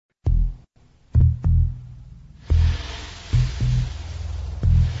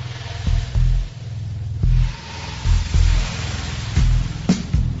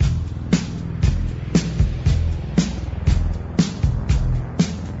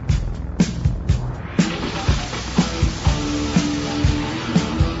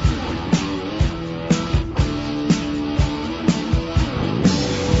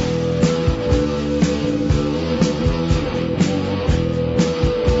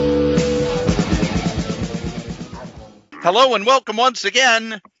Hello and welcome once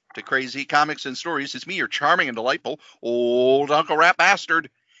again to Crazy Comics and Stories. It's me, your charming and delightful old Uncle Rat Bastard.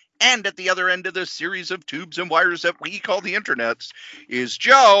 And at the other end of this series of tubes and wires that we call the internets is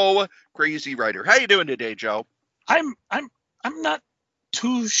Joe, Crazy Writer. How you doing today, Joe? I'm not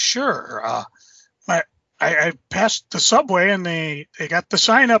too sure. I passed the subway and they got the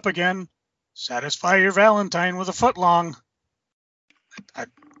sign up again. Satisfy your Valentine with a footlong.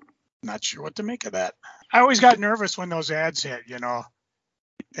 I'm not sure what to make of that. I always got nervous when those ads hit,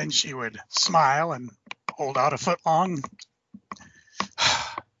 and she would smile and hold out a footlong.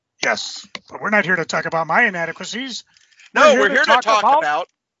 Yes, but we're not here to talk about my inadequacies. No, we're here to talk about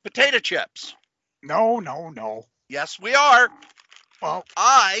potato chips. No. Yes, we are. Well,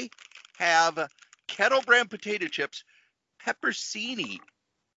 I have kettle brand potato chips, peppersini,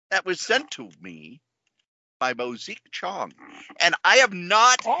 that was sent to me by Mosique Chong. And I have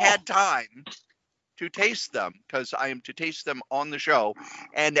not had time to taste them because I am to taste them on the show.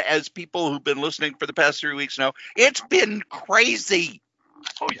 And as people who've been listening for the past 3 weeks know, it's been crazy.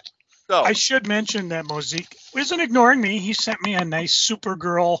 Oh, yeah. So, I should mention that Mosique isn't ignoring me. He sent me a nice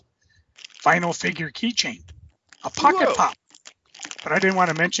Supergirl vinyl figure keychain, a pocket pop. But I didn't want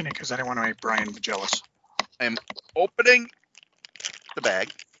to mention it because I didn't want to make Brian jealous. I'm opening the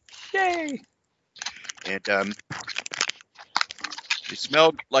bag. Yay! And they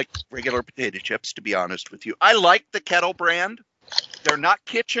smelled like regular potato chips, to be honest with you. I like the kettle brand. They're not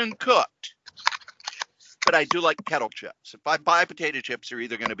kitchen cooked, but I do like kettle chips. If I buy potato chips, they're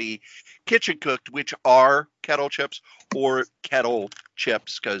either going to be kitchen cooked, which are kettle chips, or kettle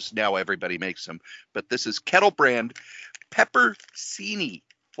chips, because now everybody makes them. But this is kettle brand peppersini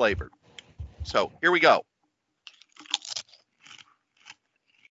flavored. So here we go.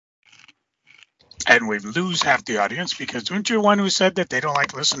 And we lose half the audience because weren't you the one who said that they don't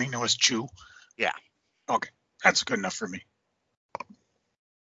like listening to us chew? Yeah. Okay, that's good enough for me.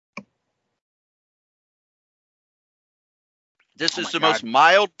 This is the most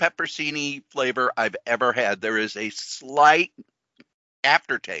mild peppersini flavor I've ever had. There is a slight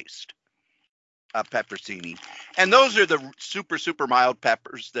aftertaste of peppersini. And those are the super, super mild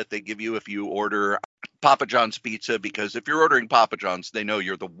peppers that they give you if you order Papa John's pizza, because if you're ordering Papa John's, they know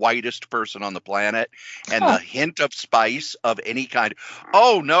you're the whitest person on the planet, and the hint of spice of any kind.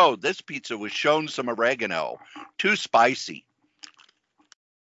 Oh no, this pizza was shown some oregano. Too spicy.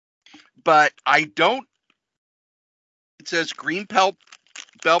 But I don't. It says green bell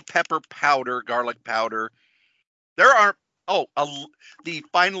pepper powder, garlic powder. There are. The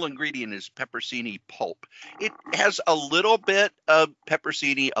final ingredient is peppersini pulp. It has a little bit of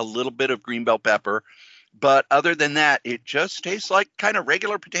peppersini, a little bit of green bell pepper, but other than that, it just tastes like kind of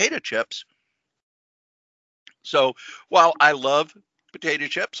regular potato chips. So while I love potato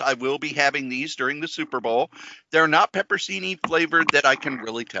chips, I will be having these during the Super Bowl. They're not peppersini flavored that I can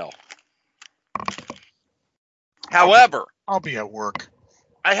really tell. However, I'll be at work.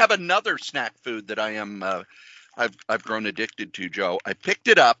 I have another snack food that I am I've grown addicted to, Joe. I picked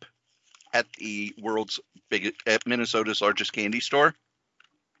it up at the at Minnesota's largest candy store.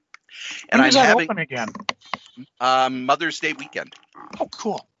 And I'm having open again. Mother's Day weekend. Oh,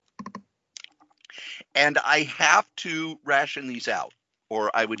 cool. And I have to ration these out,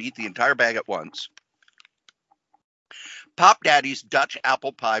 or I would eat the entire bag at once. Pop Daddy's Dutch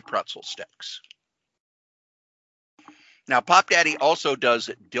apple pie pretzel sticks. Now, Pop Daddy also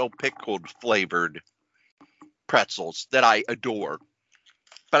does dill pickled flavored pretzels that I adore.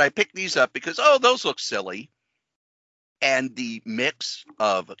 But I picked these up because, those look silly. And the mix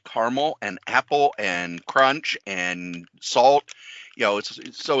of caramel and apple and crunch and salt,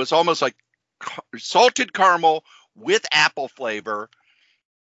 it's almost like salted caramel with apple flavor.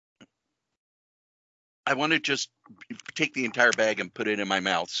 I want to just take the entire bag and put it in my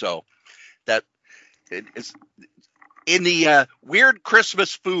mouth. So that it is in the weird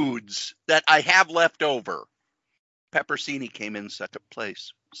Christmas foods that I have left over. Peppersini came in second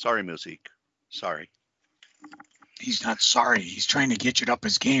place. Sorry, Mosique. Sorry. He's not sorry. He's trying to get you to up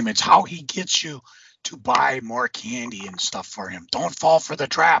his game. It's how he gets you to buy more candy and stuff for him. Don't fall for the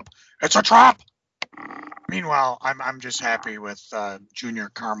trap. It's a trap. Meanwhile, I'm just happy with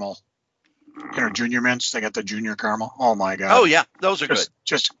Junior Caramel. Junior Mints. They got the Junior Caramel. Oh my God. Oh yeah, those are good.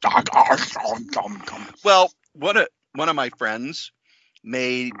 Well, one of my friends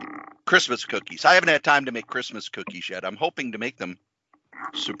made Christmas cookies. I haven't had time to make Christmas cookies yet. I'm hoping to make them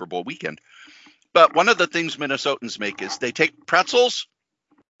Super Bowl weekend. But one of the things Minnesotans make is they take pretzels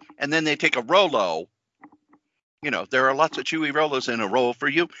and then they take a Rolo. There are lots of chewy Rolos in a roll for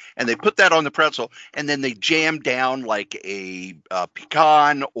you. And they put that on the pretzel and then they jam down like a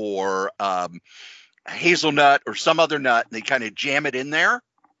pecan or hazelnut or some other nut, and they kind of jam it in there.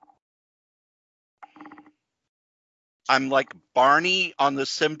 I'm like Barney on The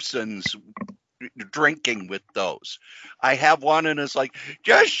Simpsons drinking with those. I have one and it's like,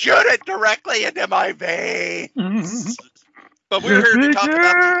 just shoot it directly into my veins. But we're here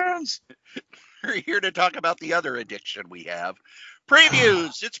to talk about the other addiction we have.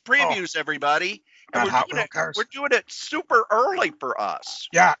 Previews. It's previews, everybody. And we're doing it super early for us.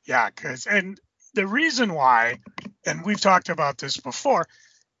 Yeah, and the reason why, and we've talked about this before,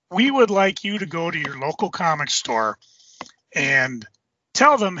 we would like you to go to your local comic store and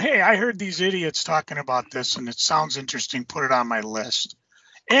tell them, hey, I heard these idiots talking about this and it sounds interesting, put it on my list.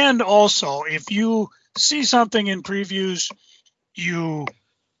 And also, if you see something in previews you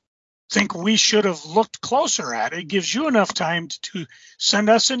think we should have looked closer at, it gives you enough time to send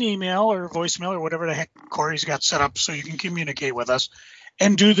us an email or voicemail or whatever the heck Corey's got set up so you can communicate with us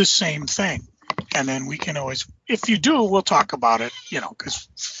and do the same thing. And then we can always, if you do, we'll talk about it, because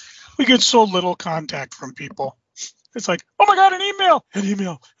we get so little contact from people. It's like, oh my God, an email.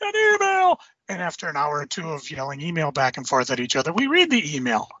 And after an hour or two of yelling email back and forth at each other, we read the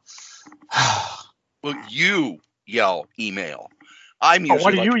email. Well, you yell email. I'm usually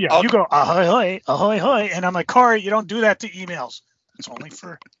what do you yell? You go, ahoy, ahoy, ahoy. And I'm like, Corey, you don't do that to emails. It's only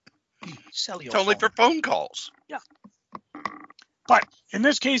for cellular. It's only for phone calls. Yeah. But in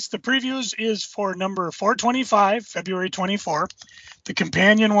this case, the previews is for number 425, February 24. The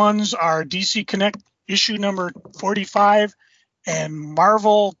companion ones are DC Connect issue number 45 and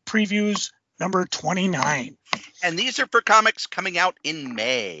Marvel previews number 29. And these are for comics coming out in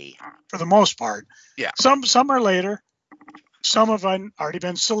May. For the most part. Yeah. Some are later. Some have already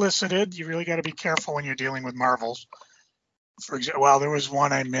been solicited. You really got to be careful when you're dealing with Marvels. For example, there was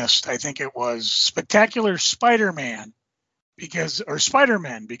one I missed. I think it was Spectacular Spider-Man because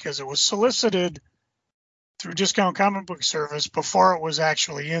it was solicited through Discount Comic Book Service before it was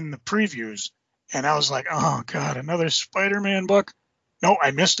actually in the previews. And I was like, oh, God, another Spider-Man book? No,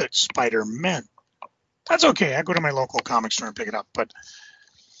 I missed it. Spider-Man. That's okay. I go to my local comic store and pick it up. But,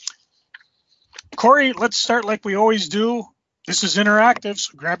 Corey, let's start like we always do. This is interactive,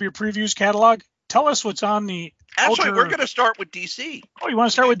 so grab your previews catalog. Tell us what's on the Actually, we're going to start with DC. Oh, you want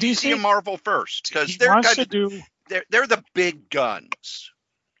to start with DC? DC and Marvel first, because they're the big guns.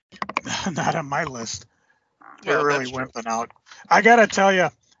 Not on my list. They're really wimping out. I got to tell you,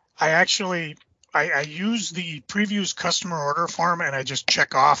 I use the previews customer order form and I just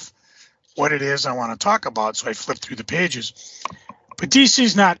check off what it is I want to talk about. So I flip through the pages. But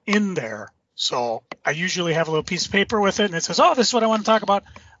DC's not in there. So I usually have a little piece of paper with it and it says, oh, this is what I want to talk about.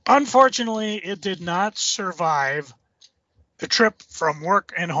 Unfortunately, it did not survive the trip from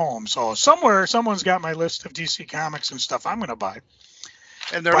work and home. So somewhere, someone's got my list of DC comics and stuff I'm going to buy.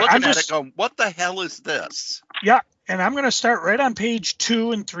 And they're looking at it going, what the hell is this? Yeah. And I'm going to start right on page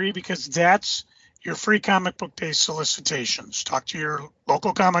 2 and 3 because that's your free comic book day solicitations. Talk to your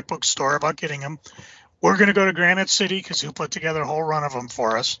local comic book store about getting them. We're going to go to Granite City because who put together a whole run of them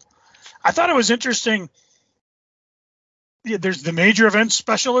for us. I thought it was interesting. Yeah, there's the major event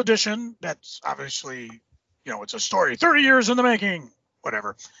special edition. That's obviously, it's a story 30 years in the making,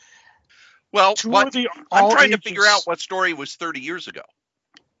 whatever. Well, I'm trying to figure out what story was 30 years ago.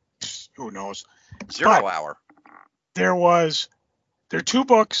 Who knows? Zero Hour. There are 2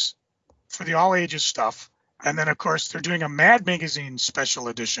 books for the all ages stuff. And then, of course, they're doing a Mad Magazine special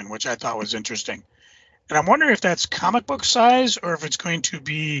edition, which I thought was interesting. And I'm wondering if that's comic book size or if it's going to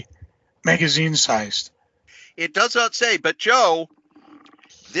be magazine sized. It does not say, but Joe,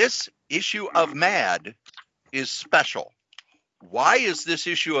 this issue of Mad is special. Why is this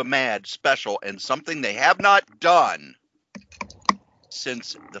issue of Mad special and something they have not done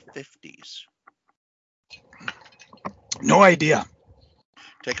since the 50s? No idea.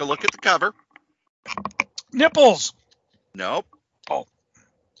 Take a look at the cover. Nipples. Nope. Oh.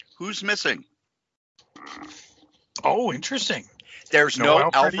 Who's missing? Oh, interesting. There's no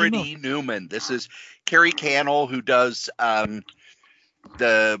Alfred E. Newman. This is Kerry Cannell, who does the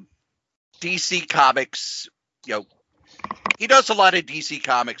DC Comics. He does a lot of DC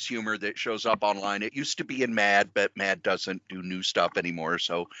Comics humor that shows up online. It used to be in Mad, but Mad doesn't do new stuff anymore,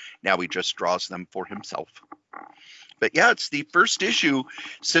 so now he just draws them for himself. But yeah, it's the first issue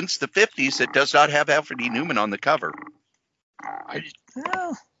since the 50s that does not have Alfred E. Newman on the cover. I'm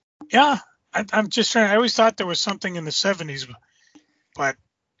just trying. I always thought there was something in the 70s, but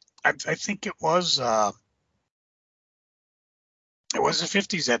I think it was the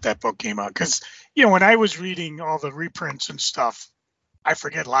 50s that book came out. Because when I was reading all the reprints and stuff, I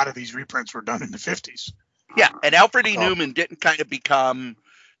forget a lot of these reprints were done in the 50s. Yeah, and Alfred E. Newman didn't kind of become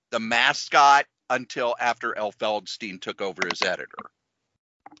the mascot until after L. Feldstein took over as editor.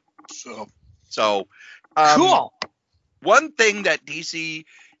 So cool. One thing that DC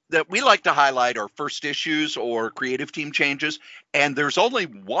that we like to highlight are first issues or creative team changes, and there's only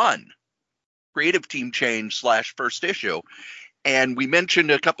one creative team change / first issue. And we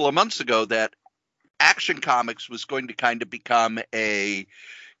mentioned a couple of months ago that Action Comics was going to kind of become a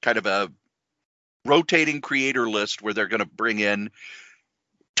kind of a rotating creator list where they're going to bring in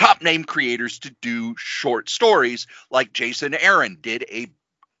top name creators to do short stories, like Jason Aaron did a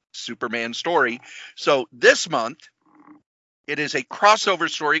Superman story. So this month, it is a crossover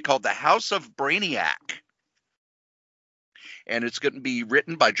story called The House of Brainiac. And it's going to be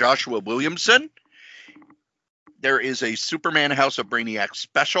written by Joshua Williamson. There is a Superman House of Brainiac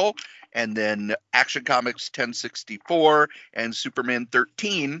special, and then Action Comics 1064 and Superman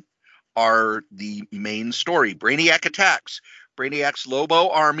 13 are the main story. Brainiac attacks. Brainiac's Lobo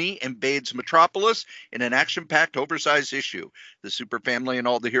army invades Metropolis in an action-packed, oversized issue. The Super Family and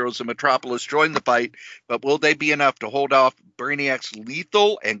all the heroes of Metropolis join the fight, but will they be enough to hold off Brainiac's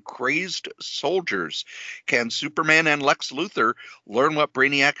lethal and crazed soldiers? Can Superman and Lex Luthor learn what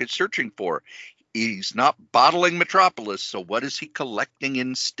Brainiac is searching for? He's not bottling Metropolis, so what is he collecting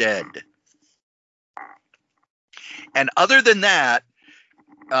instead? And other than that,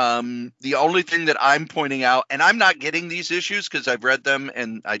 the only thing that I'm pointing out, and I'm not getting these issues because I've read them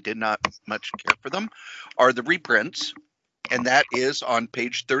and I did not much care for them, are the reprints. And that is on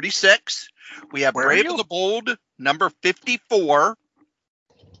page 36. We have Brave and the Bold, number 54,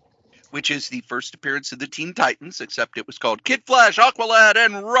 which is the first appearance of the Teen Titans, except it was called Kid Flash, Aqualad,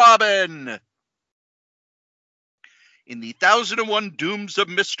 and Robin. In the 1001 Dooms of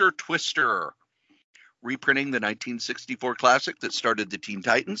Mr. Twister, reprinting the 1964 classic that started the Teen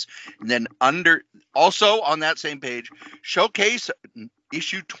Titans. And then also on that same page, Showcase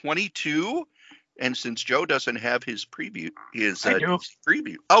issue 22. And since Joe doesn't have his preview,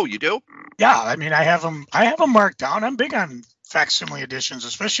 preview. Oh, you do? Yeah, I mean, I have them marked down. I'm big on facsimile editions,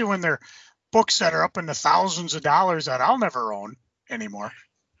 especially when they're books that are up in the thousands of dollars that I'll never own anymore.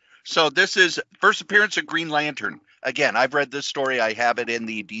 So this is first appearance of Green Lantern. Again, I've read this story. I have it in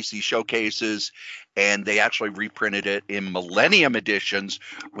the DC showcases, and they actually reprinted it in Millennium editions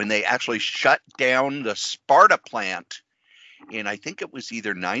when they actually shut down the Sparta plant. And I think it was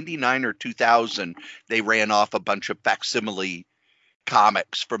either 99 or 2000. They ran off a bunch of facsimile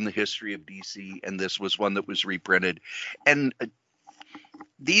comics from the history of DC, and this was one that was reprinted. And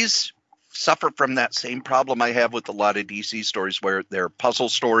these suffer from that same problem I have with a lot of DC stories where they're puzzle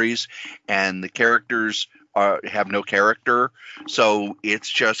stories and the characters have no character. So it's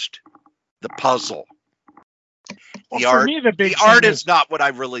just the puzzle. Well, for me, the art is not what I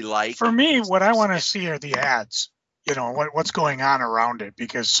really like. For me, what I want to see are the ads, what's going on around it,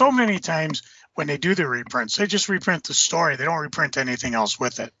 because so many times when they do the reprints, they just reprint the story. They don't reprint anything else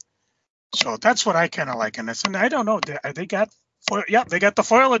with it. So that's what I kind of like in this. And I don't know, they got the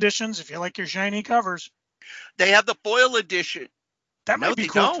foil editions if you like your shiny covers. They have the foil edition. That might be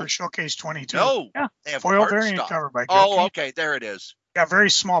cool for Showcase 22. No, yeah, they have foil variant cover by Joe. Oh, okay, there it is. Yeah,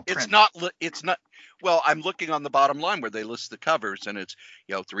 very small print. It's not. Well, I'm looking on the bottom line where they list the covers, and it's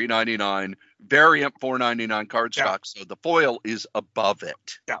 $3.99, variant $4.99 cardstock. So the foil is above it.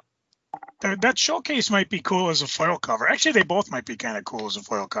 Yeah, that Showcase might be cool as a foil cover. Actually, they both might be kind of cool as a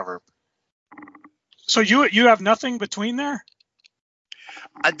foil cover. So you have nothing between there?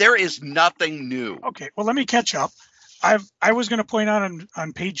 There is nothing new. Okay, well, let me catch up. I was going to point out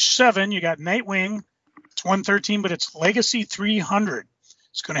on page 7, you got Nightwing. It's 113, but it's Legacy 300.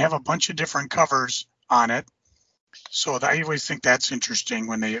 It's going to have a bunch of different covers on it. So I always think that's interesting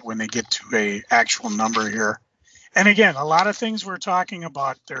when they get to a actual number here. And again, a lot of things we're talking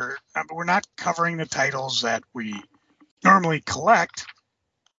about there, we're not covering the titles that we normally collect.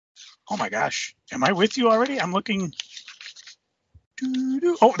 Oh my gosh, am I with you already? I'm looking.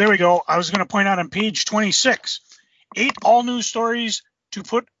 Oh, there we go. I was going to point out on page 26. 8 all-new stories to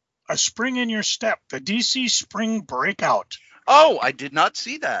put a spring in your step. The DC Spring Breakout. Oh, I did not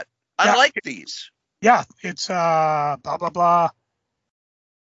see that. I like these. Yeah, it's blah, blah, blah.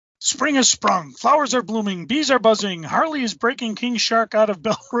 Spring has sprung. Flowers are blooming. Bees are buzzing. Harley is breaking King Shark out of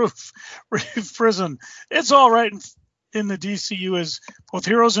Belle Roof prison. It's all right in the DCU as both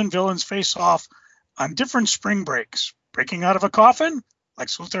heroes and villains face off on different spring breaks. Breaking out of a coffin?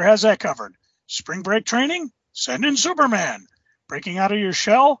 Lex Luthor has that covered. Spring break training? Send in Superman. Breaking out of your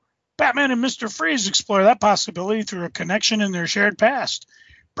shell? Batman and Mr. Freeze explore that possibility through a connection in their shared past.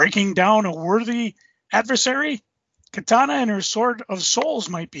 Breaking down a worthy adversary? Katana and her Sword of Souls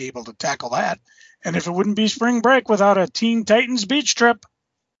might be able to tackle that. And if it wouldn't be spring break without a Teen Titans beach trip.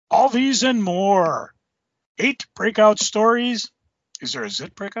 All these and more. 8 breakout stories. Is there a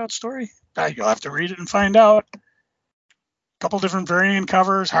Zit breakout story? You'll have to read it and find out. A couple different variant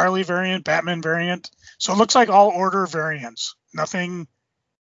covers, Harley variant, Batman variant. So it looks like all order variants. Nothing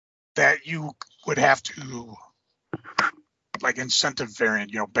that you would have to, like incentive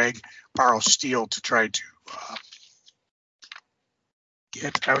variant, beg, borrow, steal to try to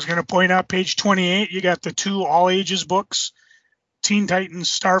get. I was going to point out page 28, you got the 2 all ages books, Teen Titans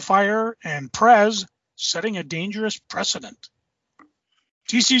Starfire and Prez, Setting a Dangerous Precedent.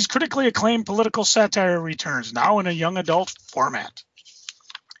 DC's critically acclaimed political satire returns, now in a young adult format.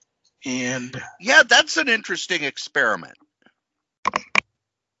 And yeah, that's an interesting experiment.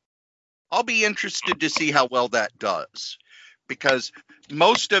 I'll be interested to see how well that does, because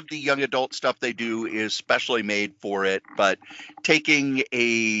most of the young adult stuff they do is specially made for it, but taking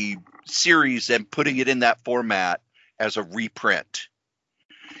a series and putting it in that format as a reprint.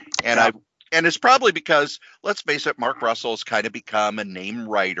 And and it's probably because, let's face it, Mark Russell's kind of become a name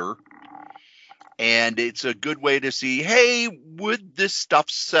writer, and it's a good way to see, hey, would this stuff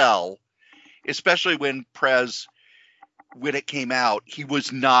sell? Especially when Prez, when it came out, he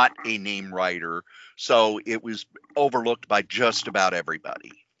was not a name writer, so it was overlooked by just about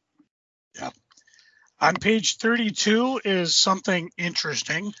everybody. Yeah. On page 32 is something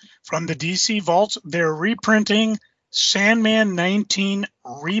interesting from the DC Vaults. They're reprinting Sandman 19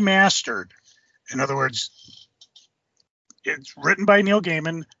 Remastered. In other words, it's written by Neil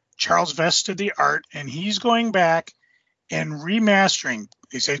Gaiman. Charles Vest did the art, and he's going back and remastering.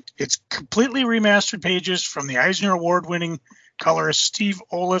 They say it's completely remastered pages from the Eisner Award-winning colorist Steve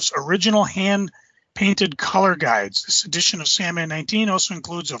Olif's original hand-painted color guides. This edition of Sandman 19 also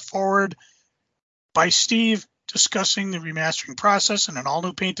includes a foreword by Steve discussing the remastering process and an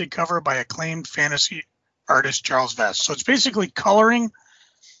all-new painted cover by acclaimed fantasy artist Charles Vest. So it's basically coloring.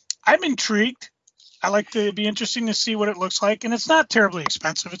 I'm intrigued. I like to be interesting to see what it looks like, and it's not terribly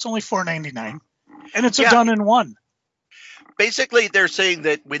expensive. It's only $4.99, and it's a done in one. Basically, they're saying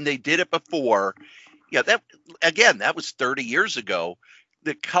that when they did it before, that was 30 years ago.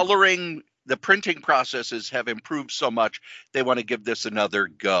 The coloring, the printing processes have improved so much, they want to give this another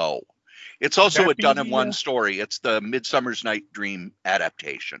go. It's also a done in one story. It's the Midsummer's Night Dream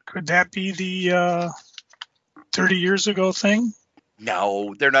adaptation. Could that be the 30 years ago thing?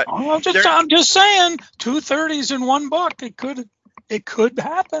 No, they're not. Oh, I'm just saying, 2 30s in one book. It could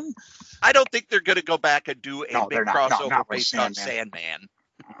happen. I don't think they're going to go back and do a big crossover based on Sandman.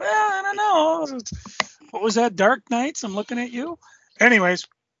 Well, I don't know. What was that, Dark Knights? I'm looking at you. Anyways,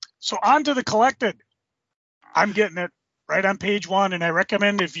 so on to the collected. I'm getting it right on page 1, and I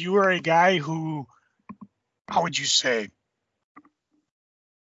recommend if you are a guy who, how would you say,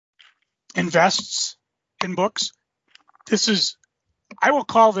 invests in books, I will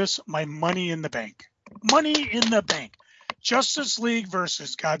call this my money in the bank. Money in the bank. Justice League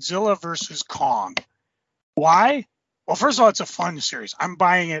versus Godzilla versus Kong. Why? Well, first of all, it's a fun series. I'm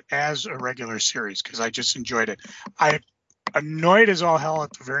buying it as a regular series because I just enjoyed it. I annoyed as all hell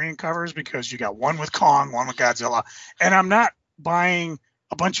at the variant covers because you got one with Kong, one with Godzilla, and I'm not buying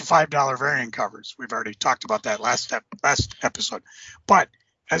a bunch of $5 variant covers. We've already talked about that last episode. But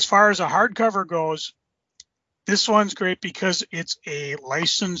as far as a hardcover goes, this one's great because it's a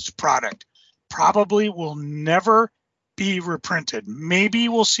licensed product. Probably will never be reprinted. Maybe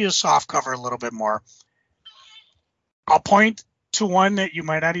we'll see a soft cover a little bit more. I'll point to one that you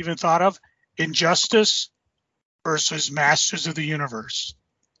might not even thought of. Injustice versus Masters of the Universe.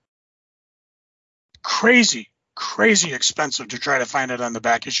 Crazy expensive to try to find it on the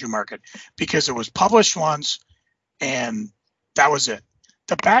back issue market because it was published once and that was it.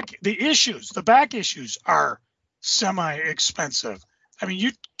 The back issues are semi-expensive. I mean,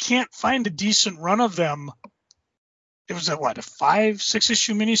 you can't find a decent run of them. It was a 5-6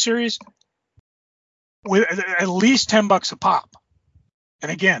 issue miniseries with at least $10 a pop.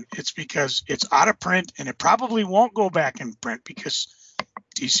 And again, it's because it's out of print and it probably won't go back in print because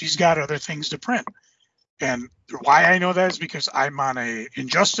DC's got other things to print. And why I know that is because I'm on a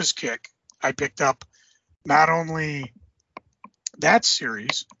Injustice kick. I picked up not only that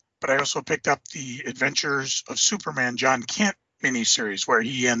series, but I also picked up the Adventures of Superman John Kent miniseries where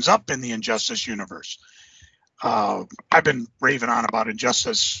he ends up in the Injustice universe. I've been raving on about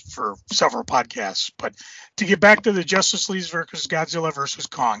Injustice for several podcasts, but to get back to the Justice League versus Godzilla versus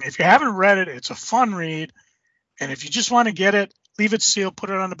Kong, if you haven't read it, it's a fun read. And if you just want to get it, leave it sealed,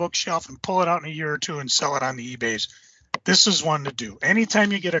 put it on the bookshelf and pull it out in a year or two and sell it on the eBays. This is one to do.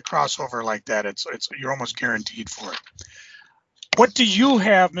 Anytime you get a crossover like that, it's you're almost guaranteed for it. What do you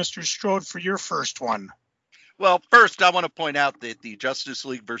have, Mr. Strode, for your first one? Well, first, I want to point out that the Justice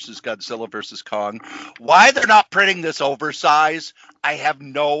League versus Godzilla versus Kong, why they're not printing this oversized, I have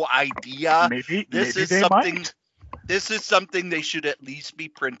no idea. Maybe This is they something. might. This is something they should at least be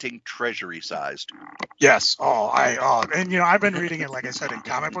printing treasury sized. Yes. And I've been reading it, like I said, in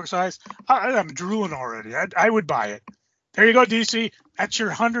comic book size. I'm drooling already. I would buy it. There you go, DC. That's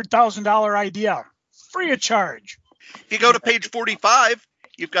your $100,000 idea, free of charge. If you go to page 45,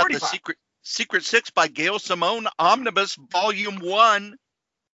 you've got 45. the Secret Six by Gail Simone, Omnibus Volume 1.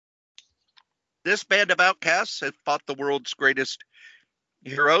 This band of outcasts have fought the world's greatest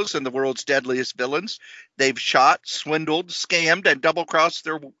heroes and the world's deadliest villains. They've shot, swindled, scammed, and double-crossed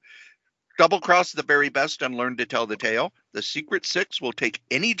the very best and learned to tell the tale. The Secret Six will take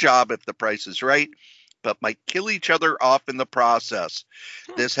any job if the price is right, but might kill each other off in the process.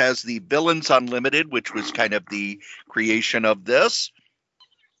 This has the Villains Unlimited, which was kind of the creation of this.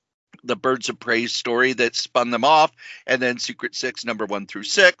 The Birds of Prey story that spun them off, and then Secret Six number 1 through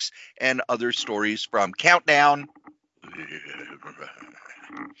 6, and other stories from Countdown.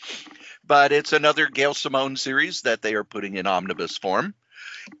 But it's another Gail Simone series that they are putting in omnibus form.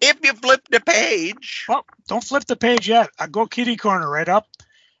 If you flip the page... Well, don't flip the page yet. I'll go kitty corner right up.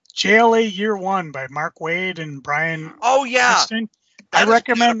 JLA Year 1 by Mark Waid and Brian. Oh, yeah. Kristen. I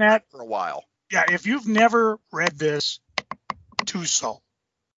recommend that. For a while. Yeah, if you've never read this, do so.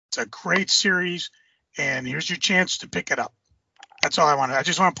 It's a great series, and here's your chance to pick it up. That's all I wanted. I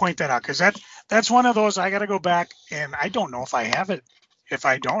just want to point that out, because that's one of those I got to go back, and I don't know if I have it. If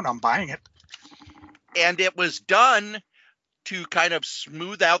I don't, I'm buying it. And it was done to kind of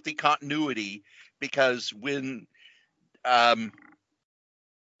smooth out the continuity, because when after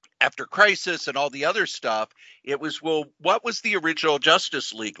Crisis and all the other stuff, it was, well, what was the original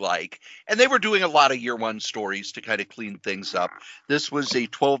Justice League like? And they were doing a lot of year one stories to kind of clean things up. This was a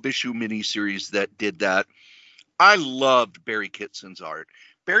 12-issue miniseries that did that. I loved Barry Kitson's art.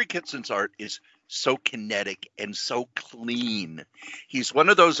 Barry Kitson's art is so kinetic and so clean. He's one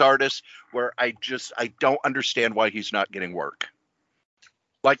of those artists where I don't understand why he's not getting work.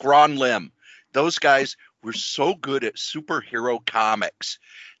 Like Ron Lim. Those guys were so good at superhero comics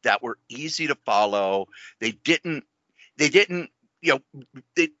that were easy to follow. They didn't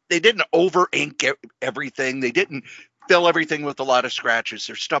over ink everything. They didn't fill everything with a lot of scratches.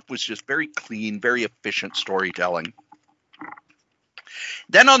 Their stuff was just very clean, very efficient storytelling.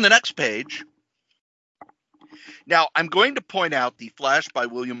 Then on the next page, now I'm going to point out the Flash by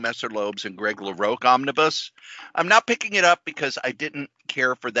William Messer-Loebs and Greg LaRocque omnibus. I'm not picking it up because I didn't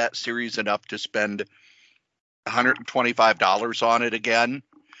care for that series enough to spend $125 on it again.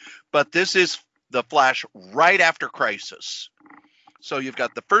 But this is the Flash right after Crisis. So you've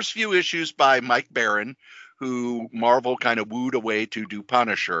got the first few issues by Mike Baron, who Marvel kind of wooed away to do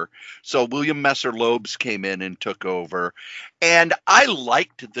Punisher. So William Messer-Loebs came in and took over. And I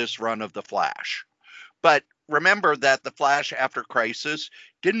liked this run of the Flash. But remember that the Flash after Crisis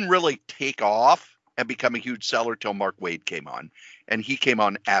didn't really take off and become a huge seller till Mark Waid came on. And he came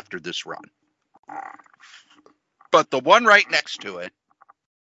on after this run. But the one right next to it,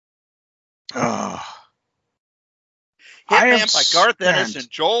 Hitman by Garth Ennis and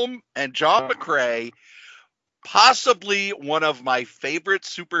John McCrea, possibly one of my favorite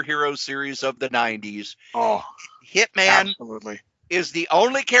superhero series of the 90s. Oh, Hitman absolutely is the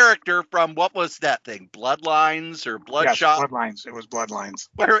only character from, what was that thing, Bloodlines or Bloodshot? Yes, Bloodlines. It was Bloodlines.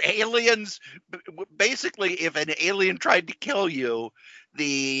 Where aliens, basically, if an alien tried to kill you,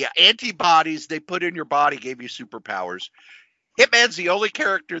 the antibodies they put in your body gave you superpowers. Hitman's the only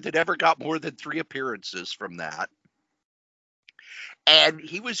character that ever got more than 3 appearances from that. And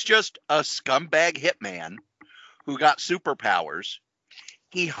he was just a scumbag hitman who got superpowers.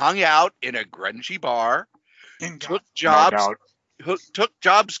 He hung out in a grungy bar, took jobs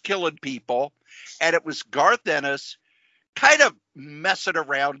killing people, and it was Garth Ennis kind of messing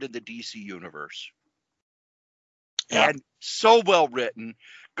around in the DC universe. Yeah. And so well written.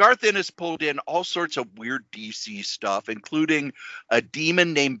 Garth Ennis pulled in all sorts of weird DC stuff, including a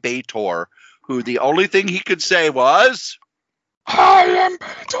demon named Bator, who the only thing he could say was, "I am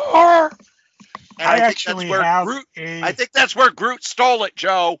Bator." And I think that's where Groot stole it,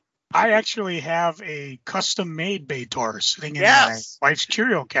 Joe. I actually have a custom-made Bator sitting in my wife's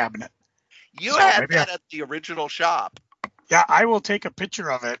curio cabinet. You had that at the original shop. Yeah, I will take a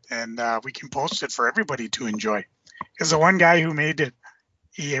picture of it, and we can post it for everybody to enjoy. Because the one guy who made it,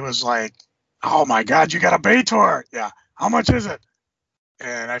 he was like, "Oh my God, you got a Bator? Yeah, how much is it?"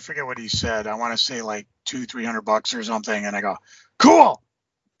 And I forget what he said. I want to say like $200-300 or something. And I go, "Cool."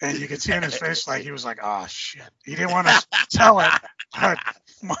 And you could see on his face like he was like, "Oh shit." He didn't want to sell it, but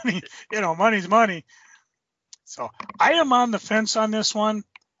money, money's money. So I am on the fence on this one,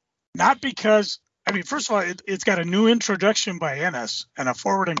 not because, I mean, first of all, it's got a new introduction by Ennis and a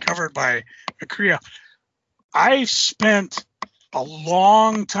forward and cover by Kray. I spent a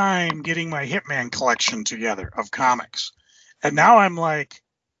long time getting my Hitman collection together of comics. And now I'm like,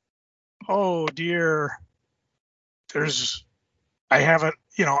 oh dear, I have it,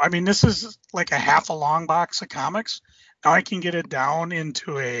 I mean, this is like a half a long box of comics. Now I can get it down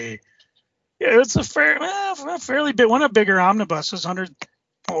into it's a fairly big, one of bigger omnibuses, over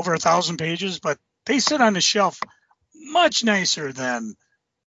 1,000 pages, but they sit on the shelf much nicer than,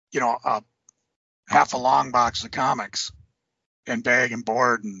 a half a long box of comics and bag and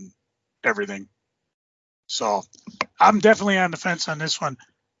board and everything. So I'm definitely on the fence on this one.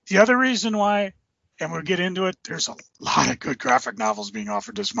 The other reason why, and we'll get into it, there's a lot of good graphic novels being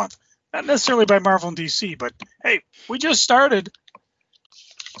offered this month. Not necessarily by Marvel and DC, but hey, we just started.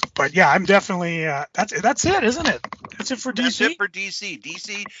 But yeah, I'm definitely, that's it, isn't it? That's it for DC? That's it for DC.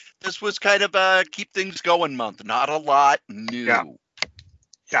 DC, this was kind of a keep things going month. Not a lot new.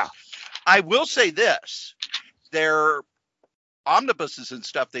 Yeah. I will say this. Their omnibuses and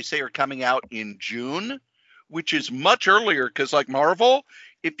stuff, they say, are coming out in June, which is much earlier because, like Marvel,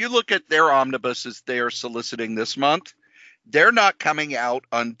 if you look at their omnibuses they are soliciting this month, they're not coming out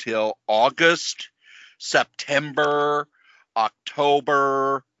until August, September,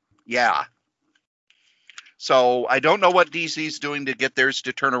 October. Yeah. So I don't know what DC's doing to get theirs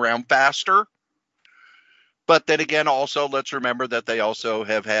to turn around faster. But then again, also, let's remember that they also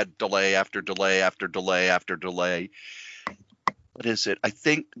have had delay after delay after delay after delay. What is it? I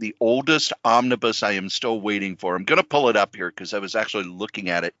think the oldest omnibus I am still waiting for. I'm going to pull it up here because I was actually looking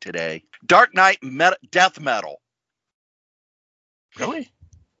at it today. Dark Knight Death Metal. Really?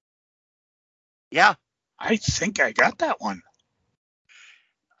 Yeah. I think I got that one.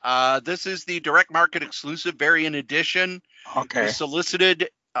 This is the direct market exclusive variant edition. Okay. It was solicited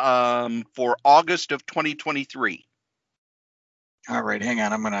for August of 2023. All right, hang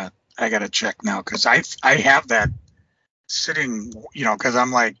on. I got to check now because I have that sitting, because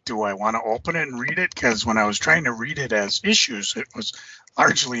I'm like, do I want to open it and read it? Because when I was trying to read it as issues, it was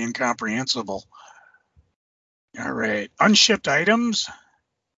largely incomprehensible. All right, unshipped items.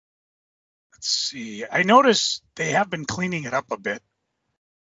 Let's see. I noticed they have been cleaning it up a bit.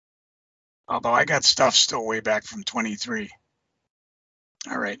 Although I got stuff still way back from 23.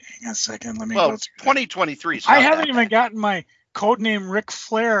 All right, hang on a second. Let me go through 2023. I haven't even gotten my codename Ric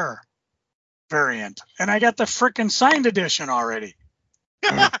Flair variant, and I got the frickin' signed edition already.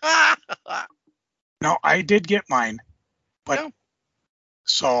 No, I did get mine, but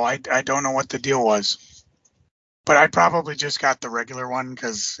so I don't know what the deal was. But I probably just got the regular one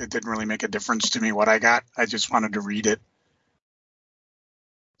because it didn't really make a difference to me what I got. I just wanted to read it.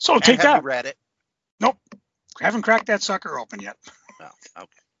 So take that. Have you read it? Nope. I haven't cracked that sucker open yet. Oh,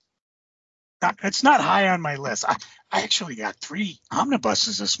 okay. It's not high on my list. I actually got 3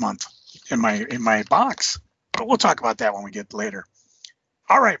 omnibuses this month in my box. But we'll talk about that when we get later.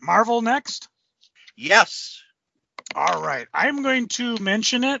 All right, Marvel next? Yes. All right. I'm going to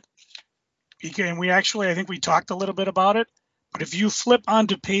mention it. And I think we talked a little bit about it. But if you flip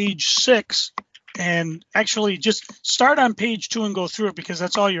onto page 6 and actually just start on page 2 and go through it because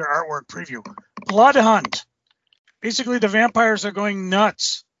that's all your artwork preview. Blood Hunt. Basically, the vampires are going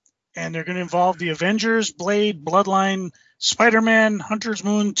nuts. And they're going to involve the Avengers, Blade, Bloodline, Spider-Man, Hunter's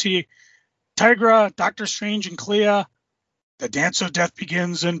Moon, Tigra, Doctor Strange, and Clea. The Dance of Death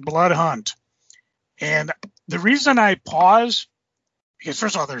begins in Blood Hunt. And the reason I pause, because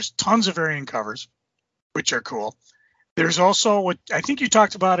first of all, there's tons of variant covers, which are cool. There's also what I think you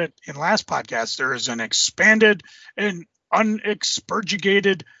talked about it in last podcast. There is an expanded and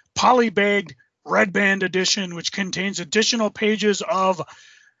unexpurgated polybagged red band edition, which contains additional pages of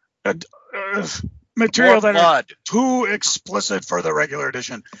material that are too explicit for the regular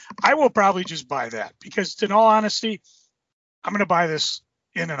edition. I will probably just buy that because, in all honesty, I'm going to buy this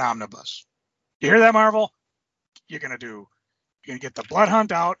in an omnibus. You hear that, Marvel? You're going to get the Blood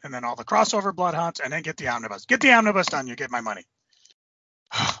Hunt out and then all the crossover Blood Hunts and then get the omnibus. Get the omnibus done, you get my money.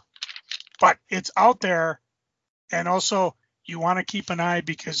 But it's out there, and also you want to keep an eye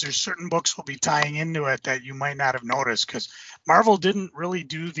because there's certain books will be tying into it that you might not have noticed because Marvel didn't really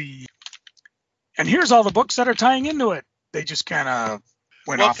do and here's all the books that are tying into it. They just kind of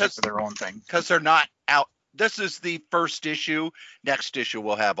went off into their own thing. Because they're not out. This is the first issue. Next issue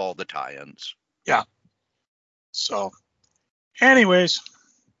will have all the tie-ins. Yeah. So, anyways,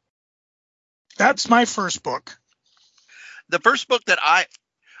 that's my first book. The first book that I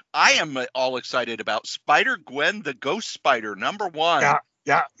am all excited about, Spider-Gwen, the Ghost Spider, #1.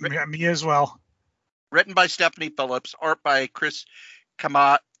 Yeah, me as well. Written by Stephanie Phillips, art by Chris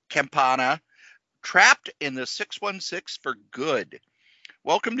Campana. Trapped in the 616 for good.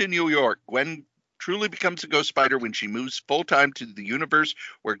 Welcome to New York. Gwen truly becomes a ghost spider when she moves full-time to the universe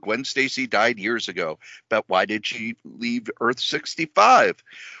where Gwen Stacy died years ago. But why did she leave Earth 65?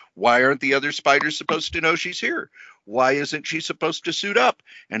 Why aren't the other spiders supposed to know she's here? Why isn't she supposed to suit up?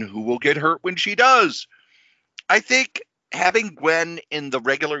 And who will get hurt when she does? I think having Gwen in the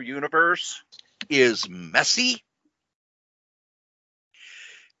regular universe is messy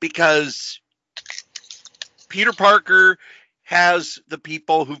because Peter Parker has the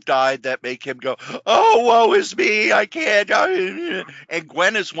people who've died that make him go, oh, woe is me, I can't. And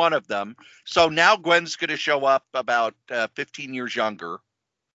Gwen is one of them. So now Gwen's going to show up about 15 years younger.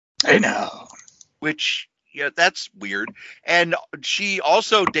 I know. Which, yeah, that's weird. And she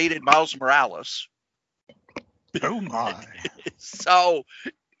also dated Miles Morales. Oh, my. So,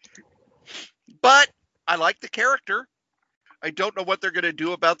 but I like the character. I don't know what they're going to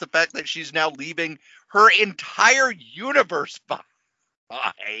do about the fact that she's now leaving her entire universe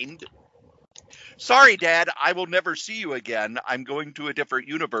behind. Sorry, Dad, I will never see you again. I'm going to a different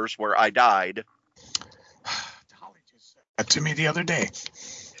universe where I died. Holly just said that to me the other day.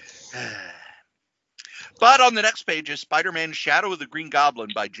 But on the next page is Spider-Man Shadow of the Green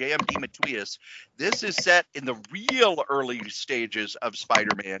Goblin by J.M. DeMatteis. This is set in the real early stages of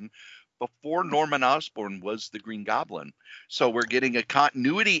Spider-Man before Norman Osborn was the Green Goblin. So we're getting a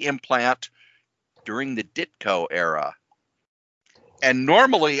continuity implant during the Ditko era. And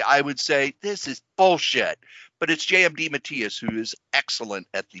normally I would say this is bullshit, but it's J.M. DeMatteis who is excellent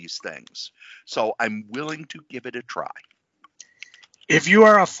at these things. So I'm willing to give it a try. If you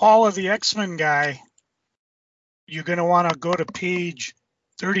are a Fall of the X-Men guy, you're going to want to go to page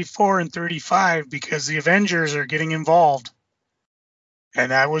 34 and 35 because the Avengers are getting involved.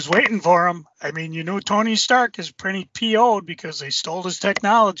 And I was waiting for them. I mean, you know, Tony Stark is pretty PO'd because they stole his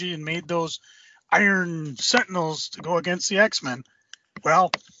technology and made those Iron Sentinels to go against the X-Men.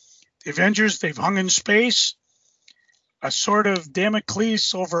 Well, the Avengers, they've hung in space, a sort of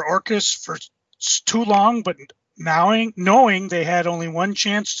Damocles over Orcus for too long, but knowing they had only one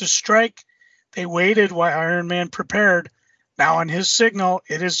chance to strike, they waited while Iron Man prepared. Now on his signal,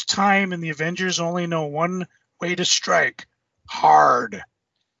 it is time, and the Avengers only know one way to strike. Hard.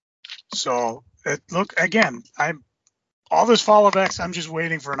 So look again. All this Fall of X. I'm just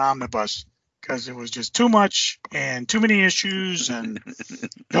waiting for an omnibus because it was just too much and too many issues and.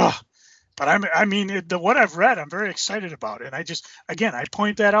 But I mean, what I've read, I'm very excited about it. And I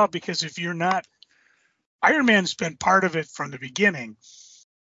point that out because if you're not, Iron Man's been part of it from the beginning.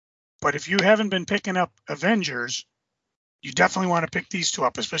 But if you haven't been picking up Avengers, you definitely want to pick these two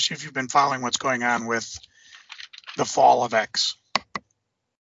up, especially if you've been following what's going on with the Fall of X.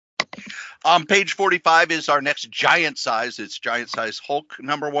 Page 45 is our next giant size. It's Giant Size Hulk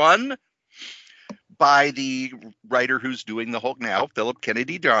 #1 by the writer who's doing the Hulk now, Philip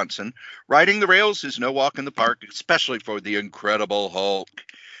Kennedy Johnson. Riding the rails is no walk in the park, especially for the Incredible Hulk,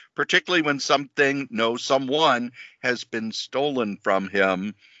 particularly when someone has been stolen from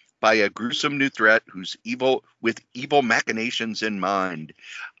him by a gruesome new threat who's evil with evil machinations in mind.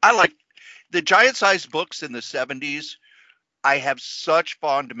 I like the giant-sized books in the 70s. I have such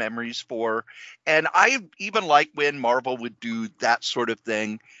fond memories for, and I even like when Marvel would do that sort of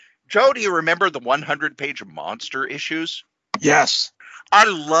thing. Joe, do you remember the 100-page monster issues? Yes. I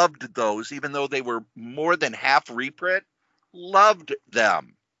loved those, even though they were more than half reprint. Loved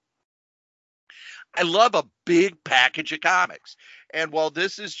them. I love a big package of comics. And while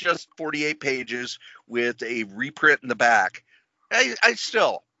this is just 48 pages with a reprint in the back, I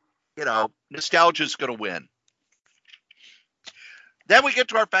still, nostalgia is going to win. Then we get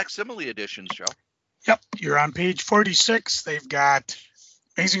to our facsimile editions, Joe. Yep, you're on page 46. They've got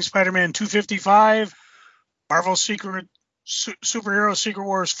Amazing Spider-Man 255, Marvel Superhero Secret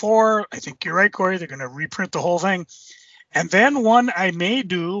Wars 4. I think you're right, Corey. They're going to reprint the whole thing. And then one I may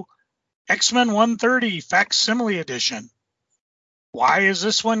do, X-Men 130 facsimile edition. Why is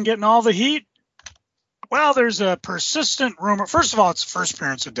this one getting all the heat? Well, there's a persistent rumor. First of all, it's the first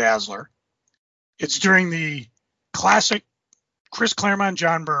appearance of Dazzler. It's during the classic Chris Claremont,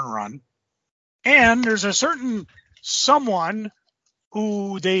 John Byrne run. And there's a certain someone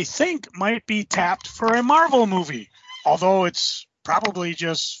who they think might be tapped for a Marvel movie, although it's probably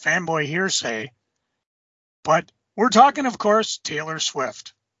just fanboy hearsay. But we're talking, of course, Taylor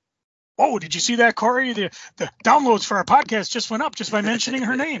Swift. Oh, did you see that, Corey? The downloads for our podcast just went up just by mentioning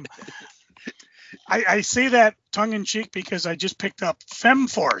her name. I say that tongue-in-cheek because I just picked up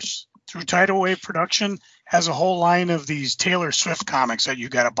FemForce through Tidal Wave Production, has a whole line of these Taylor Swift comics that you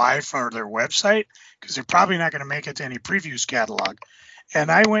got to buy for their website because they're probably not going to make it to any previews catalog.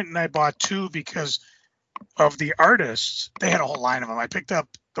 And I went and I bought 2 because of the artists. They had a whole line of them. I picked up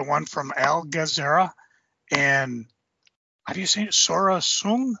the one from Al Gazera and how do you say it? Sora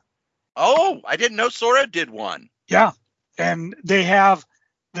Sung? Oh, I didn't know Sora did one. Yeah. And they have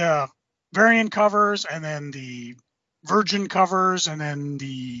the variant covers and then the virgin covers and then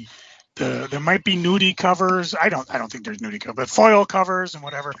there might be nudie covers. I don't think there's nudie covers, but foil covers and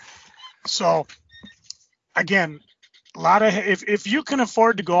whatever. So again, a lot of if you can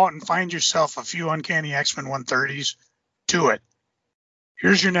afford to go out and find yourself a few Uncanny X-Men 130s, do it.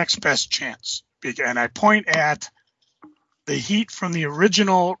 Here's your next best chance. And I point at the heat from the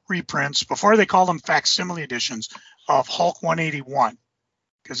original reprints before they call them facsimile editions of Hulk 181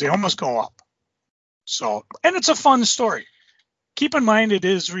 because they almost go up. So, and it's a fun story. Keep in mind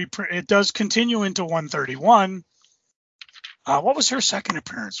it does continue into 131. What was her second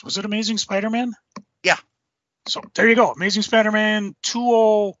appearance? Was it Amazing Spider-Man? Yeah. So there you go. Amazing Spider-Man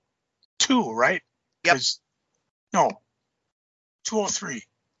 202, right? Yep. No, 203.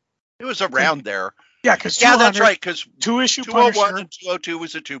 It was around there. Yeah, because that's right. Because 2-issue 201 Punisher and 202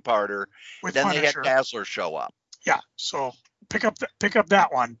 was a 2-parter. Then Punisher. They had Dazzler show up. Yeah, so pick up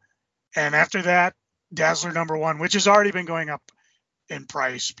that one, and after that, Dazzler #1, which has already been going up in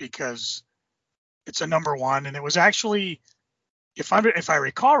price because it's a #1, and it was actually, if I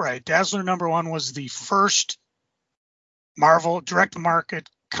recall right, Dazzler #1 was the first Marvel direct market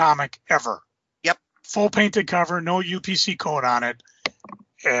comic ever. Yep. Full painted cover, no UPC code on it.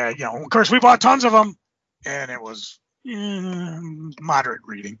 Of course, we bought tons of them, and it was moderate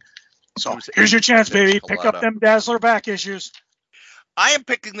reading. So here's your chance, baby. Pick up them Dazzler back issues. I am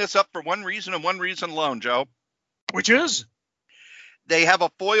picking this up for one reason and one reason alone, Joe. Which is? They have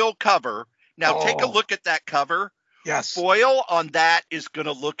a foil cover. Now, take a look at that cover. Yes. Foil on that is going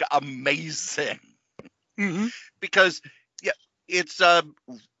to look amazing. Mm-hmm. Because it's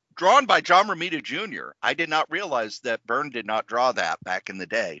drawn by John Romita Jr. I did not realize that Byrne did not draw that back in the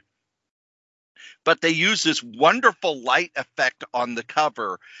day. But they use this wonderful light effect on the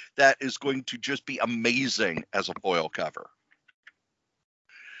cover that is going to just be amazing as a foil cover.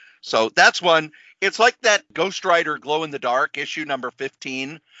 So that's one. It's like that Ghost Rider Glow in the Dark issue number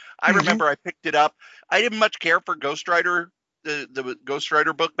 15. I remember I picked it up. I didn't much care for Ghost Rider, the Ghost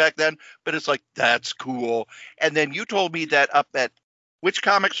Rider book back then, but it's like, that's cool. And then you told me that up at, which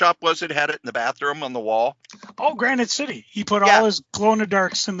comic shop was it, had it in the bathroom on the wall? Oh, Granite City. He put all his glow in the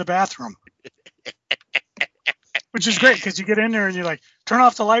darks in the bathroom. Which is great because you get in there and you're like, turn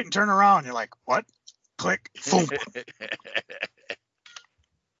off the light and turn around. You're like, what? Click. Boom.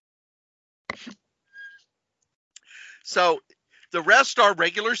 So the rest are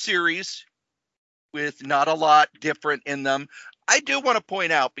regular series with not a lot different in them. I do want to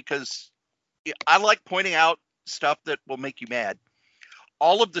point out, because I like pointing out stuff that will make you mad.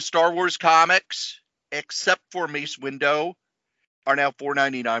 All of the Star Wars comics, except for Mace Windu, are now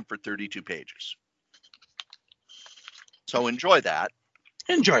 $4.99 for 32 pages. So enjoy that.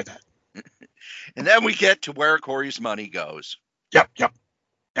 Enjoy that. And then we get to where Corey's money goes. Yep.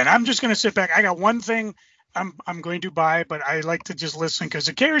 And I'm just going to sit back. I got one thing I'm going to buy, but I like to just listen because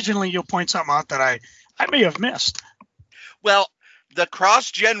occasionally you'll point something out that I may have missed. Well, the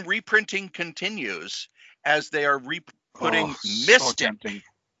cross-gen reprinting continues as they are putting Mystic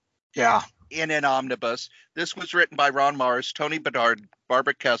in an omnibus. This was written by Ron Morris, Tony Bedard,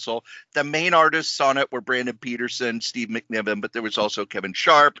 Barbara Kessel. The main artists on it were Brandon Peterson, Steve McNiven, but there was also Kevin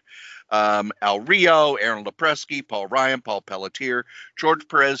Sharp, Al Rio, Aaron Lepresky, Paul Ryan, Paul Pelletier. George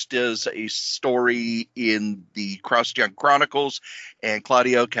Perez does a story in the Cross-Gen Chronicles, and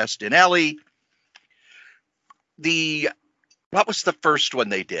Claudio Castanelli. What was the first one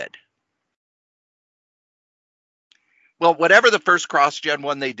they did? Well, whatever the first cross-gen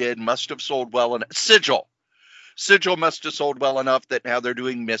one they did must have sold well enough. Sigil must have sold well enough that now they're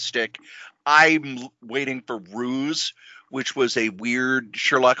doing Mystic. I'm waiting for Ruse, which was a weird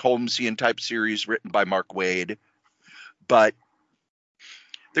Sherlock Holmesian type series written by Mark Waid. But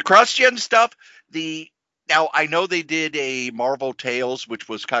the cross-gen stuff, now I know they did a Marvel Tales, which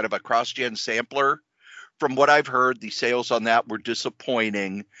was kind of a cross-gen sampler. From what I've heard, the sales on that were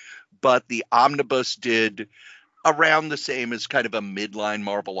disappointing, but the omnibus did around the same as kind of a midline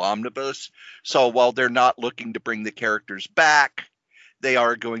Marvel omnibus. So while they're not looking to bring the characters back, they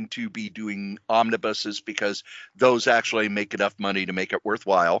are going to be doing omnibuses because those actually make enough money to make it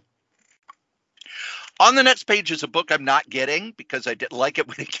worthwhile. On the next page is a book I'm not getting because I didn't like it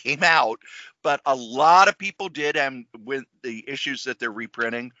when it came out, but a lot of people did, and with the issues that they're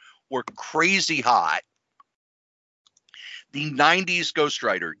reprinting were crazy hot. The 90s Ghost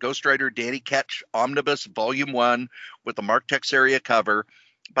Rider Danny Ketch Omnibus Volume 1 with the Mark Texeria cover.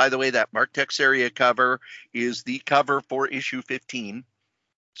 By the way, that Mark Texeria cover is the cover for issue 15.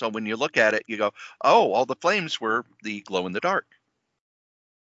 So when you look at it, you go, oh, all the flames were the glow in the dark.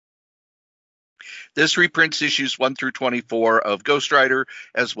 This reprints issues 1 through 24 of Ghost Rider,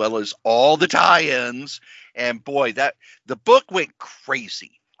 as well as all the tie-ins. And boy, the book went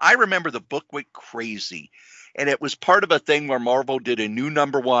crazy. I remember the book went crazy. And it was part of a thing where Marvel did a new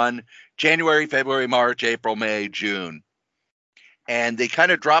 #1, January, February, March, April, May, June. And they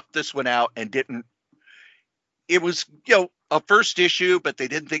kind of dropped this one out and didn't. It was, a first issue, but they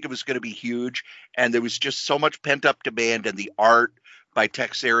didn't think it was going to be huge. And there was just so much pent-up demand, and the art by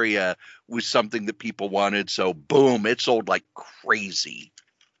Texeria was something that people wanted. So, boom, it sold like crazy.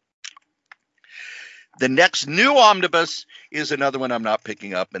 The next new omnibus is another one I'm not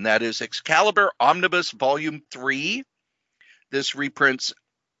picking up, and that is Excalibur Omnibus Volume 3. This reprints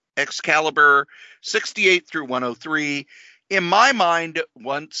Excalibur 68 through 103. In my mind,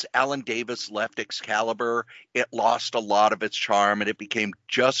 once Alan Davis left Excalibur, it lost a lot of its charm, and it became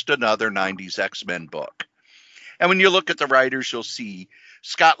just another 90s X-Men book. And when you look at the writers, you'll see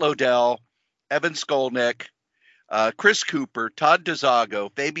Scott Lobdell, Evan Skolnick, Chris Cooper, Todd DeZago,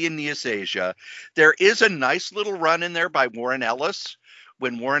 Fabian Nicieza. There is a nice little run in there by Warren Ellis,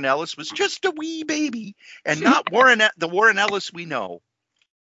 when Warren Ellis was just a wee baby, and not the Warren Ellis we know.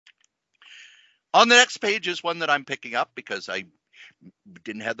 On the next page is one that I'm picking up because I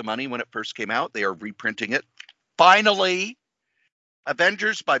didn't have the money when it first came out. They are reprinting it. Finally,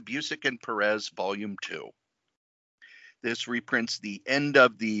 Avengers by Busick and Perez, Volume 2. This reprints the end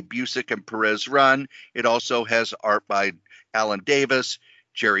of the Busick and Perez run. It also has art by Alan Davis,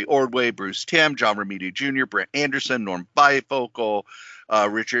 Jerry Ordway, Bruce Timm, John Romita Jr., Brent Anderson, Norm Bifocul,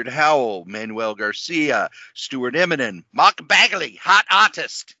 Richard Howell, Manuel Garcia, Stuart Eminem, Mark Bagley, hot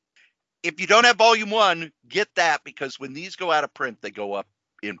artist. If you don't have Volume 1, get that, because when these go out of print, they go up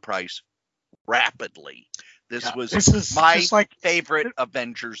in price rapidly. This is my favorite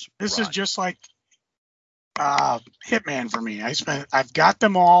Avengers This run. is just like Hitman for me. I've got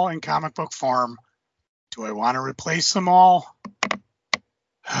them all in comic book form. Do I want to replace them all?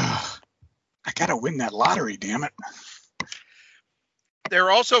 I gotta win that lottery, damn it. They're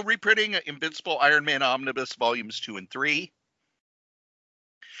also reprinting Invincible Iron Man Omnibus Volumes 2 and 3.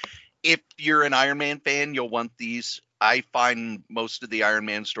 If you're an Iron Man fan, you'll want these. I find most of the Iron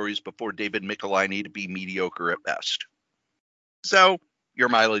Man stories before David Michelinie to be mediocre at best. So your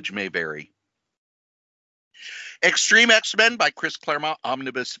mileage may vary. Extreme X-Men by Chris Claremont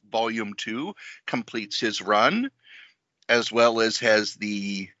Omnibus Volume 2 completes his run, as well as has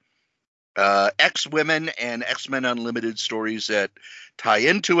the X-Women and X-Men Unlimited stories that tie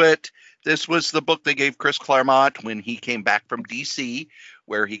into it. This was the book they gave Chris Claremont when he came back from DC,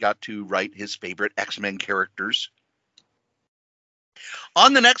 where he got to write his favorite X-Men characters.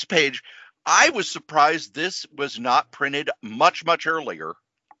 On the next page, I was surprised this was not printed much, much earlier.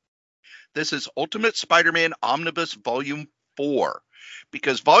 This is Ultimate Spider-Man Omnibus Volume 4,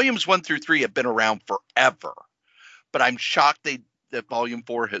 because Volumes 1 through 3 have been around forever. But I'm shocked that Volume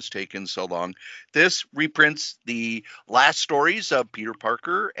 4 has taken so long. This reprints the last stories of Peter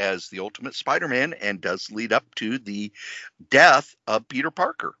Parker as the Ultimate Spider-Man and does lead up to the death of Peter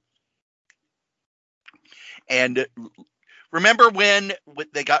Parker. And remember when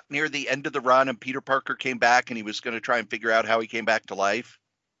they got near the end of the run and Peter Parker came back and he was going to try and figure out how he came back to life?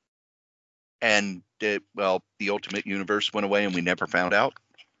 And, the Ultimate Universe went away and we never found out.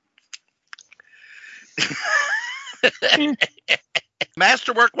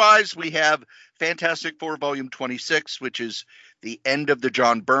 Masterwork-wise, we have Fantastic Four Volume 26, which is the end of the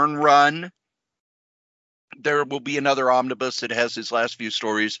John Byrne run. There will be another omnibus that has his last few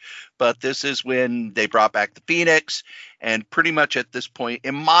stories, but this is when they brought back the Phoenix, and pretty much at this point,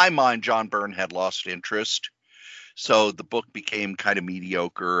 in my mind, John Byrne had lost interest. So the book became kind of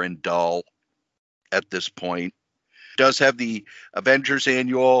mediocre and dull at this point. It does have the Avengers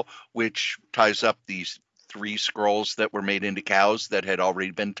Annual, which ties up these 3 Skrulls that were made into cows that had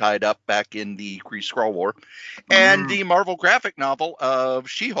already been tied up back in the Kree Skrull War, and the Marvel graphic novel of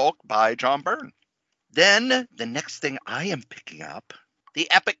She-Hulk by John Byrne. Then the next thing I am picking up, the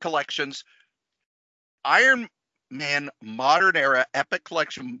Epic Collections, Iron Man Modern Era Epic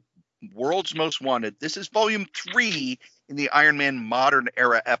Collection, World's Most Wanted. This is Volume 3 in the Iron Man Modern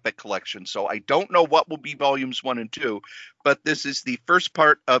Era Epic Collection. So I don't know what will be Volumes 1 and 2, but this is the first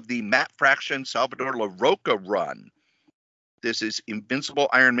part of the Matt Fraction Salvador LaRocca run. This is Invincible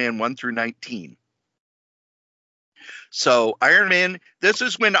Iron Man 1 through 19. So Iron Man, this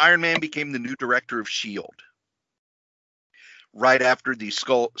is when Iron Man became the new director of S.H.I.E.L.D. right after the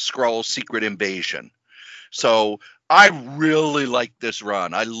Skrull secret invasion. So I really like this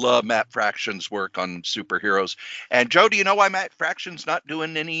run. I love Matt Fraction's work on superheroes. And Joe, do you know why Matt Fraction's not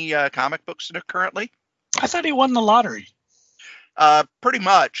doing any comic books currently? I thought he won the lottery. Pretty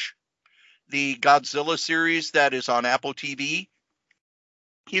much. The Godzilla series that is on Apple TV,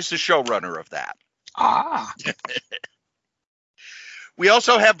 he's the showrunner of that. Ah. We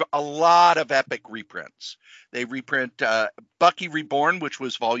also have a lot of epic reprints. They reprint Bucky Reborn, which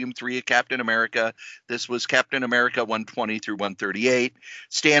was Volume 3 of Captain America. This was Captain America 120 through 138.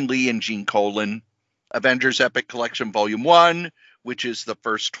 Stan Lee and Gene Colan. Avengers Epic Collection Volume 1, which is the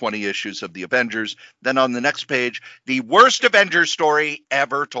first 20 issues of the Avengers. Then on the next page, the worst Avengers story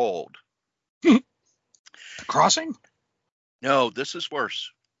ever told. The Crossing? No, this is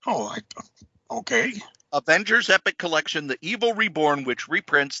worse. Oh, okay. Avengers Epic Collection, The Evil Reborn, which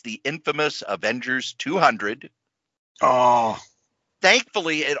reprints the infamous Avengers 200. Oh.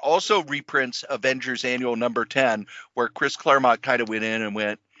 Thankfully, it also reprints Avengers Annual number 10, where Chris Claremont kind of went in and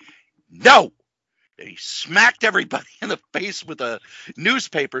went, no! And he smacked everybody in the face with a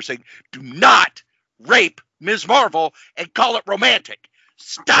newspaper saying, do not rape Ms. Marvel and call it romantic.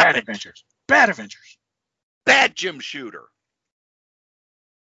 Stop Bad it. Avengers. Bad Avengers. Bad Jim Shooter.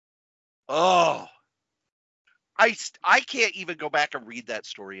 Oh. I can't even go back and read that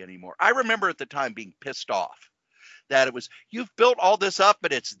story anymore. I remember at the time being pissed off that it was, you've built all this up,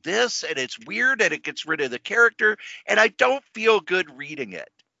 but it's this, and it's weird, and it gets rid of the character, and I don't feel good reading it.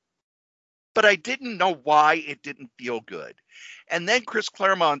 But I didn't know why it didn't feel good. And then Chris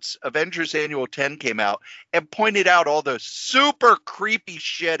Claremont's Avengers Annual 10 came out and pointed out all the super creepy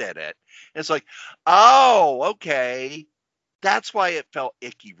shit in it. And it's like, oh, okay. That's why it felt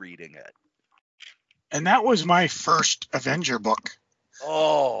icky reading it. And that was my first Avenger book.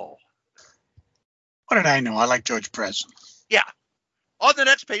 Oh. What did I know? I like George Perez. Yeah. On the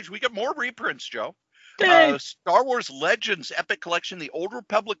next page, we get more reprints, Joe. Star Wars Legends Epic Collection, The Old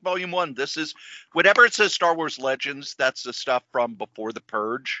Republic Volume 1. This is, whenever it says Star Wars Legends, that's the stuff from before the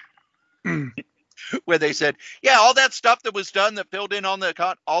Purge. Where they said, yeah, all that stuff that was done that filled in on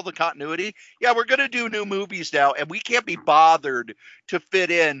all the continuity, yeah, we're going to do new movies now, and we can't be bothered to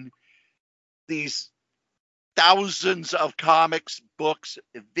fit in these thousands of comics, books,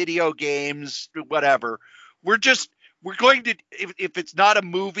 video games, whatever. We're going to, if it's not a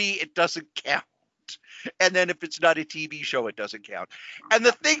movie, it doesn't count. And then if it's not a TV show, it doesn't count. And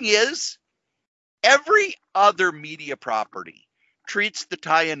the thing is, every other media property treats the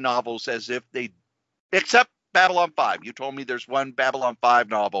tie-in novels as if they, except Babylon 5. You told me there's one Babylon 5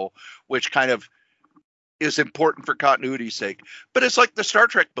 novel, which kind of is important for continuity's sake. But it's like the Star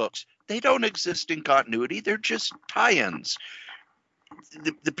Trek books. They don't exist in continuity. They're just tie-ins.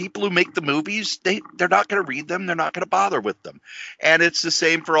 The people who make the movies, they're not going to read them. They're not going to bother with them. And it's the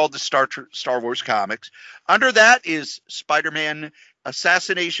same for all the Star Wars comics. Under that is Spider-Man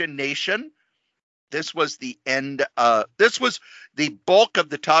Assassination Nation. This was the end. This was the bulk of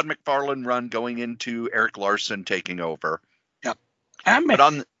the Todd McFarlane run going into Eric Larson taking over. Yep. But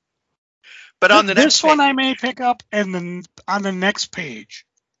on the next this one I may pick up, and then on the next page.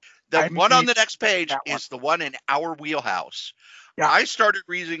 The one on the next page is the one in our wheelhouse. Yeah. I started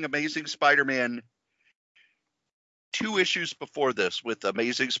reading Amazing Spider-Man 2 issues before this with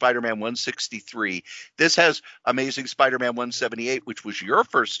Amazing Spider-Man 163. This has Amazing Spider-Man 178, which was your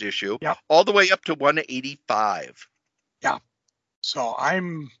first issue, all the way up to 185. Yeah. So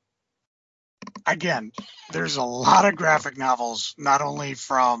there's a lot of graphic novels, not only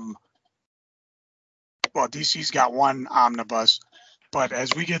from, DC's got one omnibus, but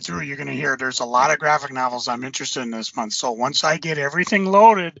as we get through, you're going to hear there's a lot of graphic novels I'm interested in this month. So once I get everything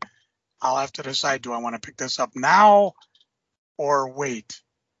loaded, I'll have to decide, do I want to pick this up now or wait?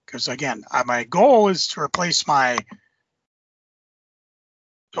 Because, again, my goal is to replace the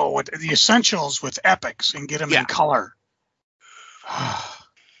essentials with epics and get them in color.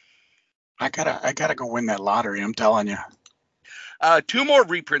 I gotta go win that lottery, I'm telling you. 2 more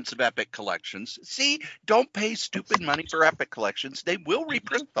reprints of Epic Collections. See, don't pay stupid money for Epic Collections. They will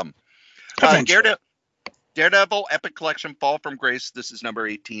reprint them. Daredevil Epic Collection Fall from Grace. This is number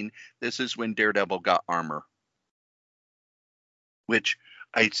 18. This is when Daredevil got armor. Which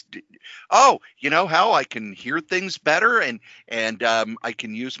you know how I can hear things better and I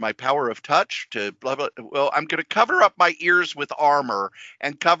can use my power of touch to blah, blah. Well, I'm going to cover up my ears with armor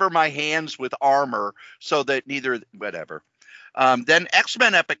and cover my hands with armor so that whatever. Then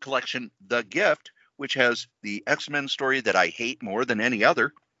X-Men Epic Collection, The Gift, which has the X-Men story that I hate more than any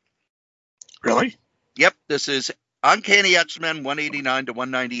other. Really? Yep. This is Uncanny X-Men 189 to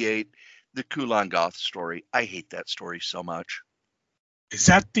 198. The Kulan Goth story. I hate that story so much. Is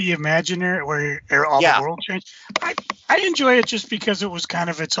that the imaginary where all the world changed? I enjoy it just because it was kind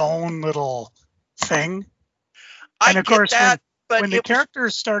of its own little thing. And of course, when the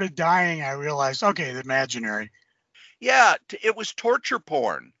characters started dying, I realized, okay, the imaginary. Yeah, it was torture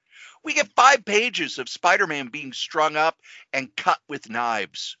porn. We get 5 pages of Spider-Man being strung up and cut with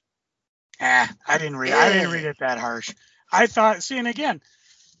knives. I didn't read it that harsh. I thought, and again,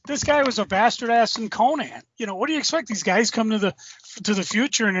 this guy was a bastard ass in Conan. You know, what do you expect? These guys come to the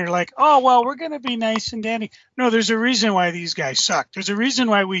future and they're like, oh, well, we're going to be nice and dandy. No, there's a reason why these guys suck. There's a reason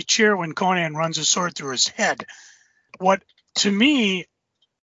why we cheer when Conan runs a sword through his head. What, to me,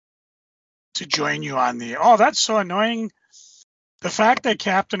 to join you on that's so annoying. The fact that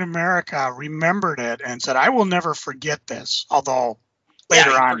Captain America remembered it and said, I will never forget this, although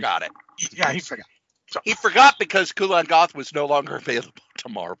later on. Forgot it. He forgot. So. He forgot because Kulan Goth was no longer available to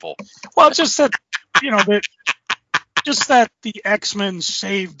Marvel. Well, just that, just that the X-Men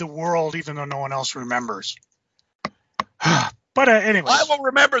saved the world, even though no one else remembers. But anyway, I will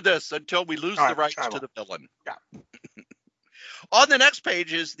remember this until we lose the rights to the villain. Yeah. On the next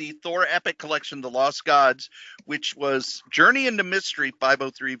page is the Thor Epic Collection, The Lost Gods, which was Journey into Mystery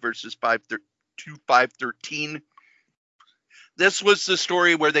 503 versus 513. This was the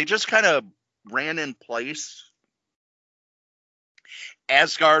story where they just kind of ran in place.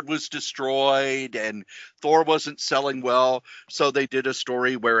 Asgard was destroyed and Thor wasn't selling well, so they did a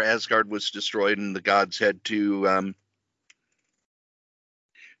story where Asgard was destroyed and the gods had to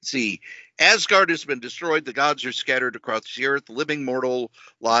Asgard has been destroyed, the gods are scattered across the earth, living mortal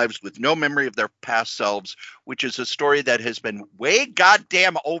lives with no memory of their past selves, which is a story that has been way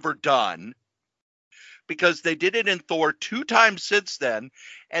goddamn overdone. Because they did it in Thor 2 times since then.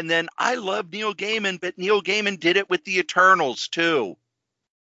 And then I love Neil Gaiman, but Neil Gaiman did it with the Eternals too.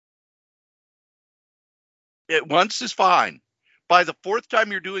 Once is fine. By the 4th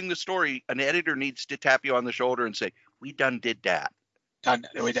time you're doing the story, an editor needs to tap you on the shoulder and say, we done did that. Done.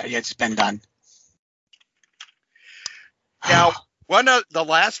 It's been done. Now, one of the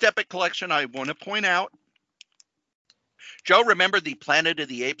last Epic Collection I want to point out. Joe, remember the Planet of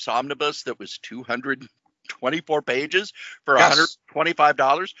the Apes omnibus that was 224 pages for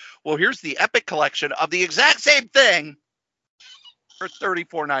 $125? Well, here's the Epic Collection of the exact same thing for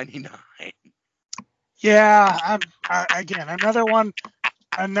 $34.99. Yeah, again, another one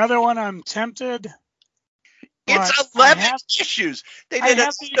I'm tempted. It's 11 issues. They did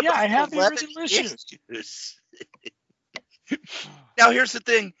I have the original issues. Now, here's the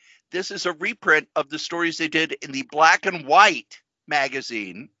thing. This is a reprint of the stories they did in the black and white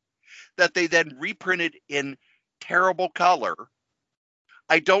magazine that they then reprinted in terrible color.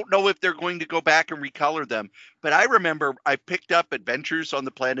 I don't know if they're going to go back and recolor them, but I remember I picked up Adventures on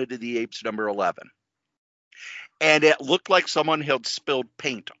the Planet of the Apes number 11. And it looked like someone had spilled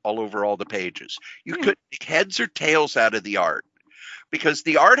paint all over all the pages. You couldn't make heads or tails out of the art because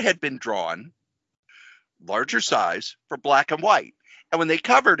the art had been drawn larger size for black and white. And when they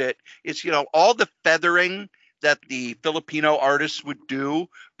covered it, it's, all the feathering that the Filipino artists would do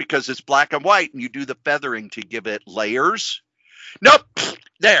because it's black and white and you do the feathering to give it layers. Nope.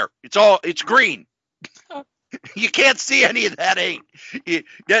 There. It's green. You can't see any of that ink.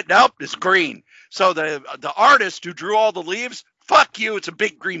 Nope, it's green. So the artist who drew all the leaves, fuck you, it's a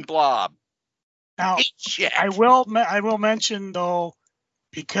big green blob. Now, I will mention, though,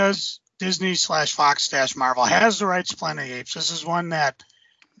 because Disney/Fox/Marvel has the rights to Planet of the Apes, this is one that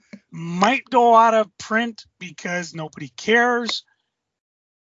might go out of print because nobody cares.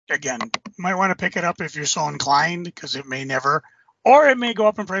 Again, might want to pick it up if you're so inclined because it may never, or it may go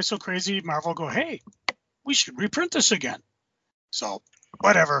up in price so crazy, Marvel go, hey, we should reprint this again. So,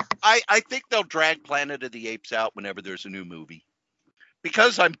 whatever. I think they'll drag Planet of the Apes out whenever there's a new movie.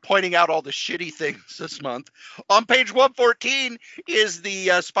 Because I'm pointing out all the shitty things this month. On page 114 is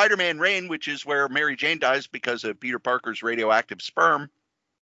the Spider-Man Reign, which is where Mary Jane dies because of Peter Parker's radioactive sperm.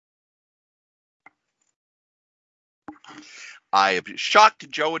 I have shocked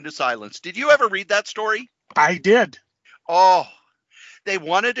Joe into silence. Did you ever read that story? I did. Oh, they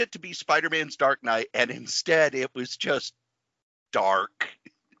wanted it to be Spider-Man's Dark Knight, and instead it was just dark.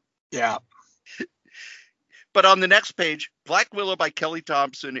 Yeah. But on the next page, Black Willow by Kelly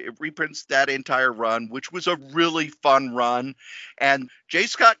Thompson, it reprints that entire run, which was a really fun run. And J.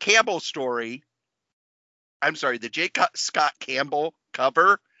 Scott Campbell's story, the J. Scott Campbell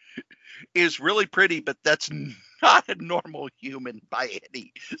cover is really pretty, but that's not a normal human by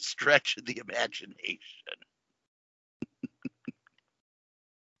any stretch of the imagination.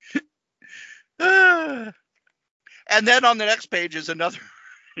 And then on the next page is another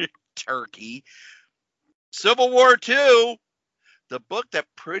turkey. Civil War II, the book that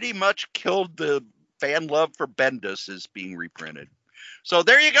pretty much killed the fan love for Bendis, is being reprinted. So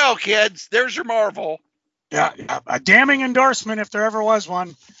there you go, kids. There's your Marvel. Yeah, a damning endorsement if there ever was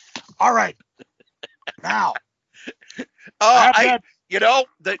one. All right. Now.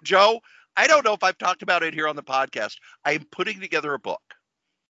 Joe, I don't know if I've talked about it here on the podcast. I'm putting together a book.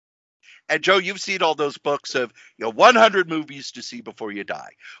 And Joe, you've seen all those books of 100 movies to see before you die,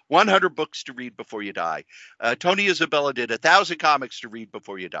 100 books to read before you die. Tony Isabella did 1,000 comics to read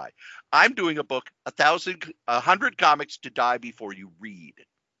before you die. I'm doing a book, 100 comics to die before you read,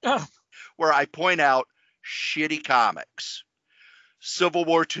 where I point out shitty comics. Civil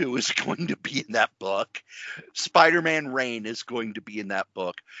War II is going to be in that book. Spider-Man Reign is going to be in that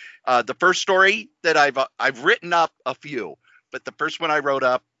book. The first story that I've written up a few, but the first one I wrote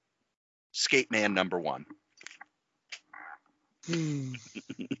up, Skate Man #1.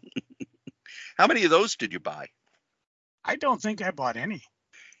 How many of those did you buy? I don't think I bought any.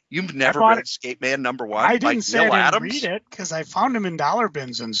 You've never read Skate Man #1? I didn't say I didn't read it because I found them in dollar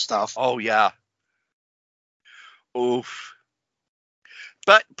bins and stuff. Oh, yeah. Oof.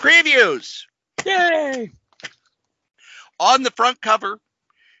 But previews. Yay! On the front cover,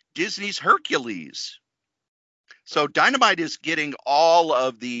 Disney's Hercules. So Dynamite is getting all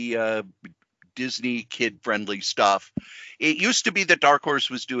of the Disney kid-friendly stuff. It used to be that Dark Horse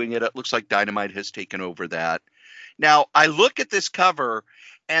was doing it. It looks like Dynamite has taken over that. Now, I look at this cover,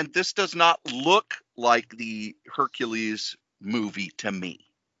 and this does not look like the Hercules movie to me.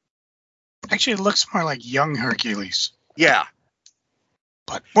 Actually, it looks more like young Hercules. Yeah.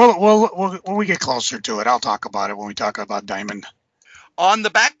 But when we get closer to it, I'll talk about it when we talk about Diamond. On the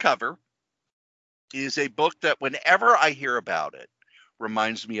back cover is a book that whenever I hear about it,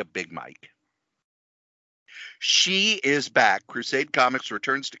 reminds me of Big Mike. She is back. Crusade Comics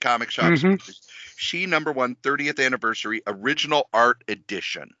returns to comic shops. Mm-hmm. She #1 30th anniversary original art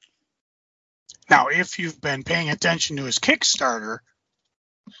edition. Now, if you've been paying attention to his Kickstarter,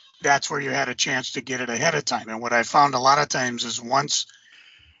 that's where you had a chance to get it ahead of time. And what I found a lot of times is once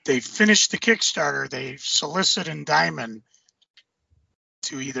they finish the Kickstarter, they solicit in Diamond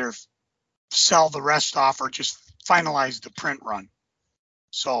to either sell the rest off or just finalize the print run.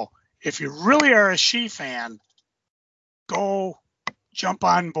 So if you really are a She fan, go jump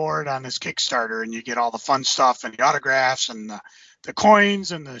on board on this Kickstarter and you get all the fun stuff and the autographs and the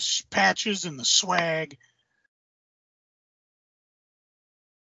coins and the patches and the swag.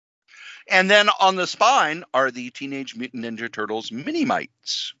 And then on the spine are the Teenage Mutant Ninja Turtles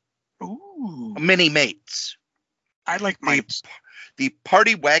mini-mites. Ooh. Mini-mates. I like mites. The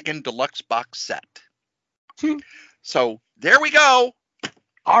Party Wagon Deluxe box set. So there we go.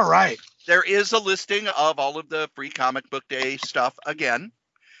 All right. There is a listing of all of the free comic book day stuff again.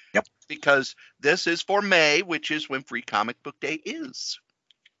 Yep. Because this is for May, which is when free comic book day is.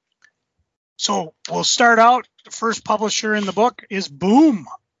 So we'll start out. The first publisher in the book is Boom.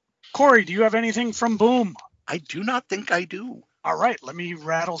 Corey, do you have anything from Boom? I do not think I do. All right. Let me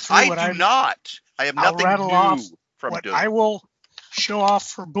rattle through I have nothing new from what Doom. I will show off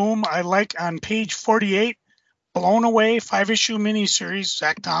for Boom. I like on page 48, Blown Away, 5-issue miniseries,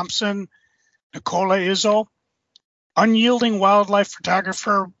 Zach Thompson, Nicola Izzo, Unyielding Wildlife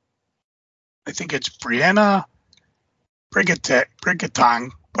Photographer, I think it's Brianna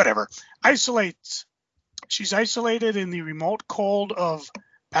Brigatong, whatever, isolates. She's isolated in the remote cold of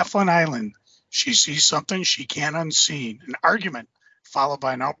Bethlehem Island. She sees something she can't unsee. An argument, followed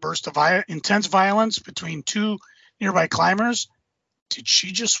by an outburst of intense violence between two nearby climbers. Did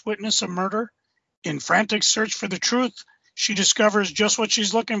she just witness a murder? In frantic search for the truth, she discovers just what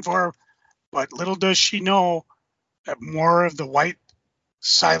she's looking for, but little does she know that more of the white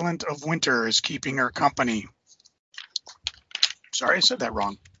silent of winter is keeping her company. Sorry, I said that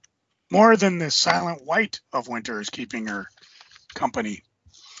wrong. More than the silent white of winter is keeping her company.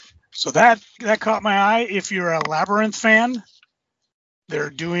 So that caught my eye. If you're a Labyrinth fan, they're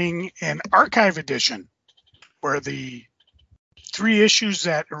doing an archive edition where the 3 issues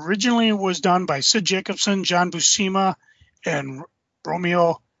that originally was done by Sid Jacobson, John Buscema, and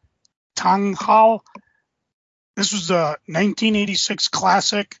Romeo Tanghal. This was the 1986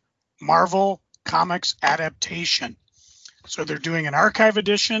 classic Marvel Comics adaptation. So they're doing an archive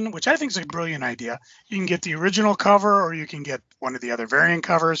edition, which I think is a brilliant idea. You can get the original cover or you can get one of the other variant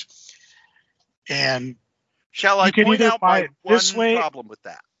covers. And shall I point out my one problem with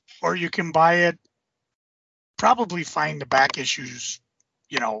that? Or you can buy it, probably find the back issues.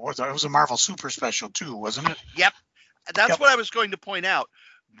 It was a Marvel Super Special too, wasn't it? Yep. That's what I was going to point out.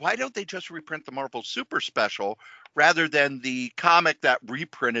 why don't they just reprint the Marvel Super Special rather than the comic that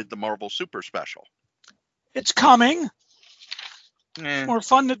reprinted the Marvel Super Special? It's coming. Eh. More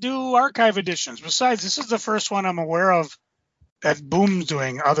fun to do archive editions. Besides, this is the first one I'm aware of that Boom's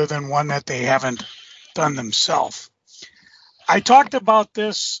doing, other than one that they haven't done themselves. I talked about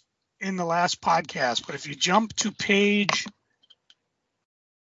this in the last podcast, but if you jump to page,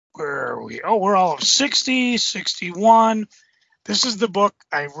 where are we? Oh, we're all of 60, 61. This is the book.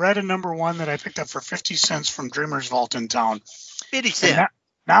 I read a number one that I picked up for 50 cents from Dreamer's Vault in town. 50 cents.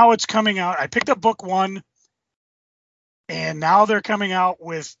 Now it's coming out. I picked up book one, and now they're coming out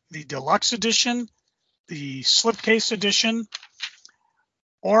with the deluxe edition, the slipcase edition,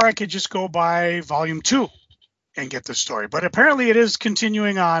 or I could just go buy volume 2 and get the story. But apparently it is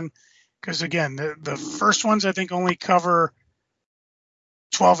continuing on, because again, the first ones I think only cover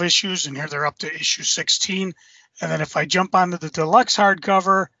 12 issues, and here they're up to issue 16. And then if I jump onto the deluxe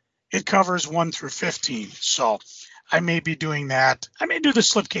hardcover, it covers 1 through 15. So I may be doing that. I may do the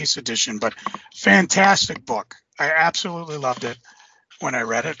slipcase edition, but fantastic book. I absolutely loved it when I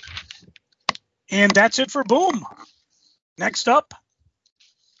read it. And that's it for Boom. Next up,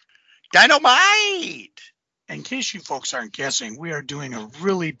 Dynamite! In case you folks aren't guessing, we are doing a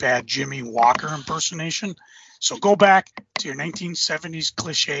really bad Jimmy Walker impersonation. So go back to your 1970s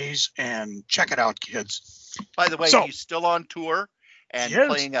cliches and check it out, kids. By the way, he's still on tour and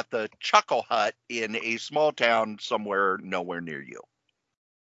playing at the Chuckle Hut in a small town somewhere nowhere near you.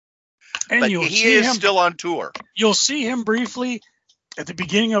 And but he is still on tour. You'll see him briefly at the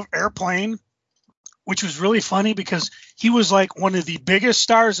beginning of Airplane, which was really funny because he was like one of the biggest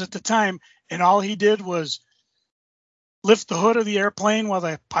stars at the time, and all he did was lift the hood of the airplane while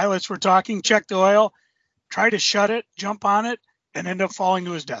the pilots were talking, check the oil, try to shut it, jump on it, and end up falling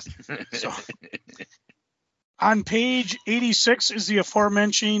to his death. So, on page 86 is the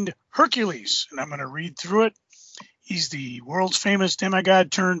aforementioned Hercules, and I'm going to read through it. He's the world's famous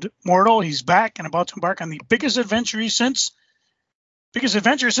demigod turned mortal. He's back and about to embark on the biggest adventure since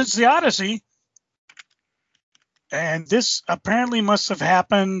the Odyssey. And this apparently must have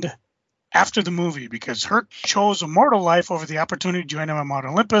happened after the movie, because Herc chose a mortal life over the opportunity to join him on Mount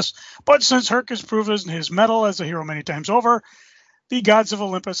Olympus. But since Herc has proven his mettle as a hero many times over, the gods of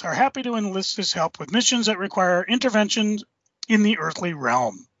Olympus are happy to enlist his help with missions that require intervention in the earthly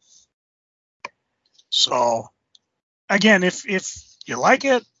realm. So, again, if you like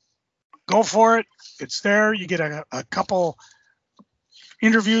it, go for it. It's there. You get a couple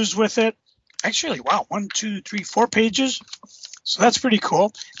interviews with it. Actually, wow, 1, 2, 3, 4 pages. So that's pretty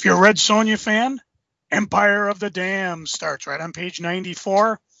cool. If you're a Red Sonja fan, Empire of the Dam starts right on page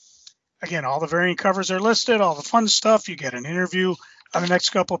 94. Again, all the variant covers are listed, all the fun stuff. You get an interview on the next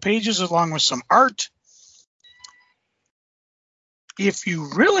couple of pages along with some art. If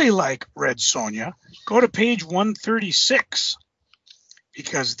you really like Red Sonja, go to page 136,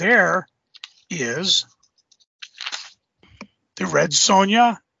 because there is the Red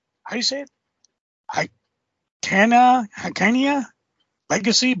Sonja, how do you say it? Hikania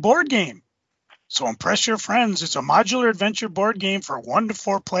Legacy board game. So impress your friends. It's a modular adventure board game for 1 to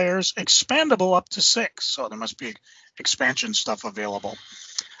 4 players, expandable up to 6. So there must be expansion stuff available.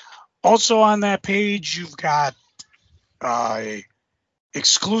 Also on that page, you've got a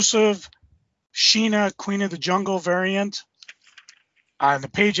exclusive Sheena Queen of the Jungle variant. On the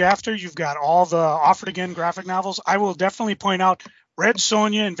page after, you've got all the Offered Again graphic novels. I will definitely point out Red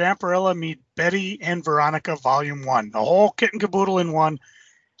Sonja and Vampirella meet Betty and Veronica Volume 1. The whole kit and caboodle in one.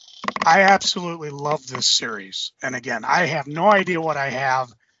 I absolutely love this series. And again, I have no idea what I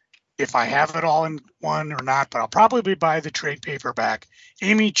have, if I have it all in one or not, but I'll probably buy the trade paperback.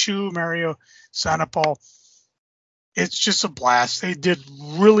 Amy Chu, Mario Sanapol. It's just a blast. They did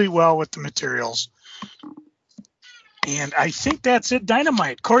really well with the materials. And I think that's it,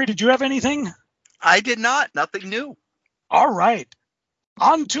 Dynamite. Corey, did you have anything? I did not. Nothing new. All right.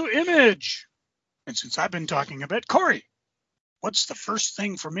 On to Image. And since I've been talking a bit, Corey, what's the first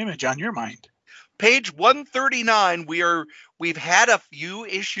thing from Image on your mind? Page 139. We've had a few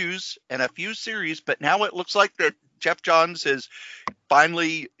issues and a few series, but now it looks like that Jeff Johns has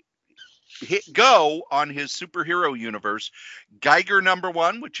finally hit go on his superhero universe. Geiger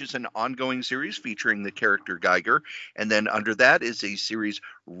 #1, which is an ongoing series featuring the character Geiger, and then under that is a series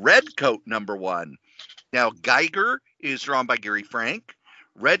Redcoat #1. Now Geiger is drawn by Gary Frank.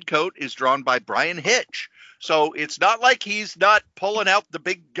 Redcoat is drawn by Brian Hitch. So it's not like he's not pulling out the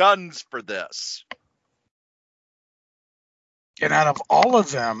big guns for this. And out of all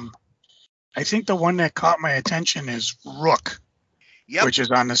of them, I think the one that caught my attention is Rook, which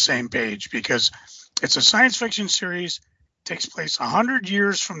is on the same page, because it's a science fiction series. takes place 100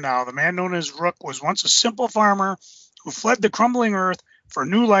 years from now. The man known as Rook was once a simple farmer who fled the crumbling earth for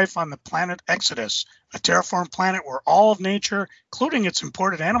new life on the planet Exodus, a terraformed planet where all of nature, including its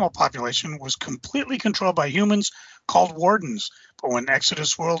imported animal population, was completely controlled by humans called wardens. But when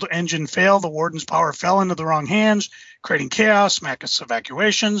Exodus world engine failed, the wardens' power fell into the wrong hands, creating chaos, mass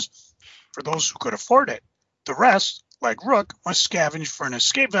evacuations for those who could afford it. The rest, like Rook, must scavenge for an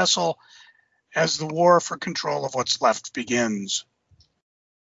escape vessel as the war for control of what's left begins.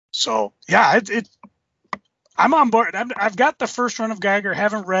 So, yeah, I'm on board. I've got the first run of Geiger,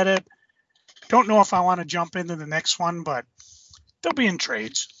 haven't read it. Don't know if I want to jump into the next one, but they'll be in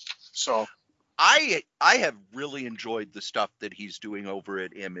trades. So I have really enjoyed the stuff that he's doing over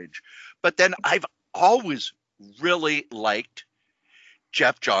at Image, but then I've always really liked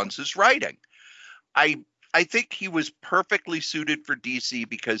Jeff Johns' writing. I think he was perfectly suited for DC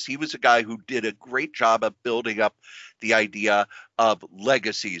because he was a guy who did a great job of building up the idea of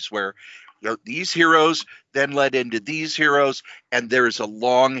legacies where these heroes then led into these heroes, and there's a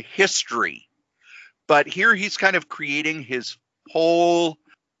long history. But here he's kind of creating his whole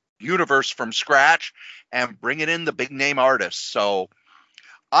universe from scratch and bringing in the big name artists. So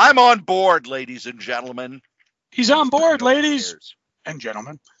I'm on board, ladies and gentlemen. He's on board, ladies and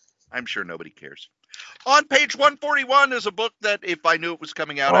gentlemen. I'm sure nobody cares. On page 141 is a book that if I knew it was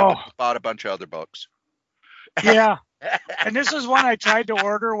coming out, I would have bought a bunch of other books. Yeah. And this is one I tried to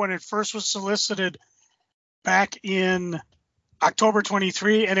order when it first was solicited back in October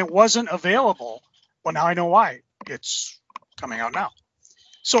 23, and it wasn't available. Well, now I know why. It's coming out now.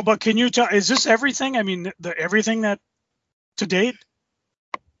 So, but can you tell, is this everything? I mean, everything that to date?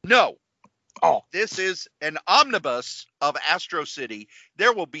 No. Oh. This is an omnibus of Astro City.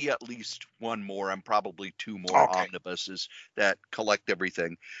 There will be at least one more and probably two more omnibuses that collect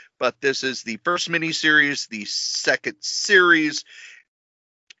everything. But this is the first miniseries, the second series,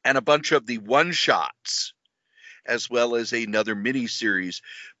 and a bunch of the one-shots, as well as another miniseries.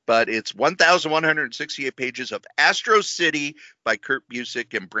 But it's 1,168 pages of Astro City by Kurt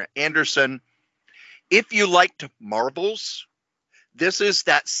Busiek and Brent Anderson. If you liked Marvels, this is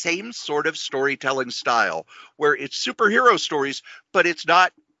that same sort of storytelling style where it's superhero stories, but it's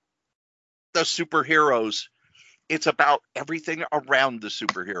not the superheroes. It's about everything around the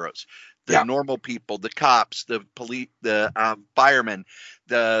superheroes. The normal people, the cops, the police, the firemen,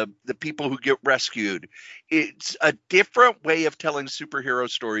 the people who get rescued. It's a different way of telling superhero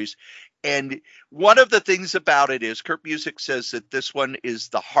stories. And one of the things about it is Kurt Busiek says that this one is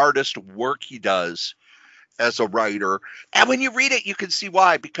the hardest work he does as a writer. And when you read it, you can see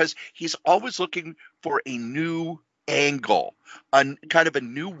why, because he's always looking for a new angle, kind of a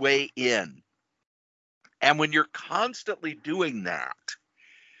new way in. And when you're constantly doing that,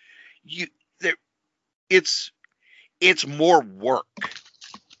 it's more work.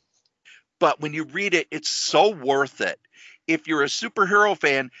 But when you read it, it's so worth it. If you're a superhero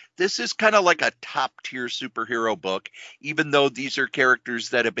fan, this is kind of like a top tier superhero book, even though these are characters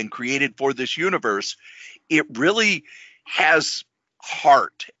that have been created for this universe. It really has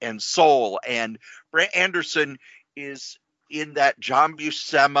heart and soul. And Brent Anderson is in that John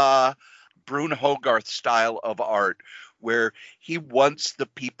Buscema, Brune Hogarth style of art, where he wants the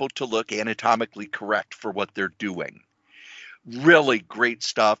people to look anatomically correct for what they're doing. Really great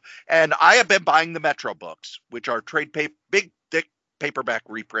stuff. And I have been buying the Metro books, which are trade big, thick paperback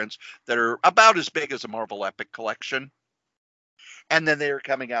reprints that are about as big as a Marvel Epic collection. And then they're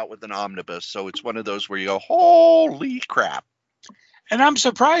coming out with an omnibus. So it's one of those where you go, holy crap. And I'm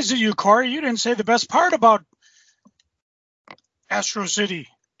surprised at you, Corey. You didn't say the best part about Astro City.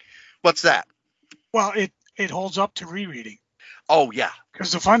 What's that? Well, it holds up to rereading. Oh, yeah.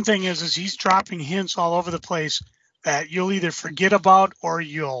 Because the fun thing is he's dropping hints all over the place that you'll either forget about or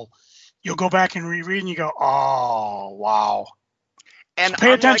you'll go back and reread and you go, oh, wow. And so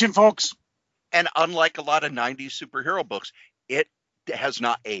pay attention, folks. And unlike a lot of 90s superhero books, it has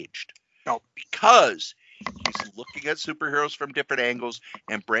not aged. No. Because he's looking at superheroes from different angles,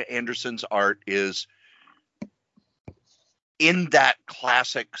 and Brent Anderson's art is in that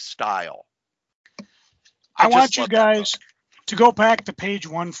classic style. I want you guys to go back to page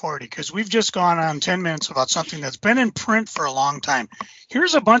 140 because we've just gone on 10 minutes about something that's been in print for a long time.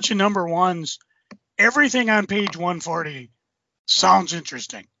 Here's a bunch of number ones. Everything on page 140 sounds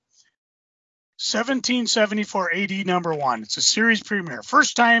interesting. 1774 AD number one. It's a series premiere.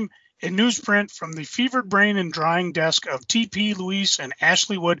 First time in newsprint from the fevered brain and drying desk of T.P. Luis and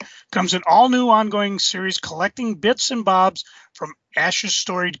Ashley Wood comes an all-new ongoing series collecting bits and bobs from Ash's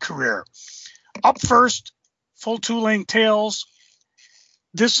storied career. Up first, full two-length tales.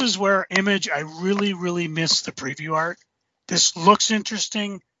 This is where Image, I really, really miss the preview art. This looks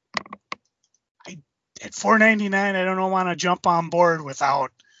interesting. At $4.99, I don't want to jump on board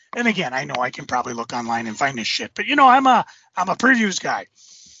without. And again, I know I can probably look online and find this shit, but I'm a previews guy.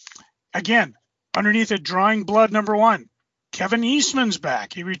 Again, underneath it, Drawing Blood #1. Kevin Eastman's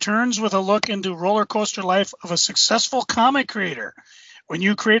back. He returns with a look into roller coaster life of a successful comic creator. When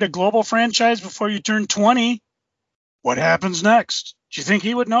you create a global franchise before you turn 20, what happens next? Do you think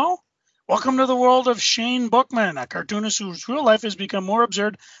he would know? Welcome to the world of Shane Bookman, a cartoonist whose real life has become more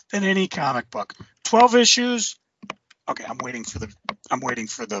absurd than any comic book. 12 issues. Okay, I'm waiting for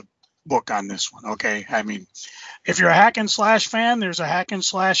the book on this one. Okay, I mean, if you're a hack and slash fan, there's a hack and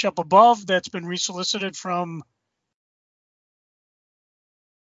slash up above that's been resolicited from.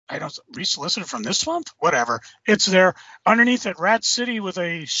 Resolicited from this month? Whatever. It's there. Underneath it, Rat City with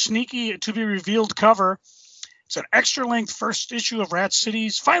a sneaky to be revealed cover. It's an extra length first issue of Rat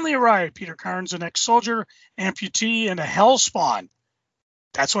City's finally arrived. Peter Carnes, an ex-soldier, amputee, and a hell spawn.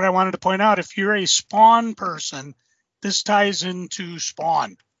 That's what I wanted to point out. If you're a Spawn person, this ties into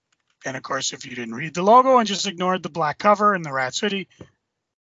Spawn. And of course, if you didn't read the logo and just ignored the black cover and the Rat City,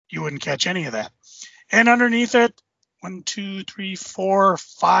 you wouldn't catch any of that. And underneath it, 1, 2, 3, 4,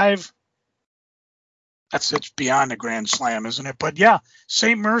 5. It's beyond a grand slam, isn't it? But yeah,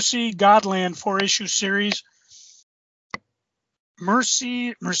 St. Mercy, Godland 4-issue series.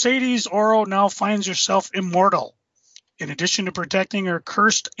 Mercedes Oro now finds herself immortal. In addition to protecting her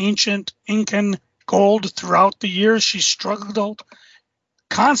cursed ancient Incan gold throughout the years, she struggled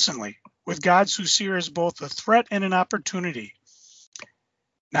constantly with gods who see her as both a threat and an opportunity.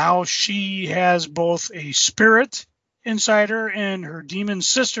 Now she has both a spirit inside her and her demon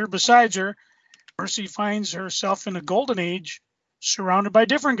sister besides her. Mercy finds herself in a golden age surrounded by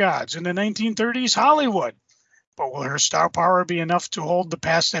different gods in the 1930s Hollywood. But will her star power be enough to hold the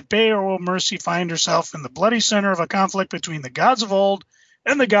past at bay, or will Mercy find herself in the bloody center of a conflict between the gods of old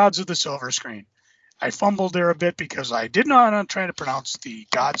and the gods of the silver screen? I fumbled there a bit because I did not try to pronounce the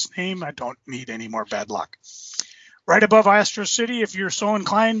god's name. I don't need any more bad luck. Right above Astro City, if you're so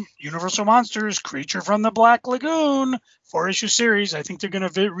inclined, Universal Monsters, Creature from the Black Lagoon, 4-issue series. I think they're going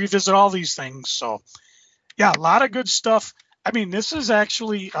to revisit all these things. So, yeah, a lot of good stuff. I mean, this is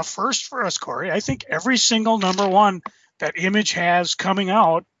actually a first for us, Corey. I think every single #1 that Image has coming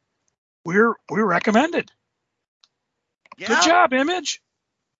out, we're recommended. Yeah. Good job, Image.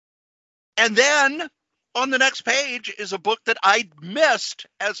 And then on the next page is a book that I missed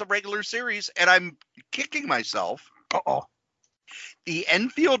as a regular series, and I'm kicking myself. Uh-oh. The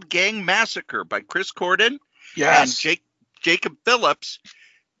Enfield Gang Massacre by Chris Corden and Jacob Phillips.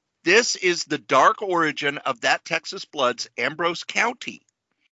 This is the dark origin of that Texas Blood's Ambrose County.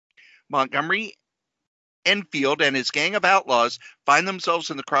 Montgomery Enfield and his gang of outlaws find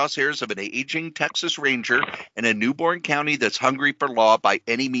themselves in the crosshairs of an aging Texas Ranger in a newborn county that's hungry for law by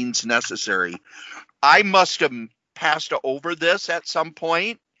any means necessary. I must have passed over this at some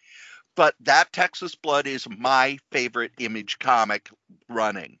point, but that Texas Blood is my favorite Image comic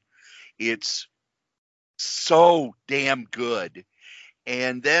running. It's so damn good.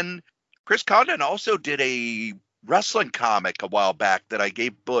 And then Chris Condon also did a wrestling comic a while back that I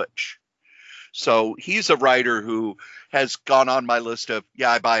gave Butch. So he's a writer who has gone on my list of,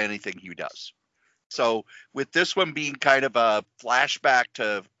 I buy anything he does. So with this one being kind of a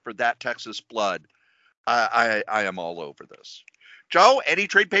flashback for that Texas Blood, I am all over this. Joe, any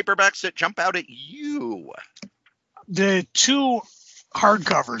trade paperbacks that jump out at you? The 2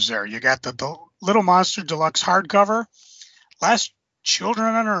 hardcovers there. You got the Little Monster Deluxe hardcover. Last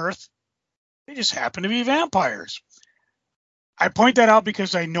Children on Earth. They just happen to be vampires. I point that out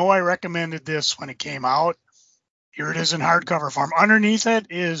because I know I recommended this when it came out. Here it is in hardcover form. Underneath it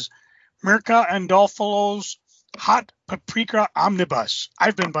is Mirka Andolfolo's Hot Paprika Omnibus.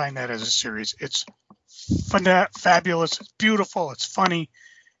 I've been buying that as a series. It's fabulous. It's beautiful. It's funny.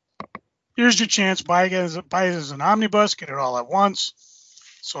 Here's your chance. Buy it as an omnibus. Get it all at once.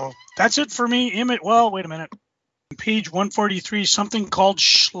 So that's it for me. Well, wait a minute. Page 143, something called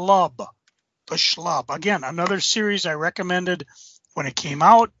Schlub. The Schlub. Again, another series I recommended when it came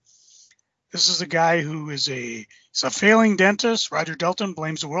out. This is a guy who is a failing dentist. Roger Dalton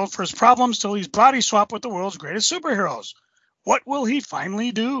blames the world for his problems till he's body swapped with the world's greatest superheroes. What will he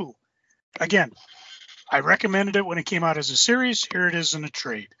finally do? Again, I recommended it when it came out as a series. Here it is in a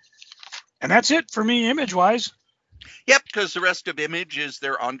trade. And that's it for me, Image-wise. Yep, because the rest of Image is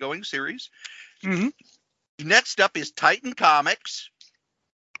their ongoing series. Mm-hmm. Next up is Titan Comics.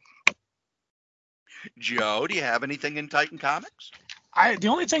 Joe, do you have anything in Titan Comics? The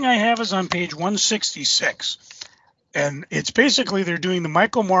only thing I have is on page 166. And it's basically they're doing the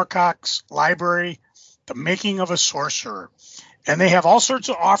Michael Moorcock's library. The Making of a Sorcerer. And they have all sorts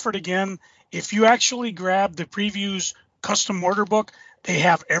of offered again. If you actually grab the Previews custom order book, they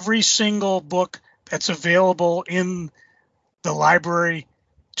have every single book that's available in the library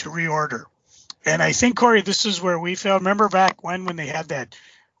to reorder. And I think, Corey, this is where we failed. Remember back when they had that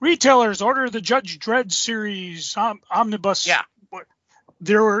retailers order the Judge Dredd series omnibus? Yeah.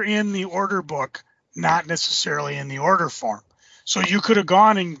 They were in the order book, not necessarily in the order form. So you could have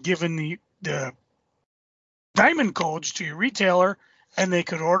gone and given the diamond codes to your retailer and they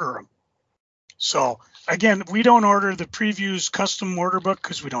could order them. So again, we don't order the Previews custom order book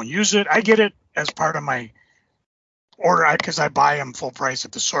because we don't use it. I get it as part of my order because I buy them full price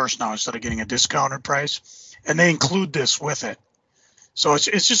at the source now instead of getting a discounted price, and they include this with it. So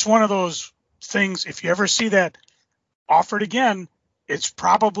it's just one of those things. If you ever see that offered again, it's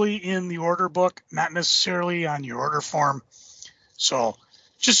probably in the order book, not necessarily on your order form. So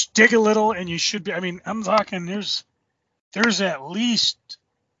just dig a little and you should be, I mean, I'm talking there's at least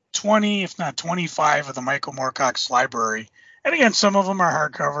 20, if not 25 of the Michael Moorcock's library. And again, some of them are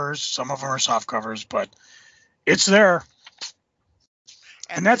hardcovers, some of them are soft covers, but it's there.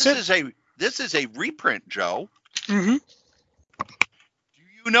 And that's it. This is a reprint, Joe. Mm-hmm. Do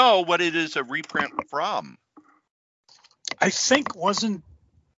you know what it is a reprint from? I think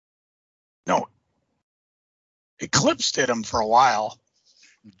Eclipse did them for a while.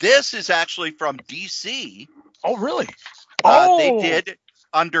 This is actually from DC. Oh, really? They did,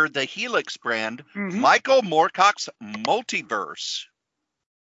 under the Helix brand, mm-hmm. Michael Moorcock's Multiverse,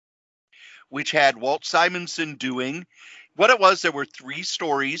 which had Walt Simonson doing what it was. There were 3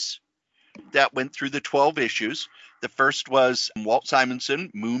 stories that went through the 12 issues. The first was Walt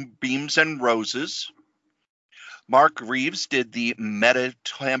Simonson, Moonbeams and Roses. Mark Reeves did the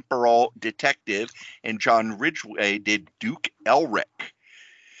Metatemporal Detective, and John Ridgway did Duke Elric.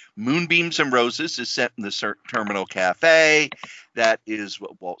 Moonbeams and Roses is set in the Terminal Cafe. That is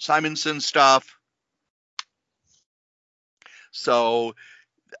Walt Simonson stuff. So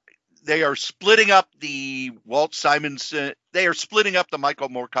they are splitting up the Walt Simonson. They are splitting up the Michael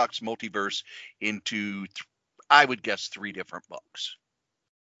Moorcock's Multiverse into, I would guess, 3 different books.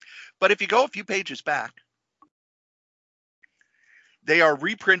 But if you go a few pages back, they are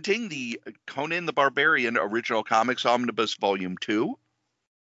reprinting the Conan the Barbarian Original Comics Omnibus Volume 2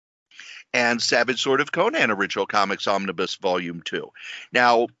 and Savage Sword of Conan Original Comics Omnibus Volume 2.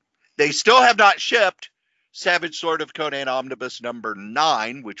 Now, they still have not shipped Savage Sword of Conan Omnibus number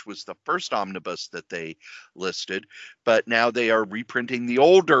 9, which was the first omnibus that they listed, but now they are reprinting the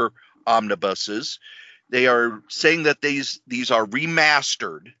older omnibuses. They are saying that these are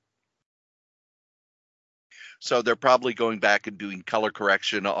remastered. So they're probably going back and doing color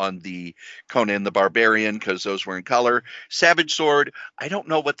correction on the Conan the Barbarian because those were in color. Savage Sword, I don't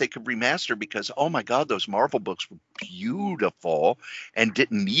know what they could remaster because, oh my God, those Marvel books were beautiful and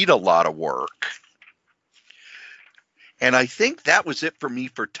didn't need a lot of work. And I think that was it for me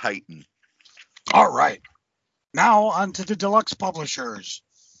for Titan. All right. Now on to the deluxe publishers.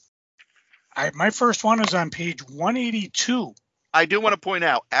 My first one is on page 182. I do want to point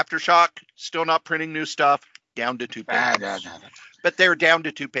out, Aftershock, still not printing new stuff. Down to 2 pages. But they're down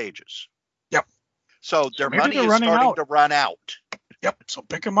to 2 pages. Yep. So their money is starting to run out. Yep. So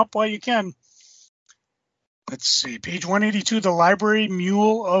pick them up while you can. Let's see. Page 182, The Library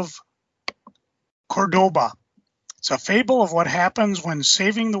Mule of Cordoba. It's a fable of what happens when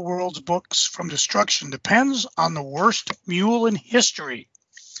saving the world's books from destruction depends on the worst mule in history.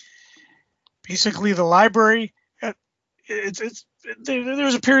 Basically, the library, there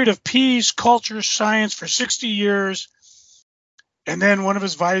was a period of peace, culture, science for 60 years, and then one of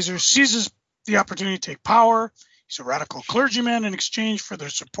his advisors seizes the opportunity to take power. He's a radical clergyman. In exchange for their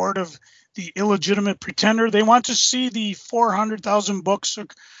support of the illegitimate pretender, they want to see the 400,000 books of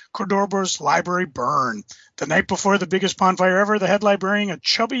Cordoba's library burn. The night before the biggest bonfire ever, the head librarian, a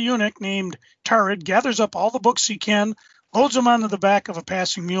chubby eunuch named Tarid, gathers up all the books he can, loads them onto the back of a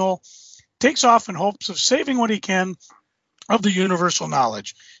passing mule, takes off in hopes of saving what he can of the universal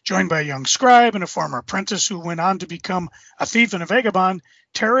knowledge. Joined by a young scribe and a former apprentice who went on to become a thief and a vagabond,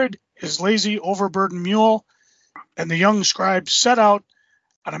 Tarid, his lazy, overburdened mule, and the young scribe set out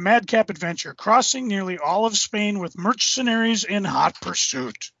on a madcap adventure, crossing nearly all of Spain with mercenaries in hot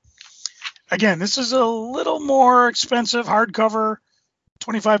pursuit. Again, this is a little more expensive hardcover,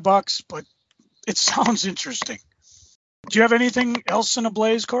 $25, but it sounds interesting. Do you have anything else in a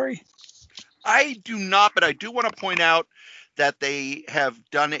blaze, Corey? I do not, but I do want to point out that they have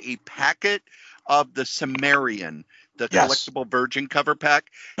done a packet of the Sumerian. the Yes. collectible Virgin cover pack.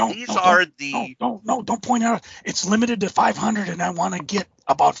 No, don't point out. It's limited to 500, and I want to get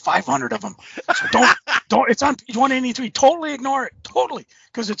about 500 of them. So don't. It's on page 183. Totally ignore it. Totally,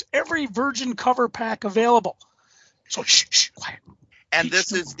 because it's every Virgin cover pack available. So shh, quiet. And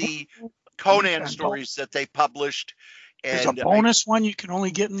this is the Conan stories that they published. There's a bonus one you can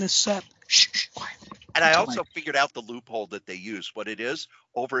only get in this set. Shh, quiet. And I also figured out the loophole that they use. What it is,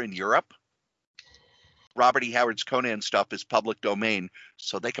 over in Europe, Robert E. Howard's Conan stuff is public domain,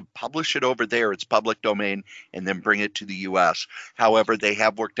 so they can publish it over there. It's public domain, and then bring it to the U.S. However, they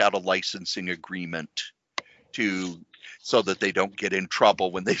have worked out a licensing agreement so that they don't get in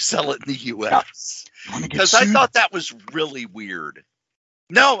trouble when they sell it in the U.S. Because I thought that was really weird.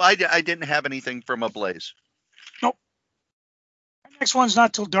 No, I didn't have anything from Ablaze. Nope. Next one's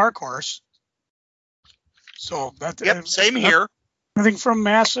not till Dark Horse. So same here. Nothing from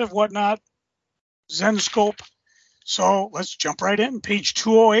Massive, whatnot. Zenscope. So let's jump right in. Page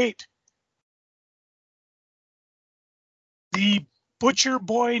 208. The Butcher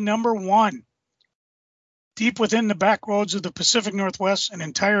Boy #1. Deep within the back roads of the Pacific Northwest, an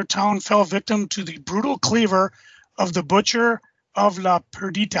entire town fell victim to the brutal cleaver of the Butcher of La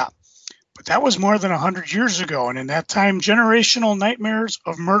Perdita. But that was more than 100 years ago, and in that time, generational nightmares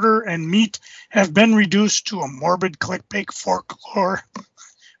of murder and meat have been reduced to a morbid clickbait folklore.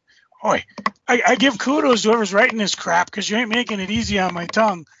 Boy, I give kudos to whoever's writing this crap, because you ain't making it easy on my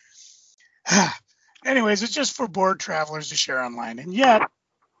tongue. Anyways, it's just for bored travelers to share online. And yet,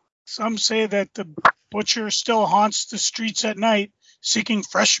 some say that the butcher still haunts the streets at night, seeking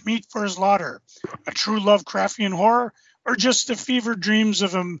fresh meat for his slaughter. A true Lovecraftian horror, or just the fevered dreams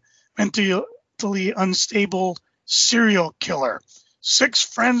of a mentally unstable serial killer? 6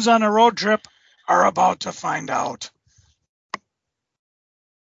 friends on a road trip are about to find out.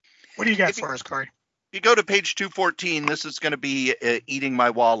 What do you got for us, Corey? If you go to page 214, this is going to be eating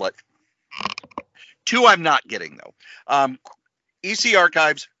my wallet. 2 I'm not getting, though. EC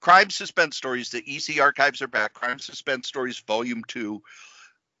Archives, Crime Suspense Stories. The EC Archives are back. Crime Suspense Stories, Volume 2.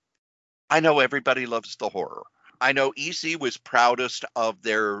 I know everybody loves the horror. I know EC was proudest of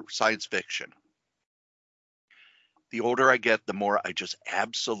their science fiction. The older I get, the more I just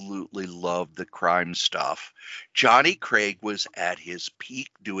absolutely love the crime stuff. Johnny Craig was at his peak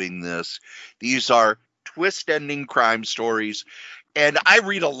doing this. These are twist-ending crime stories. And I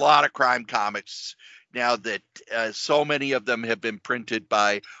read a lot of crime comics now that so many of them have been printed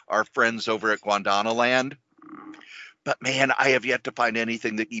by our friends over at Guandanaland. But man, I have yet to find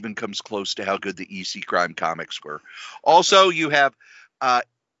anything that even comes close to how good the EC crime comics were. Also, you have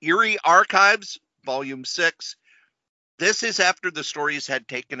Eerie Archives, Volume 6. This is after the stories had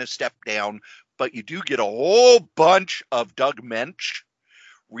taken a step down, but you do get a whole bunch of Doug Mensch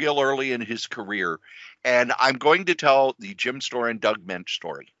real early in his career. And I'm going to tell the Jim Story and Doug Mensch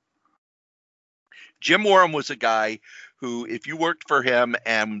story. Jim Warren was a guy who, if you worked for him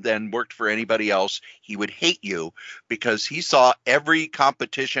and then worked for anybody else, he would hate you because he saw every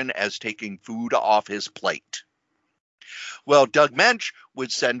competition as taking food off his plate. Well, Doug Mensch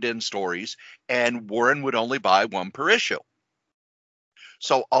would send in stories, and Warren would only buy 1 per issue.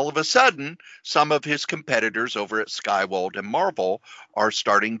 So all of a sudden, some of his competitors over at Skywald and Marvel are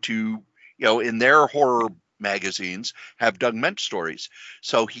starting to, in their horror magazines, have Doug Mensch stories.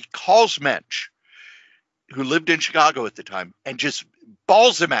 So he calls Mensch, who lived in Chicago at the time, and just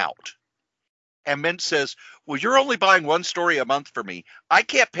balls him out. And Mensch says, well, you're only buying 1 story a month for me. I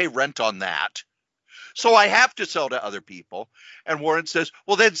can't pay rent on that. So I have to sell to other people. And Warren says,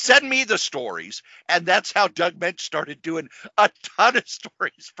 well, then send me the stories. And that's how Doug Mensch started doing a ton of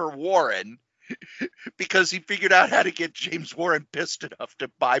stories for Warren, because he figured out how to get James Warren pissed enough to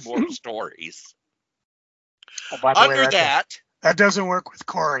buy more stories. Oh, by the way, that doesn't work with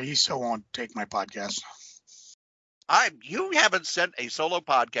Corey. He still won't take my podcast. You haven't sent a solo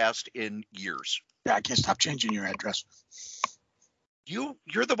podcast in years. Yeah, I can't stop changing your address.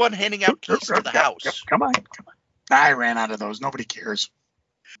 You're the one handing out keys to the house. Come on. I ran out of those. Nobody cares.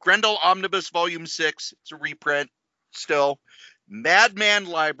 Grendel Omnibus Volume 6. It's a reprint still. Madman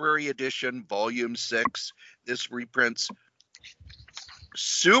Library Edition Volume 6. This reprints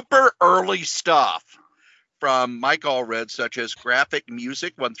super early stuff from Mike Allred, such as Graphic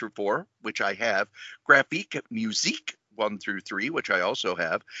Music 1 through 4, which I have. Graphic Musique 1 through 3, which I also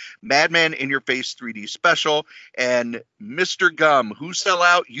have. Madman In Your Face 3D Special, and Mr. Gum, Who Sell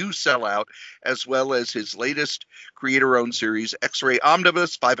Out, You Sell Out, as well as his latest creator-owned series, X-Ray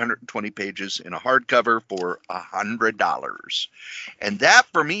Omnibus, 520 pages in a hardcover for $100. And that,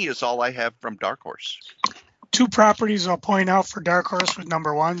 for me, is all I have from Dark Horse. Two properties I'll point out for Dark Horse with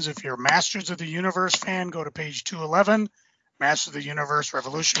number ones. If you're a Masters of the Universe fan, go to page 211. Masters of the Universe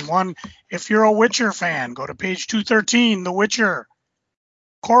Revolution 1. If you're a Witcher fan, go to page 213, The Witcher,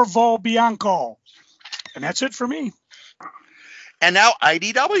 Corvo Bianco. And that's it for me. And now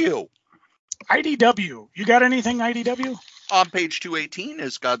IDW. IDW. You got anything, IDW? On page 218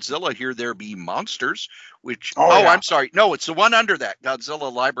 is Godzilla Here There Be Monsters, which, yeah. I'm sorry. No, it's the one under that,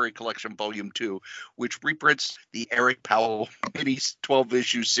 Godzilla Library Collection Volume 2, which reprints the Eric Powell mini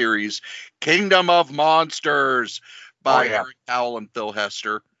 12-issue series, Kingdom of Monsters, by Eric Powell and Phil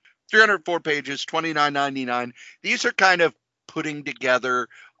Hester. 304 pages, $29.99. These are kind of putting together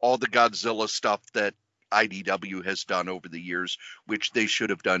all the Godzilla stuff that IDW has done over the years, which they should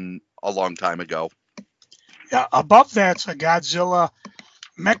have done a long time ago. Yeah, above that's a Godzilla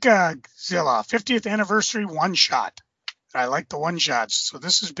Mechazilla 50th anniversary one-shot. I like the one-shots. So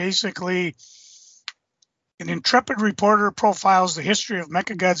this is basically an intrepid reporter profiles the history of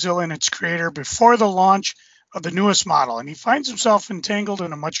Mechagodzilla and its creator before the launch of the newest model, and he finds himself entangled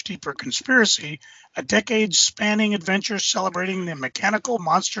in a much deeper conspiracy, a decade-spanning adventure celebrating the mechanical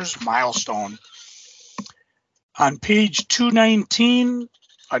monsters milestone. On page 219,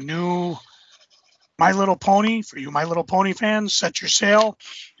 a new My Little Pony, for you My Little Pony fans, Set Your Sail.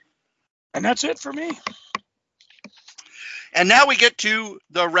 And that's it for me. And now we get to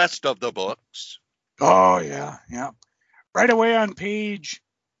the rest of the books. Oh, yeah. Right away on page,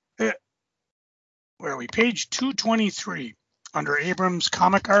 where are we? Page 223, under Abrams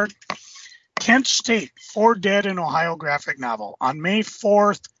Comic Art. Kent State, 4 Dead in Ohio graphic novel. On May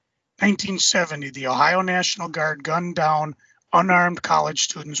 4th, 1970, the Ohio National Guard gunned down unarmed college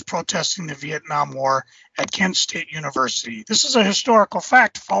students protesting the Vietnam War at Kent State University. This is a historical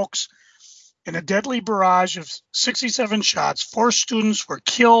fact, folks. In a deadly barrage of 67 shots, 4 students were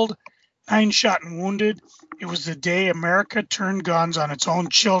killed, 9 shot and wounded. It was the day America turned guns on its own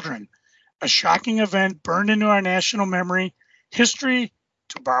children. A shocking event burned into our national memory. History,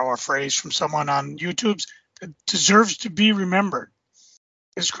 to borrow a phrase from someone on YouTube's, deserves to be remembered.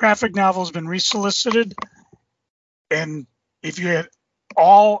 This graphic novel has been resolicited, and if you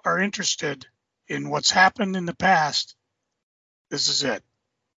all are interested in what's happened in the past, this is it.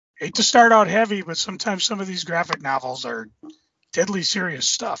 Hate to start out heavy, but sometimes some of these graphic novels are deadly serious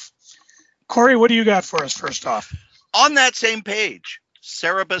stuff. Corey, what do you got for us first off? On that same page,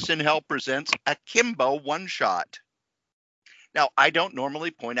 Cerebus in Hell presents a Kimbo one-shot. Now, I don't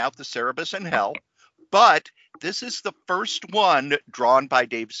normally point out the Cerebus in Hell, but this is the first one drawn by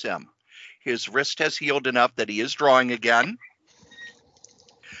Dave Sim. His wrist has healed enough that he is drawing again.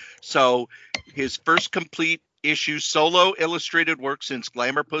 So his first complete issue solo illustrated work since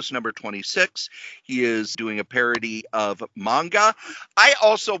Glamour Puss number 26. He is doing a parody of manga. I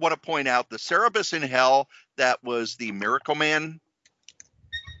also want to point out the Cerebus in Hell, that was the Miracle Man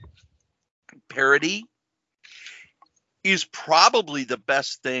parody, is probably the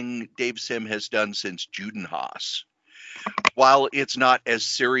best thing Dave Sim has done since Judenhaus. While it's not as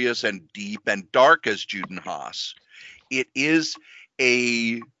serious and deep and dark as Judenhaus, it is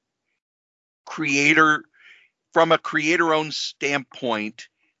a creator, from a creator-owned standpoint,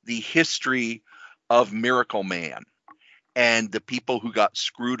 the history of Miracle Man and the people who got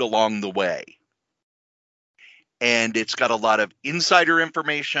screwed along the way. And it's got a lot of insider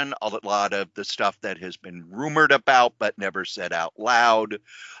information, a lot of the stuff that has been rumored about but never said out loud,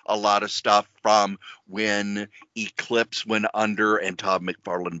 a lot of stuff from when Eclipse went under and Todd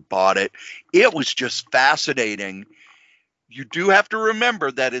McFarlane bought it. It was just fascinating. You do have to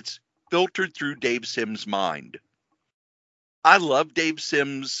remember that it's filtered through Dave Sim's mind. I love Dave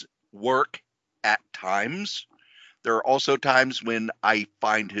Sim's work at times. There are also times when I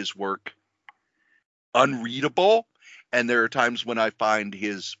find his work unreadable, and there are times when I find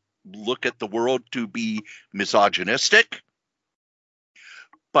his look at the world to be misogynistic.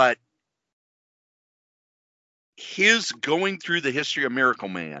 But his going through the history of Miracle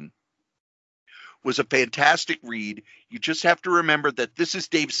Man was a fantastic read. You just have to remember that this is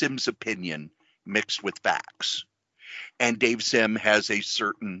Dave Sim's opinion mixed with facts. And Dave Sim has a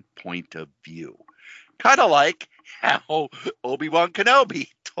certain point of view. Kind of like how Obi-Wan Kenobi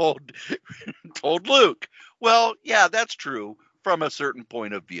told Luke. Well, yeah, that's true from a certain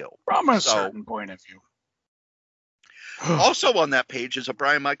point of view. Certain point of view. Also on that page is a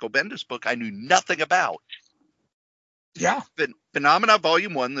Brian Michael Bendis book I knew nothing about. Yeah. Phenomena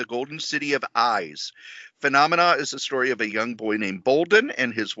Volume 1, The Golden City of Eyes. Phenomena is the story of a young boy named Bolden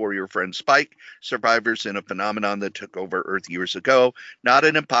and his warrior friend Spike, survivors in a phenomenon that took over Earth years ago. Not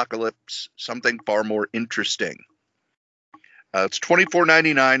an apocalypse, something far more interesting. It's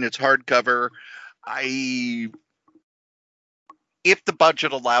 $24.99. It's hardcover. If the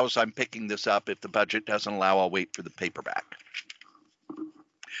budget allows, I'm picking this up. If the budget doesn't allow, I'll wait for the paperback.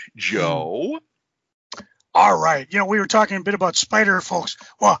 Joe? All right. We were talking a bit about Spider, folks.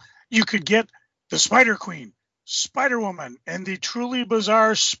 Well, you could get the Spider Queen, Spider Woman, and the truly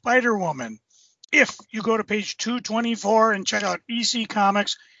bizarre Spider Woman if you go to page 224 and check out EC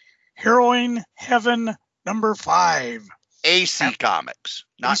Comics, Heroine Heaven #5. AC Comics,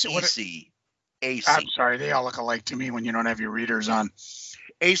 not EC. AC. I'm sorry, they all look alike to me when you don't have your readers on.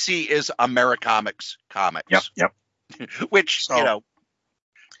 AC is Americomics Comics. Yep. Which,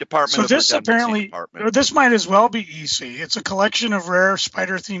 Department so of this Redundancy apparently, Department. this might as well be EC. It's a collection of rare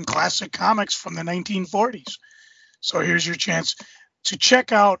spider-themed classic comics from the 1940s. So here's your chance to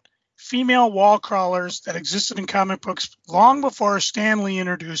check out female wall crawlers that existed in comic books long before Stan Lee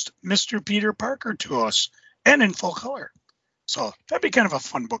introduced Mr. Peter Parker to us, and in full color. So that'd be kind of a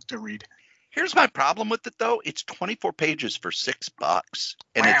fun book to read. Here's my problem with it, though. It's 24 pages for $6.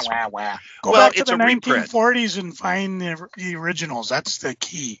 And Wah. Go back to the 1940s and find the originals. That's the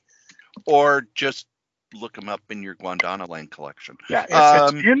key. Or just look them up in your Guadalajara collection. Yeah, if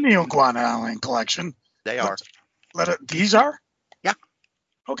it's in the Guadalajara collection. They are. These are? Yeah.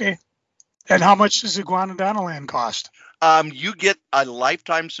 Okay. And how much does the Guadalajara cost? You get a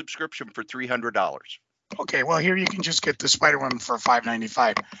lifetime subscription for $300. Okay, well, here you can just get the Spider-Woman for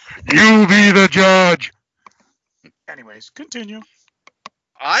 $5.95. You be the judge. Anyways, continue.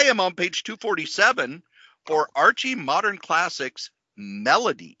 I am on page 247 for Archie Modern Classics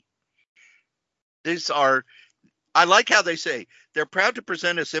Melody. I like how they say, they're proud to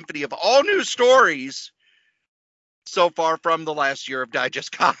present a symphony of all new stories so far from the last year of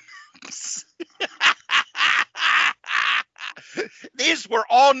Digest Comics. These were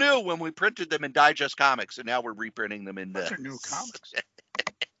all new when we printed them in Digest Comics, and now we're reprinting them in Those are new comics.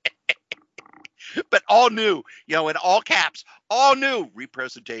 But all new, in all caps, all new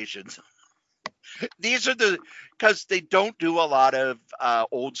representations. These are because they don't do a lot of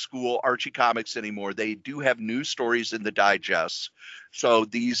old school Archie comics anymore. They do have new stories in the digests. So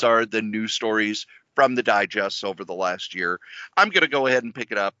these are the new stories from the digests over the last year. I'm going to go ahead and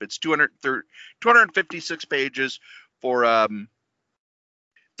pick it up. It's 256 pages for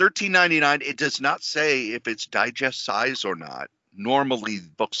 $13.99. It does not say if it's digest size or not. Normally,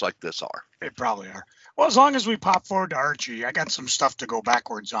 books like this are. They probably are. Well, as long as we pop forward to Archie, I got some stuff to go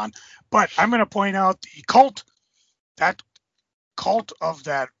backwards on. But I'm going to point out the cult of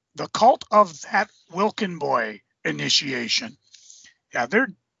that Wilkin Boy initiation. Yeah,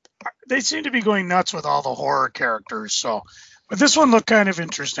 they seem to be going nuts with all the horror characters. So, but this one looked kind of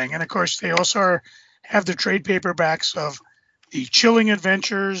interesting. And of course, they also have the trade paperbacks of the Chilling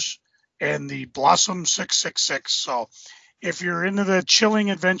Adventures and the Blossom 666. So if you're into the Chilling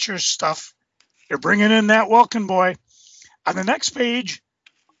Adventures stuff, you're bringing in that Welkin Boy. On the next page,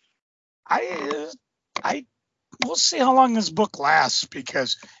 we'll see how long this book lasts,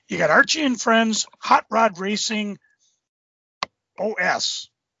 because you got Archie and Friends, Hot Rod Racing, OS,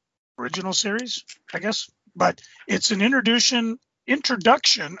 original series, I guess. But it's an introduction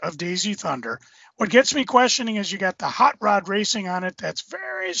of Daisy Thunder. What gets me questioning is you got the Hot Rod Racing on it. That's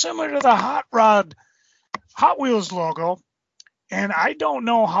very similar to the Hot Wheels logo. And I don't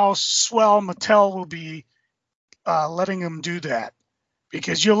know how swell Mattel will be letting them do that,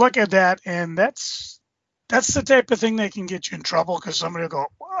 because you look at that and that's the type of thing that can get you in trouble, because somebody will go,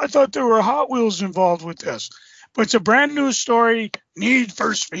 well, I thought there were Hot Wheels involved with this. But it's a brand new story, Need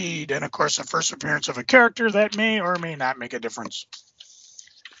for Speed, and of course the first appearance of a character that may or may not make a difference.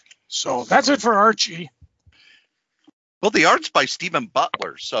 So that's it for Archie. Well, the art's by Stephen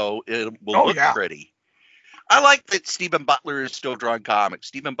Butler, so it will look pretty. I like that Stephen Butler is still drawing comics.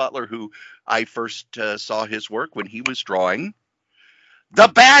 Stephen Butler, who I first saw his work when he was drawing The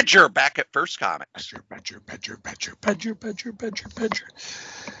Badger back at First Comics. Badger.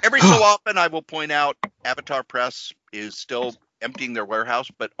 Every so often I will point out Avatar Press is still emptying their warehouse,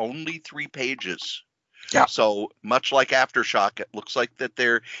 but only 3 pages. Yeah. So much like Aftershock, it looks like that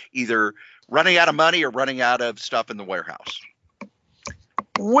they're either running out of money or running out of stuff in the warehouse.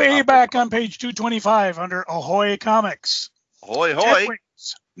 Way back on page 225 under Ahoy Comics. Ahoy, hoy.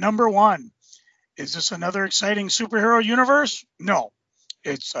 Jetwings, #1. Is this another exciting superhero universe? No.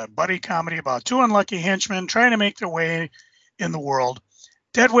 It's a buddy comedy about 2 unlucky henchmen trying to make their way in the world.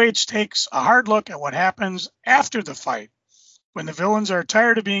 Deadweights takes a hard look at what happens after the fight, when the villains are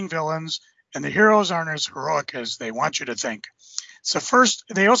tired of being villains and the heroes aren't as heroic as they want you to think. So first,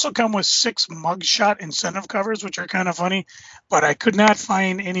 they also come with 6 mugshot incentive covers, which are kind of funny, but I could not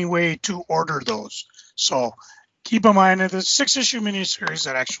find any way to order those. So keep in mind that the 6-issue miniseries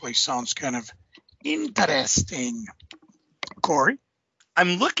that actually sounds kind of Interesting. Corey?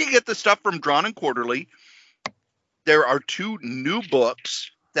 I'm looking at the stuff from Drawn and Quarterly. There are 2 new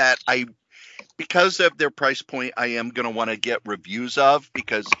books that because of their price point, I am going to want to get reviews of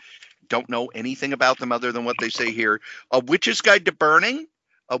because don't know anything about them other than what they say here. A Witch's Guide to Burning.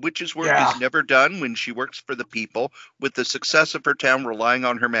 A witch's work is never done when she works for the people. With the success of her town relying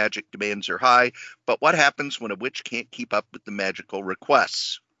on her magic, demands are high. But what happens when a witch can't keep up with the magical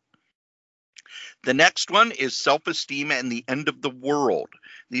requests? The next one is Self-Esteem and the End of the World.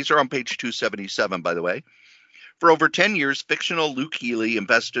 These are on page 277, by the way. For over 10 years, fictional Luke Healy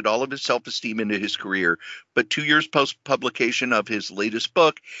invested all of his self-esteem into his career, but 2 years post-publication of his latest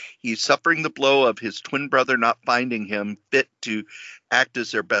book, he's suffering the blow of his twin brother not finding him fit to act as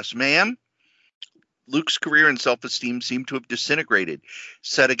their best man. Luke's career and self-esteem seem to have disintegrated,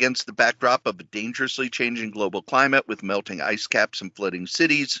 set against the backdrop of a dangerously changing global climate with melting ice caps and flooding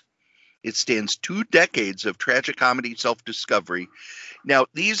cities. It stands 2 decades of tragic comedy self-discovery. Now,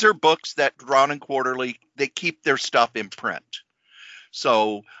 these are books that Drawn and Quarterly, they keep their stuff in print.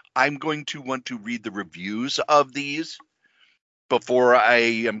 So I'm going to want to read the reviews of these before I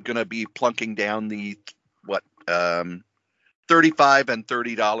am going to be plunking down the, $35 and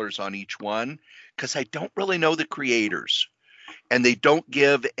 $30 on each one, because I don't really know the creators, and they don't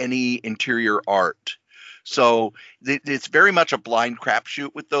give any interior art. So it's very much a blind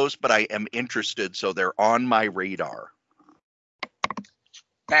crapshoot with those, but I am interested, so they're on my radar.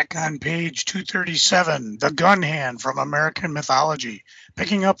 Back on page 237, The Gun Hand from American Mythology,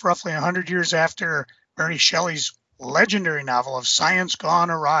 picking up roughly 100 years after Mary Shelley's legendary novel of Science Gone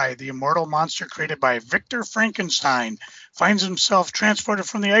Awry, the immortal monster created by Victor Frankenstein finds himself transported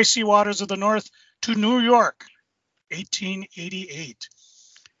from the icy waters of the North to New York, 1888.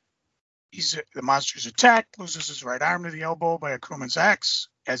 The monster is attacked, loses his right arm to the elbow by a crewman's axe.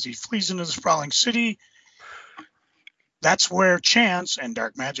 As he flees into the sprawling city, that's where chance and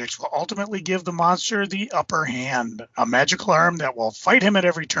dark magics will ultimately give the monster the upper hand. A magical arm that will fight him at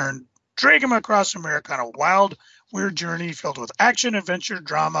every turn, drag him across America on a wild, weird journey filled with action, adventure,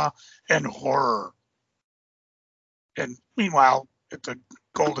 drama, and horror. And meanwhile, at the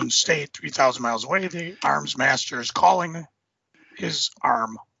Golden State, 3,000 miles away, the arms master is calling his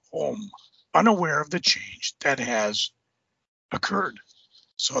arm home, unaware of the change that has occurred.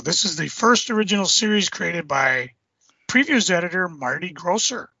 So this is the first original series created by previous editor Marty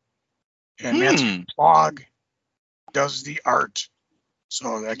Grosser, and Matthew Blog does the art.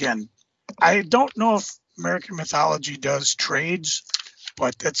 So again, I don't know if American Mythology does trades,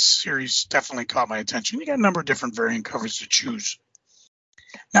 but that series definitely caught my attention. You got a number of different variant covers to choose.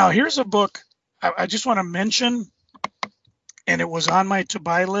 Now here's a book I just want to mention, and it was on my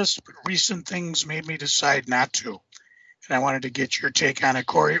to-buy list, but recent things made me decide not to. And I wanted to get your take on it,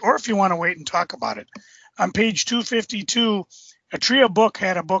 Corey, or if you want to wait and talk about it. On page 252, a trio book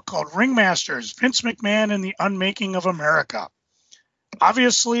had a book called Ringmasters, Vince McMahon and the Unmaking of America.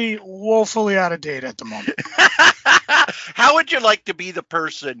 Obviously, woefully out of date at the moment. How would you like to be the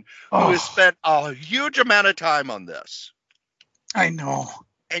person who has spent a huge amount of time on this? I know.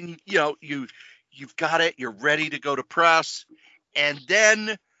 And, you've got it. You're ready to go to press. And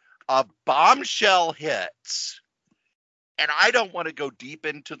then a bombshell hits. And I don't want to go deep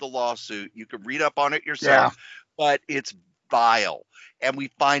into the lawsuit. You can read up on it yourself. Yeah. But it's vile. And we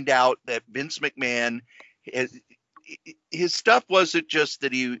find out that Vince McMahon, his stuff wasn't just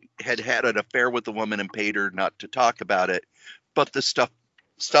that he had an affair with a woman and paid her not to talk about it, but the stuff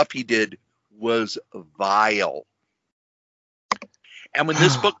he did was vile. And when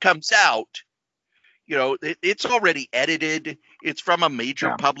this book comes out, it's already edited. It's from a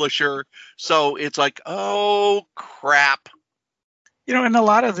major publisher. So it's like, oh, crap. And a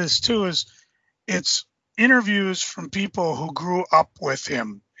lot of this, too, it's interviews from people who grew up with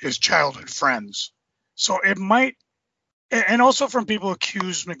him, his childhood friends. So it might, and also from people who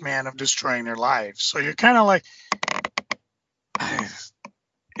accuse McMahon of destroying their lives. So you're kind of like, I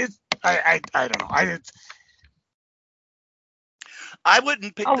don't know. I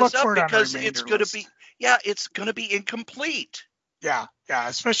wouldn't pick this up because it's going to be, it's going to be incomplete. Yeah,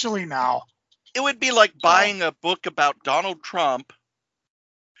 especially now. It would be like buying a book about Donald Trump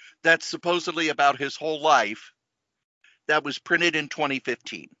that's supposedly about his whole life that was printed in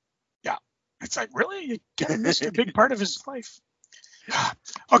 2015. Yeah, it's like, really? You missed a big part of his life.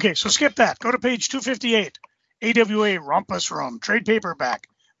 Okay, so skip that. Go to page 258. AWA Rumpus Room, trade paperback.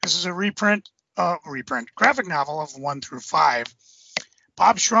 This is a reprint graphic novel of 1 through 5.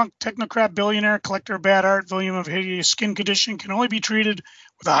 Bob Shrunk, technocrat billionaire, collector of bad art, volume of hideous skin condition, can only be treated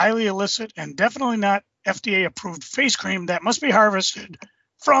with a highly illicit and definitely not FDA-approved face cream that must be harvested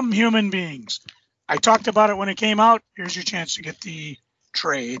from human beings. I talked about it when it came out. Here's your chance to get the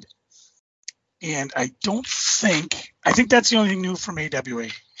trade. And I think that's the only thing new from AWA.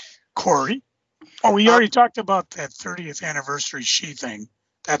 Corey? Oh, we already talked about that 30th anniversary She thing.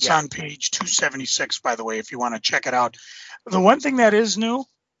 That's on page 276, by the way, if you want to check it out. The one thing that is new,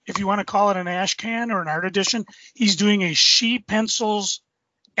 if you want to call it an ash can or an art edition, he's doing a She Pencils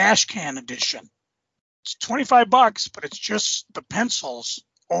ash can edition. It's $25, but it's just the pencils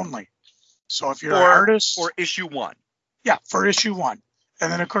only. So if you're an artist, for issue 1. Yeah, for issue 1.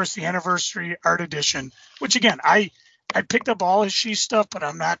 And then, of course, the anniversary art edition, which, again, I picked up all his She stuff, but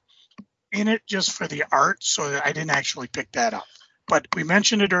I'm not in it just for the art, so I didn't actually pick that up. But we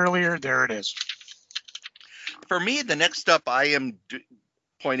mentioned it earlier. There it is. For me, the next up I am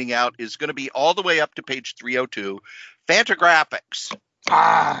pointing out is going to be all the way up to page 302, Fantagraphics.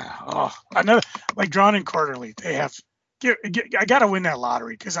 Another, like Drawn and Quarterly. They have, I got to win that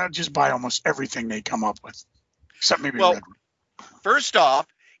lottery because I just buy almost everything they come up with, except maybe Red. First off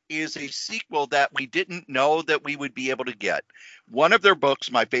is a sequel that we didn't know that we would be able to get. One of their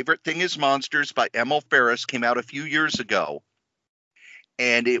books, My Favorite Thing is Monsters by Emil Ferris, came out a few years ago.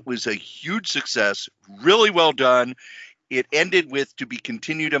 And it was a huge success, really well done. It ended with to be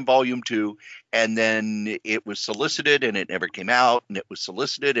continued in volume 2, and then it was solicited and it never came out, and it was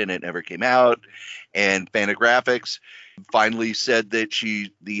solicited and it never came out. And Fantagraphics finally said that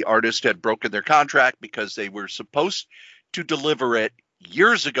the artist had broken their contract because they were supposed to deliver it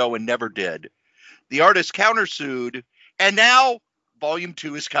years ago and never did. The artist countersued, and now volume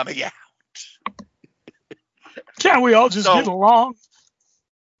 2 is coming out. Can't we all just get along?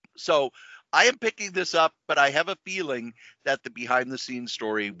 So I am picking this up, but I have a feeling that the behind-the-scenes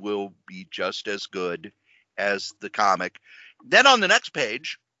story will be just as good as the comic. Then on the next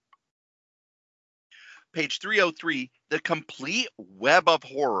page, page 303, The Complete Web of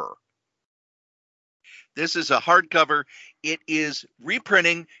Horror. This is a hardcover. It is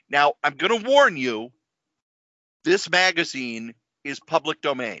reprinting. Now, I'm going to warn you, this magazine is public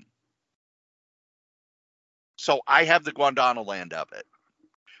domain. So I have the Guandanaland of it.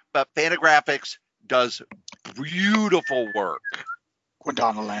 But Fantagraphics does beautiful work.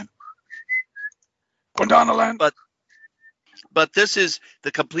 Guandanaland. But this is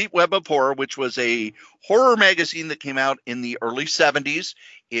The Complete Web of Horror, which was a horror magazine that came out in the early 70s.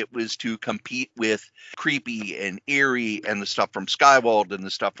 It was to compete with Creepy and Eerie and the stuff from Skywald and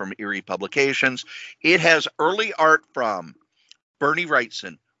the stuff from Eerie Publications. It has early art from Bernie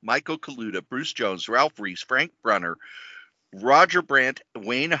Wrightson, Michael Kaluta, Bruce Jones, Ralph Reese, Frank Brunner, Roger Brandt,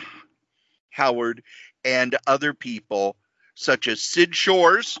 Wayne Howard, and other people such as Sid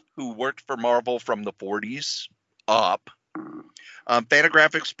Shores, who worked for Marvel from the 40s up.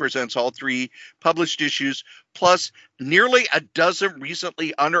 Fantagraphics presents all 3 published issues, plus nearly a dozen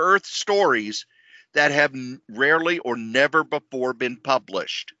recently unearthed stories that have rarely or never before been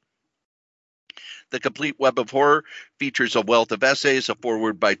published. The Complete Web of Horror features a wealth of essays, a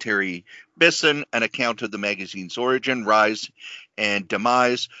foreword by Terry Bisson, an account of the magazine's origin, rise, and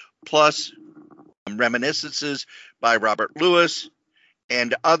demise, plus reminiscences by Robert Lewis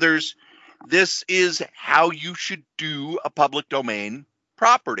and others. This is how you should do a public domain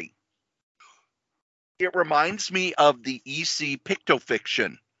property. It reminds me of the EC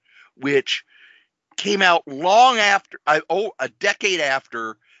Pictofiction, which came out long after, a decade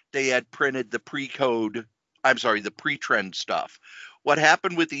after they had printed the pre-trend stuff. What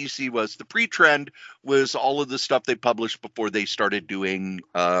happened with EC was the pre-trend was all of the stuff they published before they started doing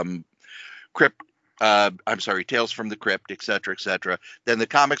Tales from the Crypt, etc., etc. Then the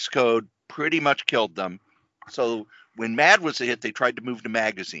Comics Code pretty much killed them. So when Mad was a hit, they tried to move to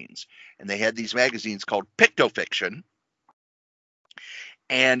magazines. And they had these magazines called Pictofiction.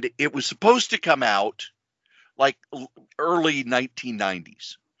 And it was supposed to come out like early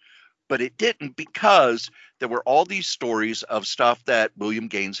 1990s. But it didn't because there were all these stories of stuff that William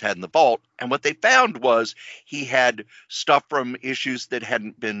Gaines had in the vault. And what they found was he had stuff from issues that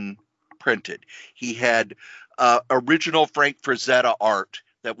hadn't been printed. He had original Frank Frazetta art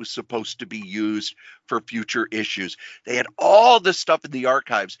that was supposed to be used for future issues. They had all this stuff in the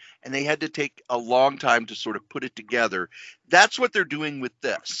archives, and they had to take a long time to sort of put it together. That's what they're doing with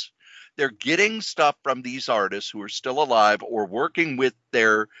this. They're getting stuff from these artists who are still alive or working with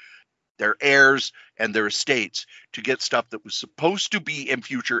their heirs and their estates to get stuff that was supposed to be in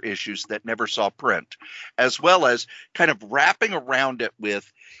future issues that never saw print, as well as kind of wrapping around it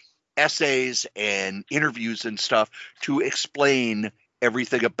with essays and interviews and stuff to explain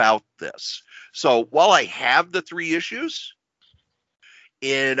everything about this. So while I have the 3 issues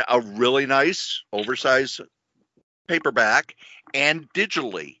in a really nice oversized paperback and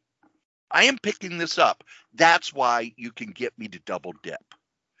digitally, I am picking this up. That's why you can get me to double dip.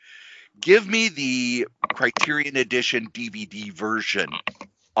 Give me the Criterion Edition DVD version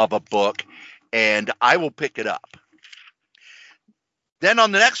of a book, and I will pick it up. Then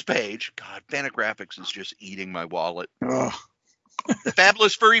on the next page, God, Fantagraphics is just eating my wallet. Ugh. The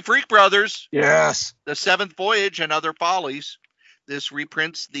Fabulous Furry Freak Brothers. Yes. The Seventh Voyage and Other Follies. This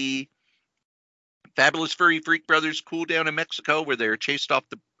reprints the Fabulous Furry Freak Brothers cool down in Mexico, where they are chased off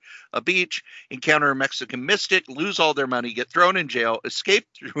a beach, encounter a Mexican mystic, lose all their money, get thrown in jail, escape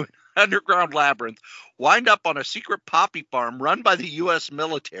through an underground labyrinth, wind up on a secret poppy farm run by the U.S.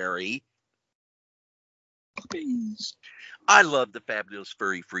 military. Please. I love the Fabulous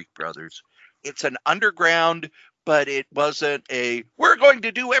Furry Freak Brothers. It's an underground, but it wasn't a, we're going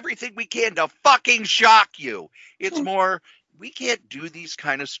to do everything we can to fucking shock you. It's more, we can't do these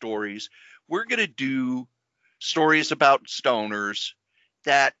kind of stories. We're going to do stories about stoners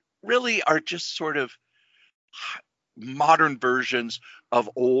that really are just sort of modern versions of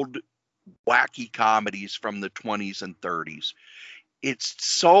old wacky comedies from the 20s and 30s. It's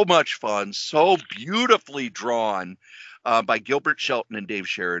so much fun, so beautifully drawn by Gilbert Shelton and Dave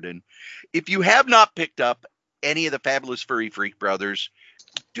Sheridan. If you have not picked up any of the Fabulous Furry Freak Brothers,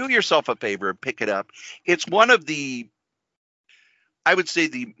 do yourself a favor and pick it up. It's one of the, I would say,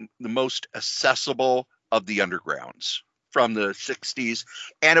 the most accessible of the undergrounds from the 60s,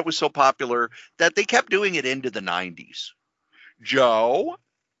 and it was so popular that they kept doing it into the 90s. Joe?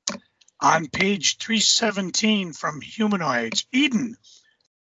 On page 317 from Humanoids, Eden.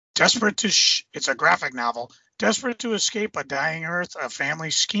 Desperate to it's a graphic novel. Desperate to escape a dying Earth, a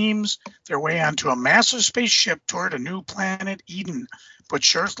family schemes their way onto a massive spaceship toward a new planet, Eden. But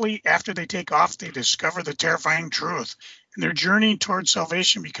shortly after they take off, they discover the terrifying truth, and their journey toward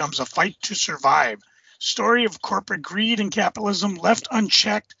salvation becomes a fight to survive. Story of corporate greed and capitalism left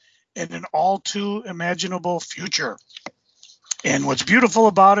unchecked in an all too imaginable future. And what's beautiful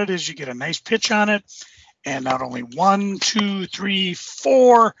about it is you get a nice pitch on it, and not only 1, 2, 3,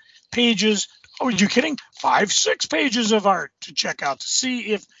 4 pages. Oh, are you kidding? 5, 6 pages of art to check out to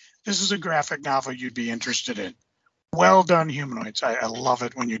see if this is a graphic novel you'd be interested in. Well done, Humanoids. I love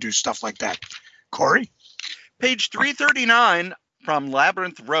it when you do stuff like that. Corey? Page 339 from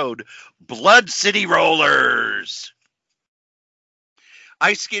Labyrinth Road, Blood City Rollers.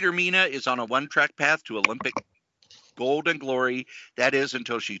 Ice skater Mina is on a one-track path to Olympic gold and glory. That is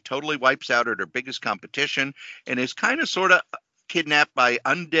until she totally wipes out at her biggest competition and is kind of sort of kidnapped by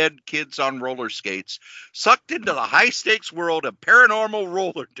undead kids on roller skates. Sucked into the high-stakes world of paranormal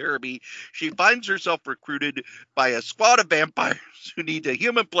roller derby, she finds herself recruited by a squad of vampires who need a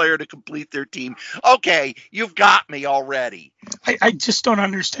human player to complete their team. Okay, you've got me already. I just don't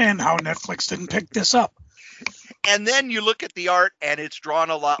understand how Netflix didn't pick this up. And then you look at the art, and it's drawn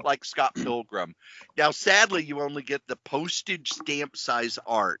a lot like Scott Pilgrim. Now, sadly, you only get the postage stamp size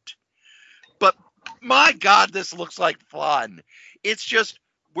art. But my God, this looks like fun. It's just,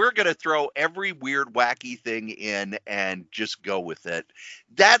 we're going to throw every weird, wacky thing in and just go with it.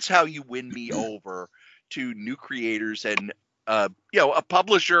 That's how you win me over to new creators and, a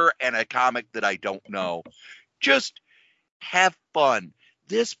publisher and a comic that I don't know. Just have fun.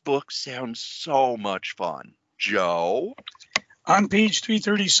 This book sounds so much fun. Joe? On page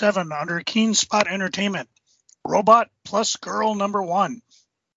 337, under Keen Spot Entertainment, Robot Plus Girl number 1.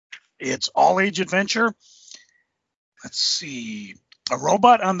 It's all-age adventure. Let's see. A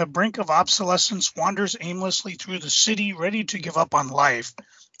robot on the brink of obsolescence wanders aimlessly through the city, ready to give up on life,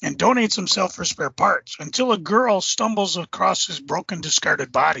 and donates himself for spare parts, until a girl stumbles across his broken,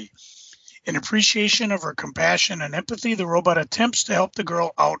 discarded body. In appreciation of her compassion and empathy, the robot attempts to help the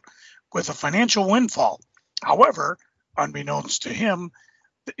girl out with a financial windfall. However, unbeknownst to him,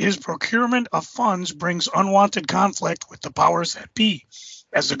 his procurement of funds brings unwanted conflict with the powers that be.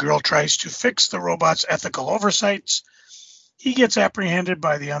 As the girl tries to fix the robot's ethical oversights, he gets apprehended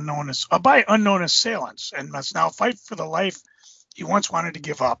by unknown assailants and must now fight for the life he once wanted to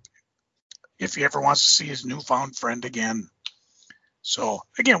give up if he ever wants to see his newfound friend again. So,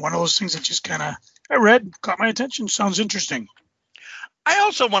 again, one of those things that just kind of, I read, caught my attention, sounds interesting. I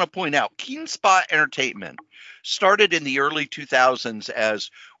also want to point out, Keen Spot Entertainment started in the early 2000s as,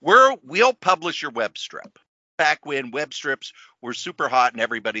 we'll publish your web strip. Back when web strips were super hot and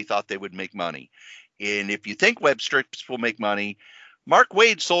everybody thought they would make money. And if you think web strips will make money, Mark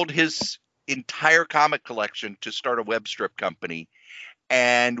Waid sold his entire comic collection to start a web strip company,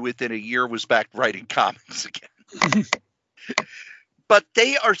 and within a year was back writing comics again. But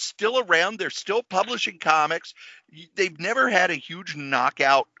they are still around. They're still publishing comics. They've never had a huge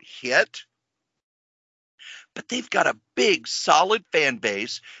knockout hit, but they've got a big, solid fan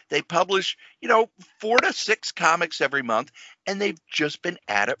base. They publish, 4 to 6 comics every month, and they've just been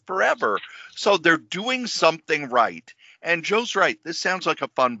at it forever. So they're doing something right. And Joe's right. This sounds like a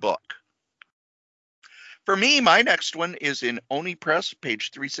fun book. For me, my next one is in Oni Press,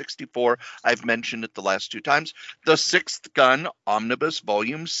 page 364. I've mentioned it the last 2 times. The Sixth Gun Omnibus,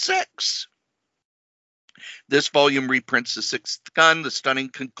 Volume 6. This volume reprints The Sixth Gun, The Stunning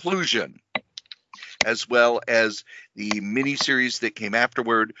Conclusion, as well as the miniseries that came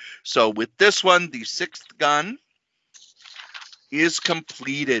afterward. So with this one, The Sixth Gun is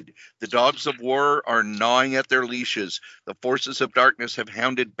completed. The dogs of war are gnawing at their leashes. The forces of darkness have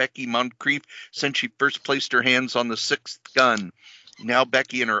hounded Becky Moncrief since she first placed her hands on the sixth gun. Now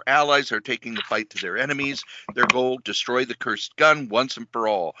Becky and her allies are taking the fight to their enemies. Their goal, destroy the cursed gun once and for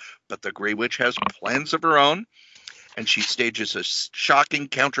all. But the Grey Witch has plans of her own, and she stages a shocking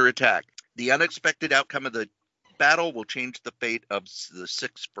counterattack. The unexpected outcome of the battle will change the fate of the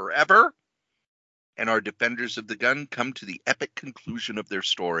Six forever, and our defenders of the gun come to the epic conclusion of their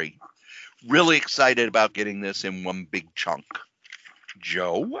story. Really excited about getting this in one big chunk.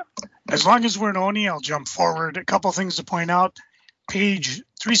 Joe? As long as we're in Oni, I'll jump forward. A couple things to point out. Page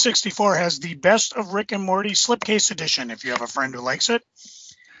 364 has the Best of Rick and Morty slipcase edition, if you have a friend who likes it.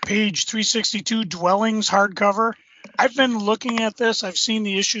 Page 362, Dwellings hardcover. I've been looking at this. I've seen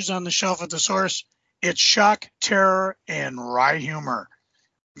the issues on the shelf at the source. It's shock, terror, and wry humor.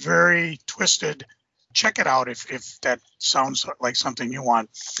 Very twisted. Check it out if that sounds like something you want.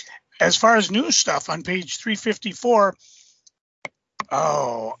 As far as new stuff on page 354,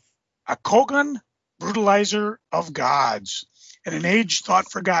 a Kogan, brutalizer of gods. In an age thought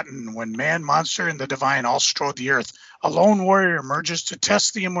forgotten, when man, monster, and the divine all strode the earth, a lone warrior emerges to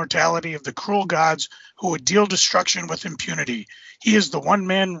test the immortality of the cruel gods who would deal destruction with impunity. He is the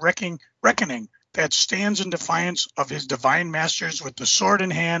one-man reckoning that stands in defiance of his divine masters with the sword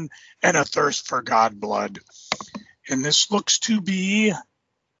in hand and a thirst for god blood. And this looks to be,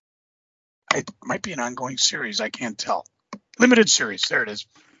 it might be an ongoing series, I can't tell. Limited series, there it is.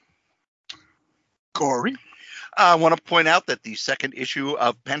 Corey? I want to point out that the second issue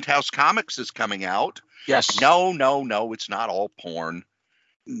of Penthouse Comics is coming out. Yes. No, it's not all porn.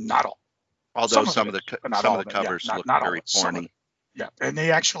 Not all. Although some of the covers look very porny. Yeah, and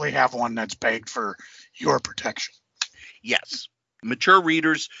they actually have one that's begged for your protection. Yes. Mature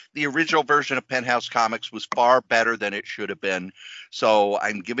readers, the original version of Penthouse Comics was far better than it should have been. So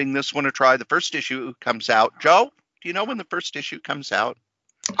I'm giving this one a try. The first issue comes out. Joe, do you know when the first issue comes out?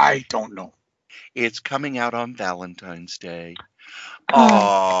 I don't know. It's coming out on Valentine's Day.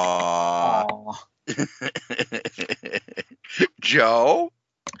 Aww. Joe?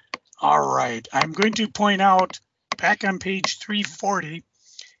 All right. I'm going to point out, back on page 340,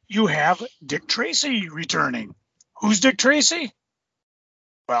 you have Dick Tracy returning. Who's Dick Tracy?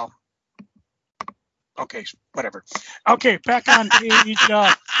 Well, okay, whatever. Okay, back on page,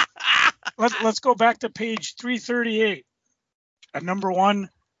 let's go back to page 338. Number 1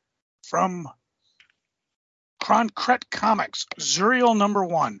 from Concrete Comics, Zuriel number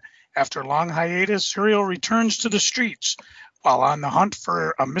 1. After a long hiatus, Zuriel returns to the streets. While on the hunt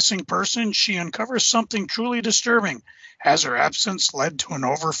for a missing person, she uncovers something truly disturbing. Has her absence led to an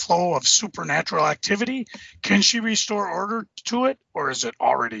overflow of supernatural activity? Can she restore order to it, or is it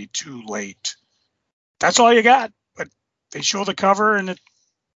already too late? That's all you got, but they show the cover, and it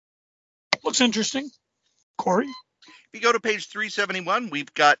looks interesting. Corey? If you go to page 371,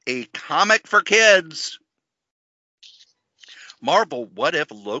 we've got a comic for kids. Marvel, what if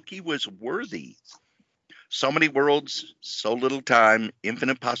Loki was worthy? So many worlds, so little time,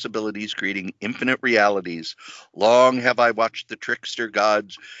 infinite possibilities creating infinite realities. Long have I watched the trickster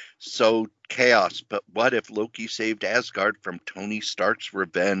gods sow chaos, but what if Loki saved Asgard from Tony Stark's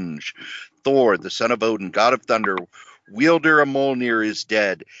revenge? Thor, the son of Odin, god of thunder, wielder of Mjolnir, is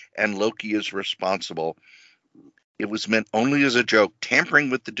dead, and Loki is responsible. It was meant only as a joke, tampering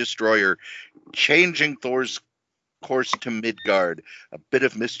with the destroyer, changing Thor's course to Midgard, a bit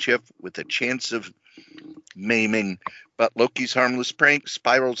of mischief with a chance of maiming, but Loki's harmless prank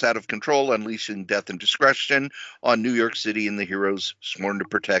spirals out of control, unleashing death and destruction on New York City and the heroes sworn to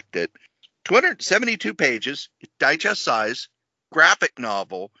protect it. 272 pages, digest size, graphic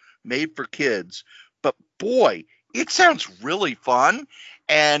novel made for kids, but boy, it sounds really fun.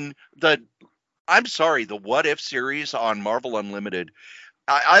 And the What If series on Marvel Unlimited,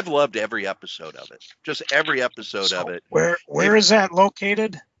 I've loved every episode of it. Just every episode of it. Where is that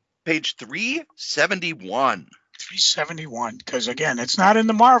located? Page 371. 371, because again, it's not in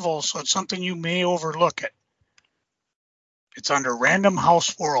the Marvel, so it's something you may overlook it. It's under Random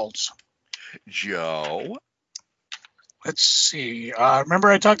House Worlds. Joe? Let's see. Remember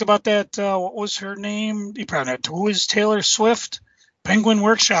I talked about that, what was her name? You probably know. Who is Taylor Swift? Penguin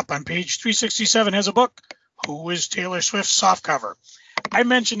Workshop on page 367 has a book. Who is Taylor Swift softcover? I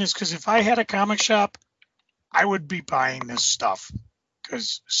mention this because if I had a comic shop, I would be buying this stuff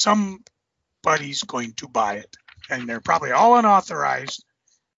because somebody's going to buy it. And they're probably all unauthorized.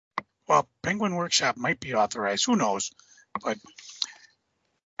 Well, Penguin Workshop might be authorized. Who knows? But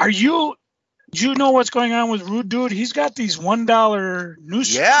do you know what's going on with Rude Dude? He's got these $1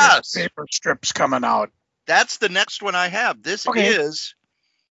 Yes, newspaper strips coming out. that's the next one I have. This Okay. is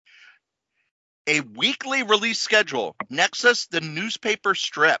a weekly release schedule. Nexus, the newspaper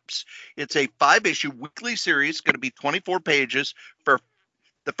strips. It's a 5-issue weekly series, going to be 24 pages. For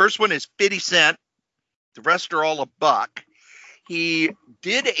the first one is 50 cents. The rest are all $1. He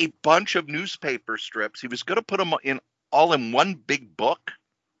did a bunch of newspaper strips. He was going to put them all in one big book,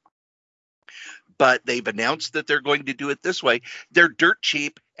 but they've announced that they're going to do it this way. They're dirt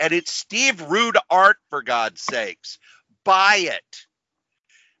cheap, and it's Steve Rude art, for God's sakes. Buy it.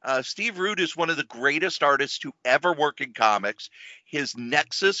 Steve Rude is one of the greatest artists to ever work in comics. His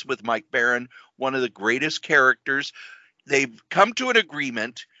Nexus with Mike Baron, one of the greatest characters. They've come to an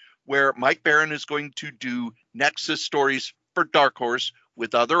agreement where Mike Baron is going to do Nexus stories for Dark Horse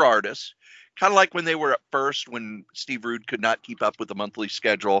with other artists. Kind of like when they were at first, when Steve Rude could not keep up with the monthly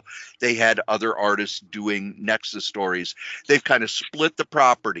schedule, they had other artists doing Nexus stories. They've kind of split the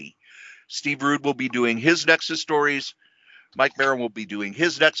property. Steve Rude will be doing his Nexus stories. Mike Baron will be doing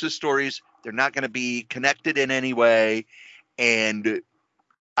his Nexus stories. They're not going to be connected in any way. And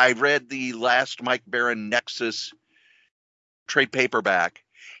I read the last Mike Baron Nexus trade paperback,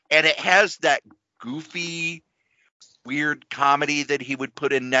 and it has that goofy, weird comedy that he would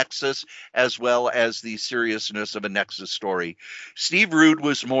put in Nexus, as well as the seriousness of a Nexus story. Steve Rude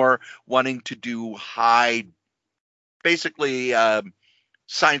was more wanting to do basically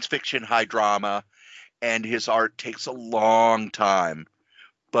science fiction, high drama, and his art takes a long time,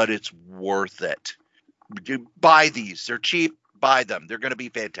 but it's worth it. Buy these. They're cheap. Buy them. They're going to be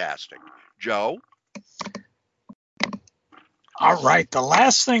fantastic. Joe? All right. The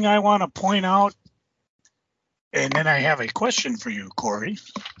last thing I want to point out, and then I have a question for you, Corey.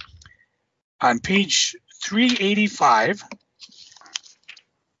 On page 385,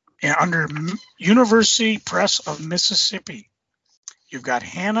 and under University Press of Mississippi, you've got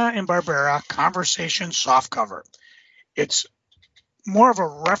Hanna-Barbera Conversation softcover. It's more of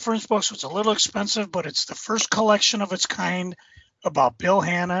a reference book, so it's a little expensive, but it's the first collection of its kind about Bill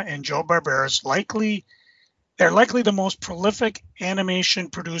Hanna and Joe Barbera's they're likely the most prolific animation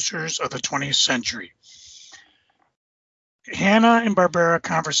producers of the 20th century. Hanna-Barbera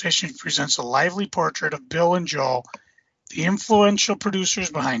Conversation presents a lively portrait of Bill and Joe, the influential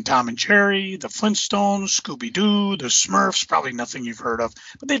producers behind Tom and Jerry, the Flintstones, Scooby-Doo, the Smurfs, probably nothing you've heard of,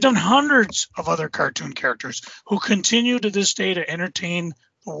 but they've done hundreds of other cartoon characters who continue to this day to entertain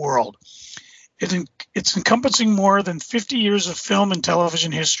the world. It's encompassing more than 50 years of film and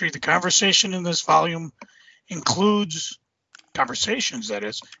television history. The conversation in this volume include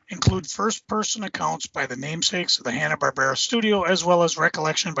first-person accounts by the namesakes of the Hanna-Barbera studio, as well as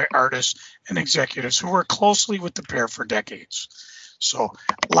recollection by artists and executives who worked closely with the pair for decades. So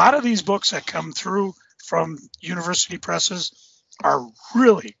a lot of these books that come through from university presses are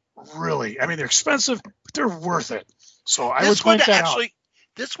really, really, I mean, they're expensive, but they're worth it. So I would point that out.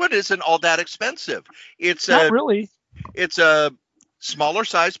 This one isn't all that expensive. It's not really. It's a smaller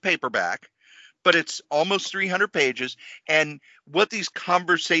size paperback, but it's almost 300 pages. And what these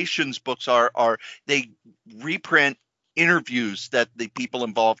conversations books are they reprint interviews that the people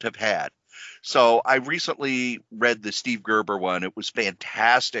involved have had. So I recently read the Steve Gerber one. It was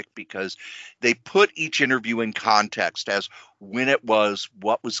fantastic because they put each interview in context as when it was,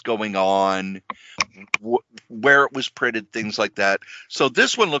 what was going on, where it was printed, things like that. So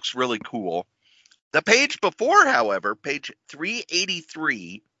this one looks really cool. The page before, however, page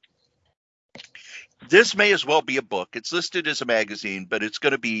 383, this may as well be a book. It's listed as a magazine, but it's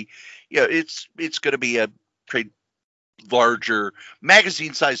going to be, it's going to be a larger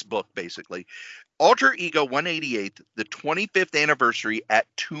magazine-sized book, basically. Alter Ego 188, the 25th anniversary at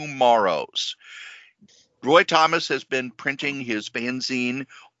Tomorrow's. Roy Thomas has been printing his fanzine,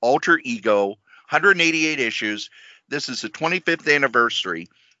 Alter Ego, 188 issues. This is the 25th anniversary.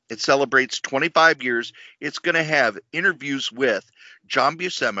 It celebrates 25 years. It's going to have interviews with John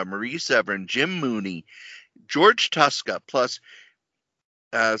Buscema, Marie Severin, Jim Mooney, George Tuska, plus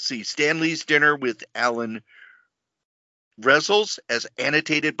Stan Lee's dinner with Alan Rezels, as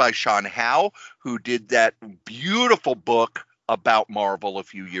annotated by Sean Howe, who did that beautiful book about Marvel a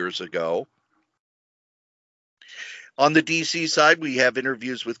few years ago. On the DC side, we have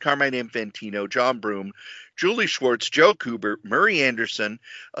interviews with Carmine Infantino, John Broome, Julie Schwartz, Joe Kubert, Murray Anderson,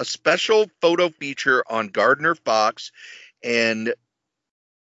 a special photo feature on Gardner Fox, and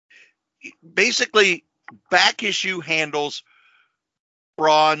basically back issue handles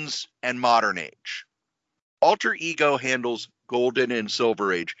Bronze and Modern Age. Alter Ego handles Golden and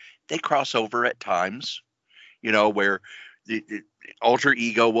Silver Age. They cross over at times, where the Alter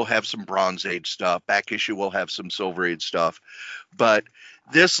Ego will have some Bronze Age stuff. Back issue will have some Silver Age stuff. But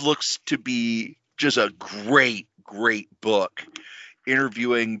this looks to be just a great, great book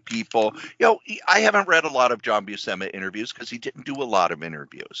interviewing people. I haven't read a lot of John Buscema interviews because he didn't do a lot of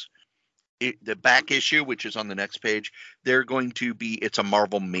interviews. The back issue, which is on the next page, it's a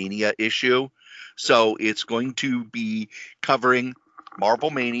Marvel Mania issue. So it's going to be covering Marvel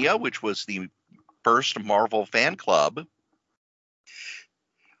Mania, which was the first Marvel fan club,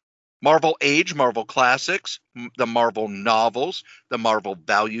 Marvel Age, Marvel Classics, the Marvel novels, the Marvel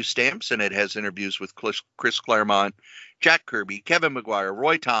value stamps, and it has interviews with Chris Claremont, Jack Kirby, Kevin Maguire,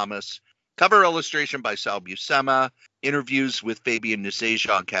 Roy Thomas, cover illustration by Sal Buscema, interviews with Fabian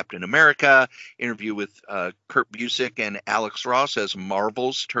Nicieza on Captain America, interview with Kurt Busiek and Alex Ross as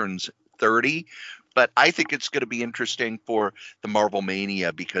Marvels turns 30. But I think it's going to be interesting for the Marvel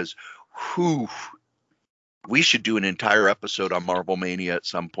Mania because we should do an entire episode on Marvel Mania at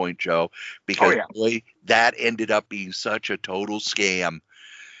some point, Joe, because boy, that ended up being such a total scam.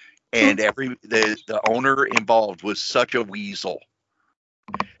 And the owner involved was such a weasel.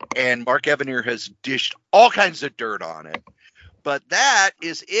 And Mark Evanier has dished all kinds of dirt on it. But that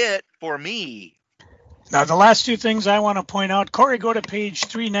is it for me. Now, the last two things I want to point out, Corey, go to page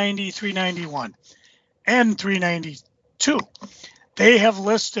 390, 391, and 392. They have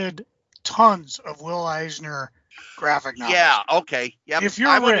listed tons of Will Eisner graphic novels. Yeah, okay. Yep. If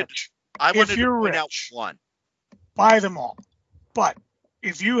you're rich, I wanted to point out one. Buy them all. But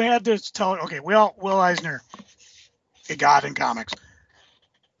if you had to tell, Will Eisner, a god in comics,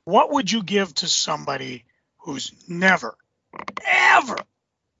 what would you give to somebody who's never, ever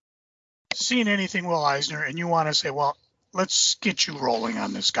seen anything Will Eisner and you want to say, well, let's get you rolling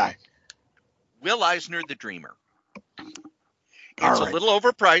on this guy? Will Eisner, the Dreamer. It's a little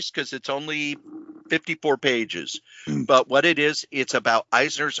overpriced because it's only 54 pages. But what it is, it's about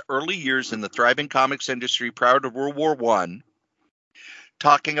Eisner's early years in the thriving comics industry prior to World War I,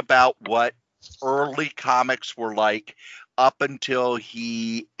 talking about what early comics were like up until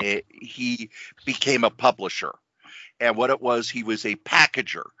he became a publisher. And what it was, he was a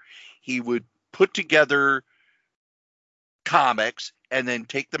packager. He would put together comics and then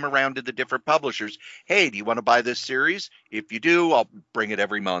take them around to the different publishers. Hey, do you want to buy this series? If you do, I'll bring it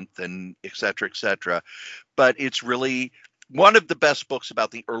every month, and et cetera, et cetera. But it's really one of the best books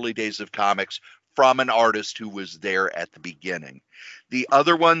about the early days of comics from an artist who was there at the beginning. The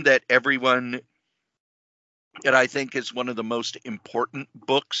other one that I think is one of the most important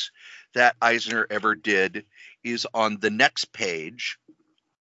books that Eisner ever did is on the next page,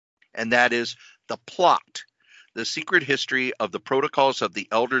 and that is The Plot: The Secret History of the Protocols of the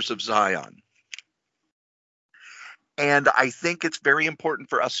Elders of Zion. And I think it's very important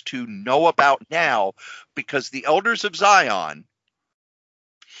for us to know about now because the Elders of Zion,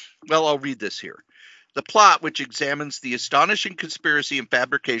 well, I'll read this here. The Plot, which examines the astonishing conspiracy and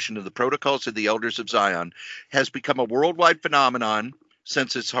fabrication of the Protocols of the Elders of Zion, has become a worldwide phenomenon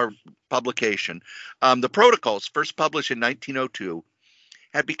since its publication. The Protocols, first published in 1902,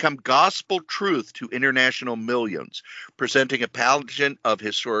 had become gospel truth to international millions, presenting a pageant of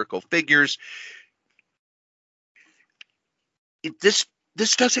historical figures. This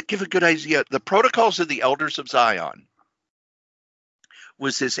doesn't give a good idea. The Protocols of the Elders of Zion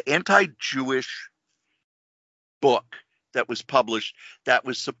was this anti-Jewish book that was published that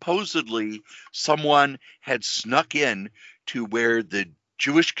was supposedly someone had snuck in to where the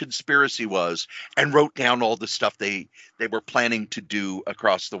Jewish conspiracy was and wrote down all the stuff they were planning to do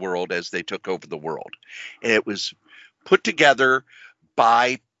across the world as they took over the world. And it was put together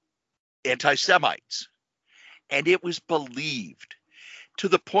by anti-Semites. And it was believed to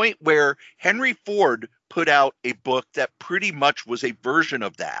the point where Henry Ford put out a book that pretty much was a version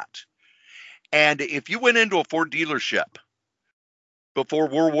of that. And if you went into a Ford dealership before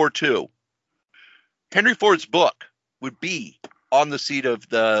World War II, Henry Ford's book would be on the seat of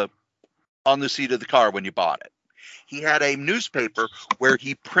the car when you bought it. He had a newspaper where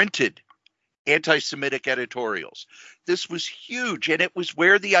he printed anti-Semitic editorials. This was huge, and it was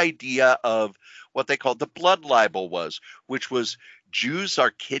where the idea of what they called the blood libel was, which was Jews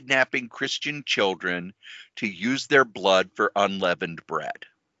are kidnapping Christian children to use their blood for unleavened bread.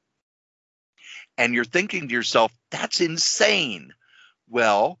 And you're thinking to yourself, that's insane.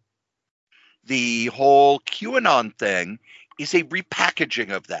 Well, the whole QAnon thing is a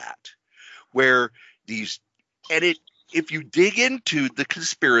repackaging of that, where these, and it, if you dig into the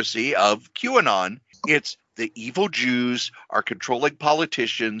conspiracy of QAnon, it's the evil Jews are controlling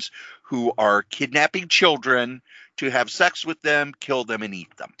politicians who are kidnapping children to have sex with them, kill them, and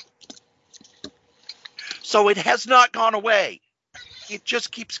eat them. So it has not gone away. It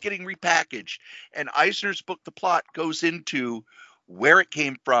just keeps getting repackaged. And Eisner's book, The Plot, goes into where it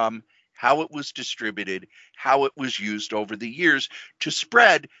came from, how it was distributed, how it was used over the years to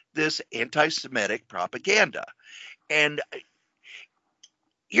spread this anti-Semitic propaganda. And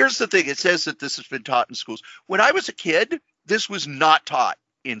here's the thing. It says that this has been taught in schools. When I was a kid, this was not taught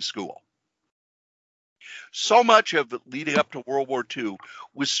in school. So much of it leading up to World War II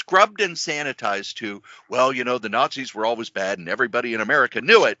was scrubbed and sanitized to, well, you know, the Nazis were always bad and everybody in America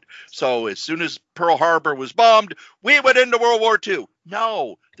knew it. So as soon as Pearl Harbor was bombed, we went into World War II.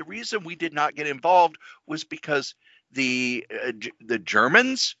 No, the reason we did not get involved was because the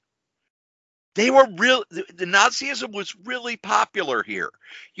Germans, they were real. The Nazism was really popular here.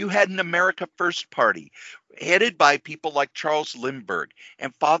 You had an America First party headed by people like Charles Lindbergh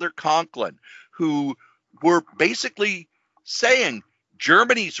and Father Conklin, who were basically saying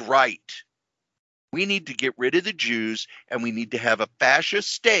Germany's right. We need to get rid of the Jews and we need to have a fascist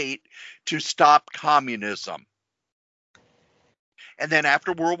state to stop communism. And then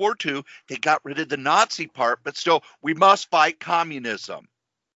after World War II, they got rid of the Nazi part, but still, we must fight communism.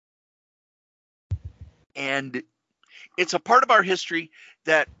 And it's a part of our history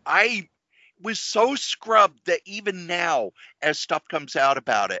that I was so scrubbed that even now, as stuff comes out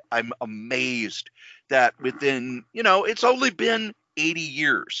about it, I'm amazed that within, it's only been 80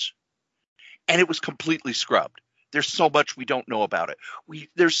 years and it was completely scrubbed. There's so much we don't know about it.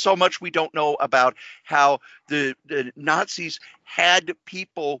 There's so much we don't know about how the Nazis had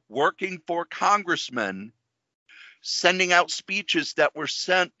people working for congressmen sending out speeches that were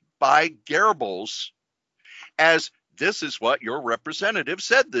sent by Goebbels as, this is what your representative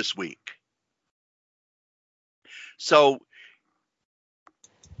said this week. So,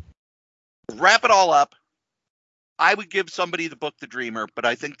 wrap it all up. I would give somebody the book The Dreamer, but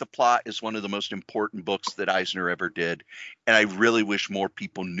I think The Plot is one of the most important books that Eisner ever did. And I really wish more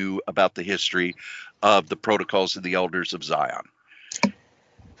people knew about the history of the Protocols of the Elders of Zion.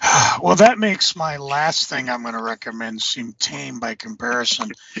 Well, that makes my last thing I'm going to recommend seem tame by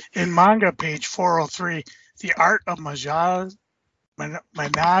comparison. In manga, page 403, The Art of Menage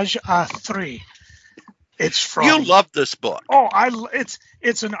a Three. It's from. You love this book. Oh,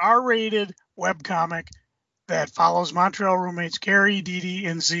 it's an R-rated webcomic that follows Montreal roommates Kray, Dee Dee,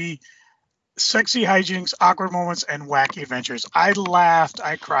 and Z. Sexy hijinks, awkward moments, and wacky adventures. I laughed.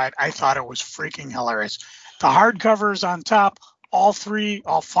 I cried. I thought it was freaking hilarious. The hardcover is on top. All 5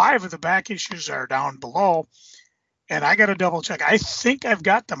 of the back issues are down below. And I got to double check. I think I've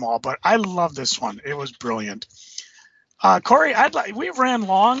got them all, but I love this one. It was brilliant. Corey, we ran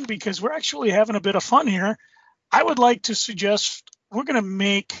long because we're actually having a bit of fun here. I would like to suggest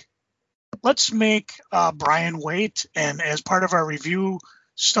let's make Brian wait. And as part of our review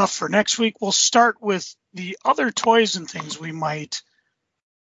stuff for next week, we'll start with the other toys and things we might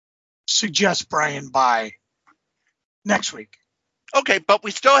suggest Brian buy next week. Okay, but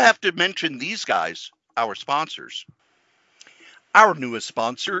we still have to mention these guys, our sponsors. Our newest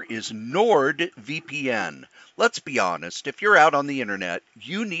sponsor is NordVPN. Let's be honest, if you're out on the internet,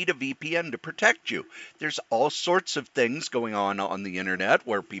 you need a VPN to protect you. There's all sorts of things going on the internet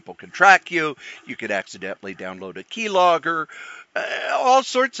where people can track you. You could accidentally download a keylogger, all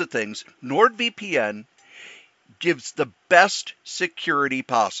sorts of things. NordVPN gives the best security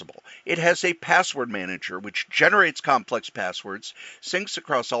possible. It has a password manager which generates complex passwords, syncs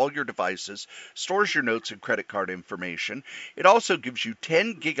across all your devices, stores your notes and credit card information. It also gives you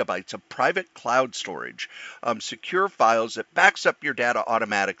 10 gigabytes of private cloud storage, secure files that backs up your data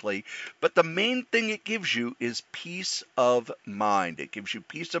automatically. But the main thing it gives you is peace of mind. It gives you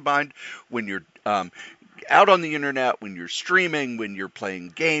peace of mind when you're out on the internet, when you're streaming, when you're playing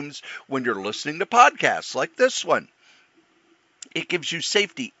games, when you're listening to podcasts like this one. It gives you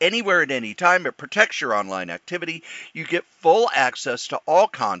safety anywhere at any time. It protects your online activity. You get full access to all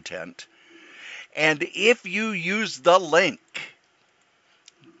content. And if you use the link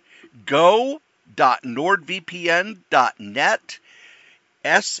go.nordvpn.net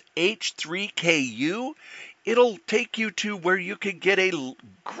sh3ku, it'll take you to where you can get a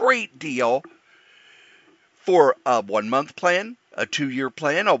great deal for a 1-month plan, a 2-year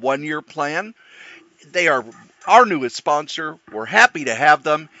plan, a 1-year plan. They are our newest sponsor. We're happy to have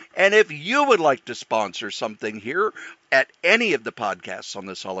them. And if you would like to sponsor something here at any of the podcasts on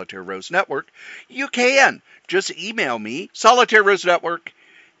the Solitaire Rose Network, you can. Just email me,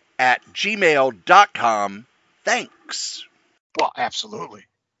 solitairerosenetwork@gmail.com. Thanks. Well, absolutely.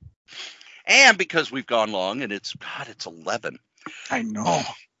 And because we've gone long and it's 11. I know.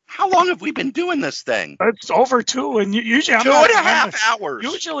 How long have we been doing this thing? It's over 2, and usually I'm 2.5 hours.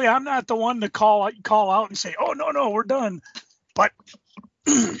 Usually I'm not the one to call out and say, "Oh no, we're done." But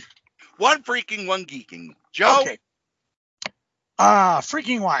one freaking, one geeking. Joe? Okay.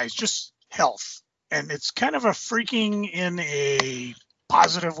 Freaking wise, just health. And it's kind of a freaking in a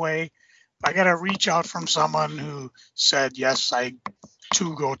positive way. I got a reach out from someone who said, yes, I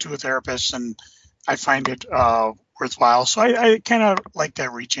too go to a therapist and I find it worthwhile. So I kind of like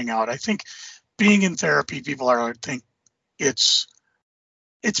that reaching out. I think being in therapy, I think it's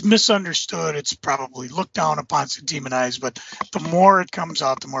misunderstood. It's probably looked down upon, it's demonized, but the more it comes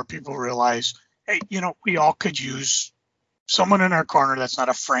out, the more people realize, hey, we all could use someone in our corner that's not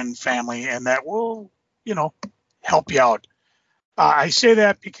a friend, family, and that will, help you out. I say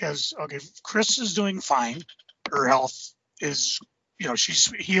that because, Chris is doing fine. Her health is,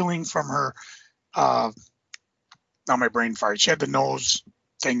 she's healing from her, now my brain farted. She had the nose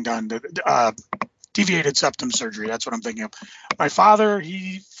thing done, deviated septum surgery. That's what I'm thinking of. My father,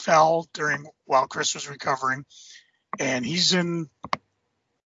 he fell while Chris was recovering, and he's in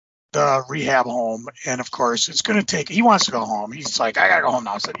the rehab home. And of course, it's going to he wants to go home. He's like, I got to go home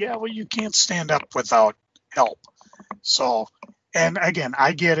now. I said, yeah, well, you can't stand up without help. So, and again,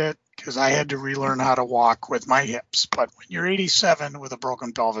 I get it because I had to relearn how to walk with my hips. But when you're 87 with a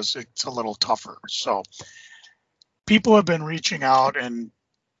broken pelvis, it's a little tougher. So people have been reaching out, and,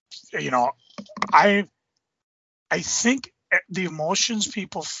 I think the emotions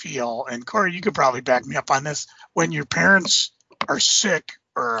people feel, and Corey, you could probably back me up on this, when your parents are sick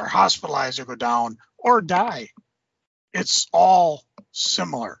or are hospitalized or go down or die, it's all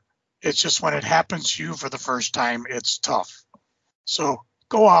similar. It's just when it happens to you for the first time, it's tough. So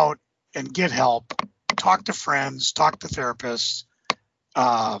go out and get help, talk to friends, talk to therapists.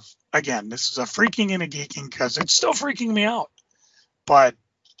 Again, this is a freaking and a geeking because it's still freaking me out. But,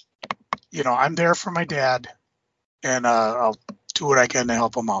 I'm there for my dad, and I'll do what I can to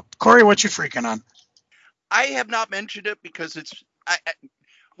help him out. Corey, what you freaking on? I have not mentioned it because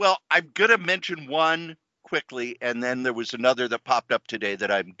I'm going to mention one quickly, and then there was another that popped up today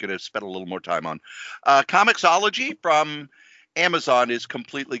that I'm going to spend a little more time on. Comixology from Amazon is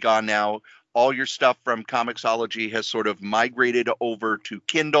completely gone now. All your stuff from Comixology has sort of migrated over to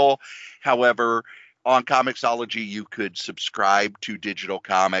Kindle. However, on Comixology, you could subscribe to digital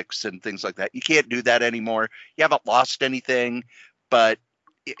comics and things like that. You can't do that anymore. You haven't lost anything, but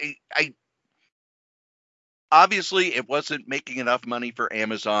obviously it wasn't making enough money for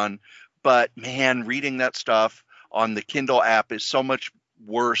Amazon. But man, reading that stuff on the Kindle app is so much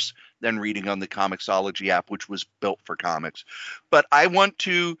worse than reading on the Comixology app, which was built for comics. But I want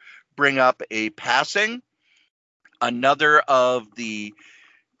to bring up a passing. Another of the,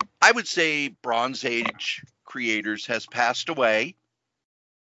 I would say, Bronze Age creators has passed away.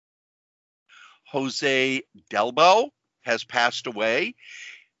 Jose Delbo has passed away.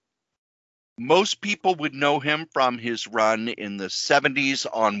 Most people would know him from his run in the 70s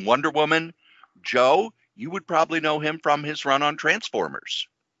on Wonder Woman. Joe, you would probably know him from his run on Transformers.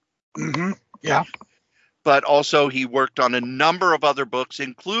 Mm-hmm. Yeah. But also he worked on a number of other books,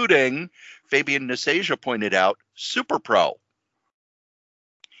 including, Fabian Nasasia pointed out, Super Pro.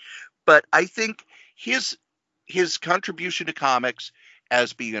 But I think his contribution to comics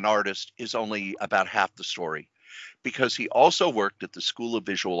as being an artist is only about half the story, because he also worked at the School of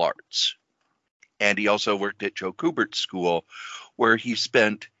Visual Arts. And he also worked at Joe Kubert's school, where he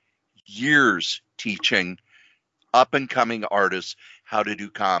spent years teaching up-and-coming artists how to do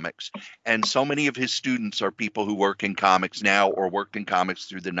comics. And so many of his students are people who work in comics now or worked in comics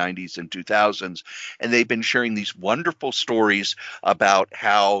through the 90s and 2000s. And they've been sharing these wonderful stories about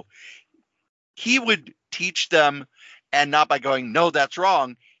how he would teach them, and not by going, no, that's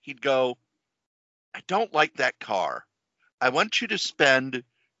wrong. He'd go, I don't like that car. I want you to spend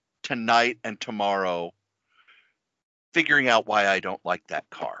tonight and tomorrow figuring out why I don't like that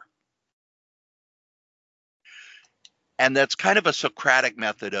car. And that's kind of a Socratic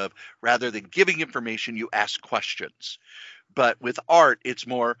method of, rather than giving information, you ask questions. But with art, it's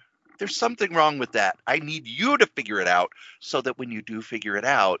more, there's something wrong with that. I need you to figure it out so that when you do figure it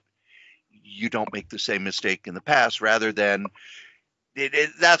out, you don't make the same mistake in the past, rather than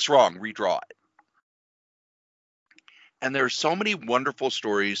that's wrong, redraw it. And there are so many wonderful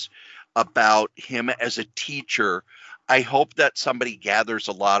stories about him as a teacher. I hope that somebody gathers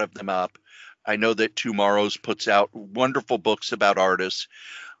a lot of them up. I know that Tomorrow's puts out wonderful books about artists.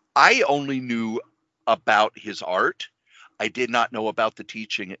 I only knew about his art. I did not know about the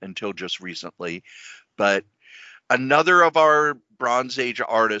teaching until just recently. But another of our Bronze Age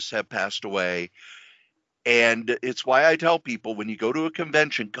artists have passed away. And it's why I tell people, when you go to a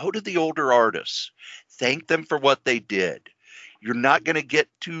convention, go to the older artists. Thank them for what they did. You're not going to get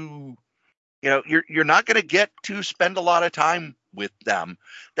to, you're not going to get to spend a lot of time with them.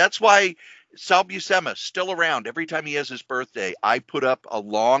 That's why Sal Buscema still around. Every time he has his birthday, I put up a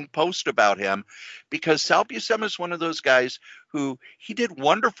long post about him, because Sal Buscema is one of those guys who, he did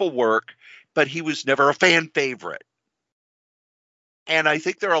wonderful work, but he was never a fan favorite. And I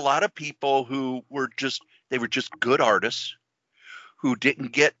think there are a lot of people who were just good artists who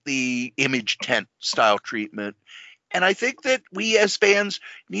didn't get the image tent style treatment. And I think that we as fans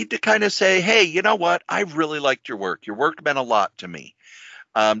need to kind of say, hey, you know what? I really liked your work. Your work meant a lot to me.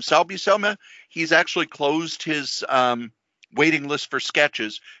 Sal Buscema, he's actually closed his waiting list for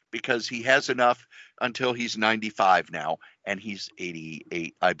sketches, because he has enough until he's 95 now, and he's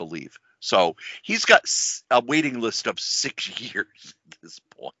 88, I believe. So he's got a waiting list of 6 years at this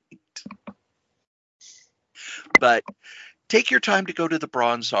point. But take your time to go to the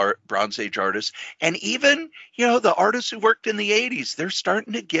Bronze Age artists. And even, the artists who worked in the 80s, they're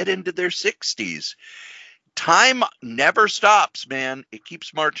starting to get into their 60s. Time never stops, man. It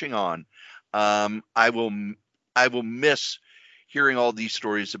keeps marching on. I will miss hearing all these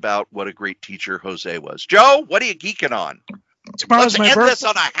stories about what a great teacher Jose was. Joe, what are you geeking on? Let's end this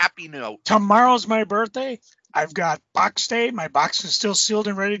on a happy note. Tomorrow's my birthday. I've got box day. My box is still sealed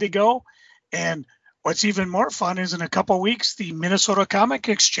and ready to go. And what's even more fun is, in a couple of weeks, the Minnesota Comic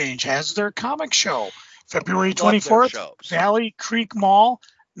Exchange has their comic show. February 24th, Valley Creek Mall,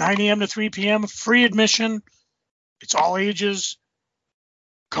 9 a.m. to 3 p.m., free admission. It's all ages.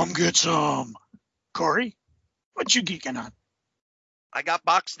 Come get some. Corey, what you geeking on? I got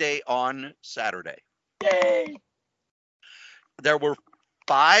box day on Saturday. Yay! There were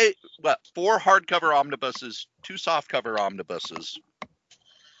 4 hardcover omnibuses, 2 softcover omnibuses.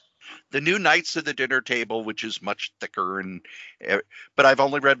 The new Knights of the Dinner Table, which is much thicker, but I've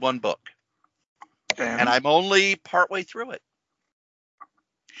only read 1 book. And I'm only partway through it.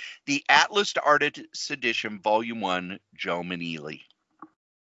 The Atlas Artist Edition, Volume 1, Joe Maneely.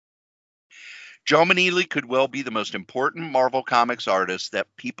 Joe Maneely could well be the most important Marvel Comics artist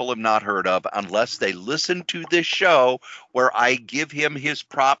that people have not heard of, unless they listen to this show, where I give him his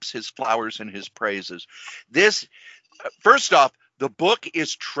props, his flowers, and his praises. First off, the book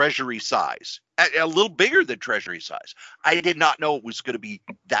is treasury size, a little bigger than treasury size. I did not know it was going to be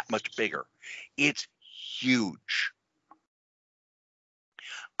that much bigger. It's huge.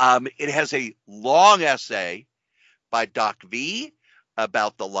 It has a long essay by Doc V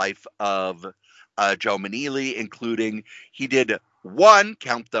about the life of Joe Maneely, including, he did one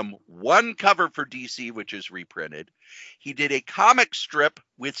cover for DC, which is reprinted. He did a comic strip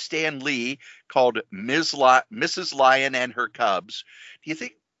with Stan Lee called Mrs. Lion and Her Cubs. Do you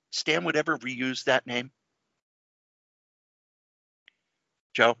think Stan would ever reuse that name?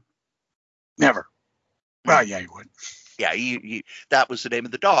 Joe? Never. Well, yeah, he would. Yeah, that was the name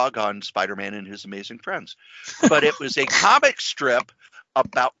of the dog on Spider-Man and His Amazing Friends. But it was a comic strip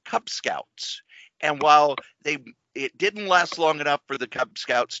about Cub Scouts. And while it didn't last long enough for the Cub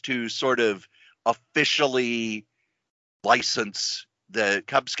Scouts to sort of officially license the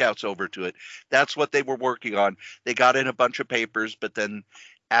Cub Scouts over to it, that's what they were working on. They got in a bunch of papers, but then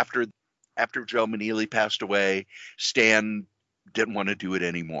after Joe Maneely passed away, Stan didn't want to do it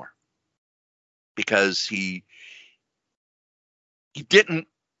anymore, because he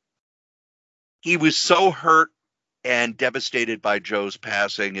was so hurt and devastated by Joe's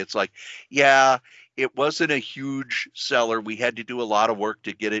passing. It's like, yeah, it wasn't a huge seller. We had to do a lot of work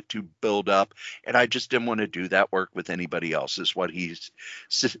to get it to build up, and I just didn't want to do that work with anybody else, is what he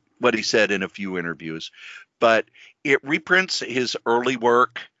said in a few interviews. But it reprints his early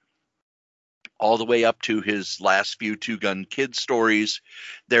work all the way up to his last few Two Gun Kid stories.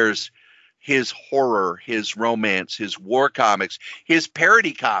 There's his horror, his romance, his war comics, his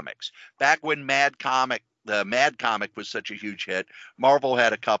parody comics. Back when the Mad comic was such a huge hit, Marvel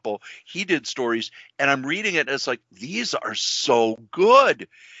had a couple. He did stories, and I'm reading it, and it's like, these are so good.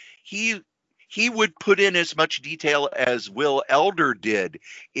 He would put in as much detail as Will Elder did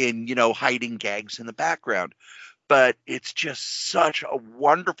in, hiding gags in the background. But it's just such a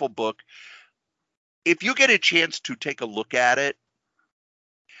wonderful book. If you get a chance to take a look at it,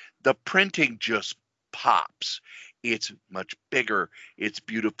 the printing just pops. It's much bigger. It's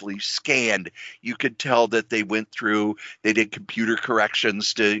beautifully scanned. You could tell that they went through, they did computer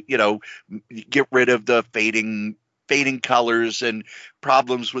corrections to, get rid of the fading colors and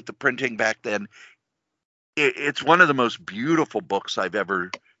problems with the printing back then. It's one of the most beautiful books I've ever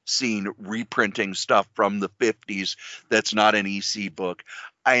seen, reprinting stuff from the 50s that's not an EC book.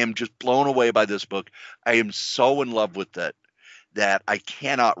 I am just blown away by this book. I am so in love with it that I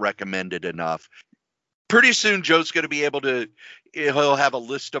cannot recommend it enough. Pretty soon, Joe's going to be able to, he'll have a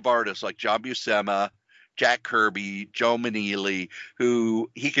list of artists like John Buscema, Jack Kirby, Joe Maneely, who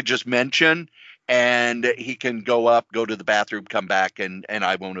he could just mention, and he can go to the bathroom, come back, and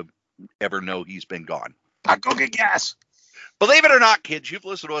I won't ever know he's been gone. I'll go get gas. Believe it or not, kids, you've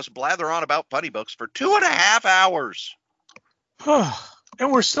listened to us blather on about funny books for 2.5 hours.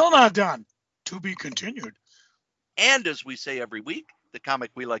 And we're still not done. To be continued. And as we say every week, the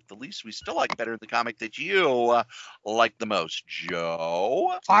comic we like the least, we still like better than the comic that you like the most.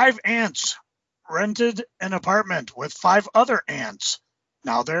 Joe? 5 ants rented an apartment with 5 other ants.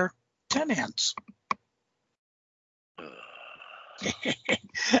 Now they're 10 ants.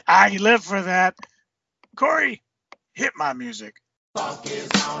 I live for that. Corey, hit my music. Funk is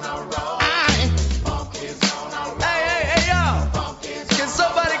on a roll. Funk is on a roll. Hey, y'all. Can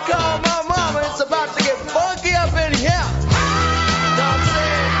somebody call my mama? It's about to get funky up in here. Know what I'm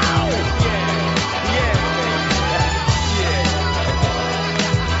saying? Yeah,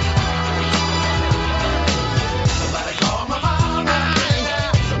 Somebody call my mama.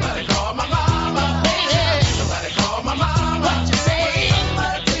 Somebody call my mama. Somebody call my mama. What you say?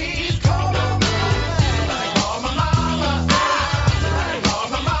 Somebody please call my mama. Somebody call my mama. Somebody call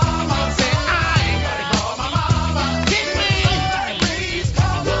my mama. Say somebody call my mama. Get me. Somebody please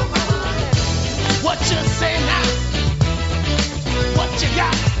call my mama. What you say now? What you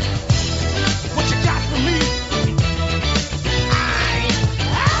got? What you got for me?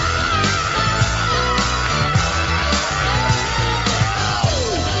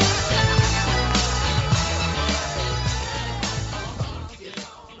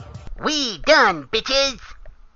 We done, bitches!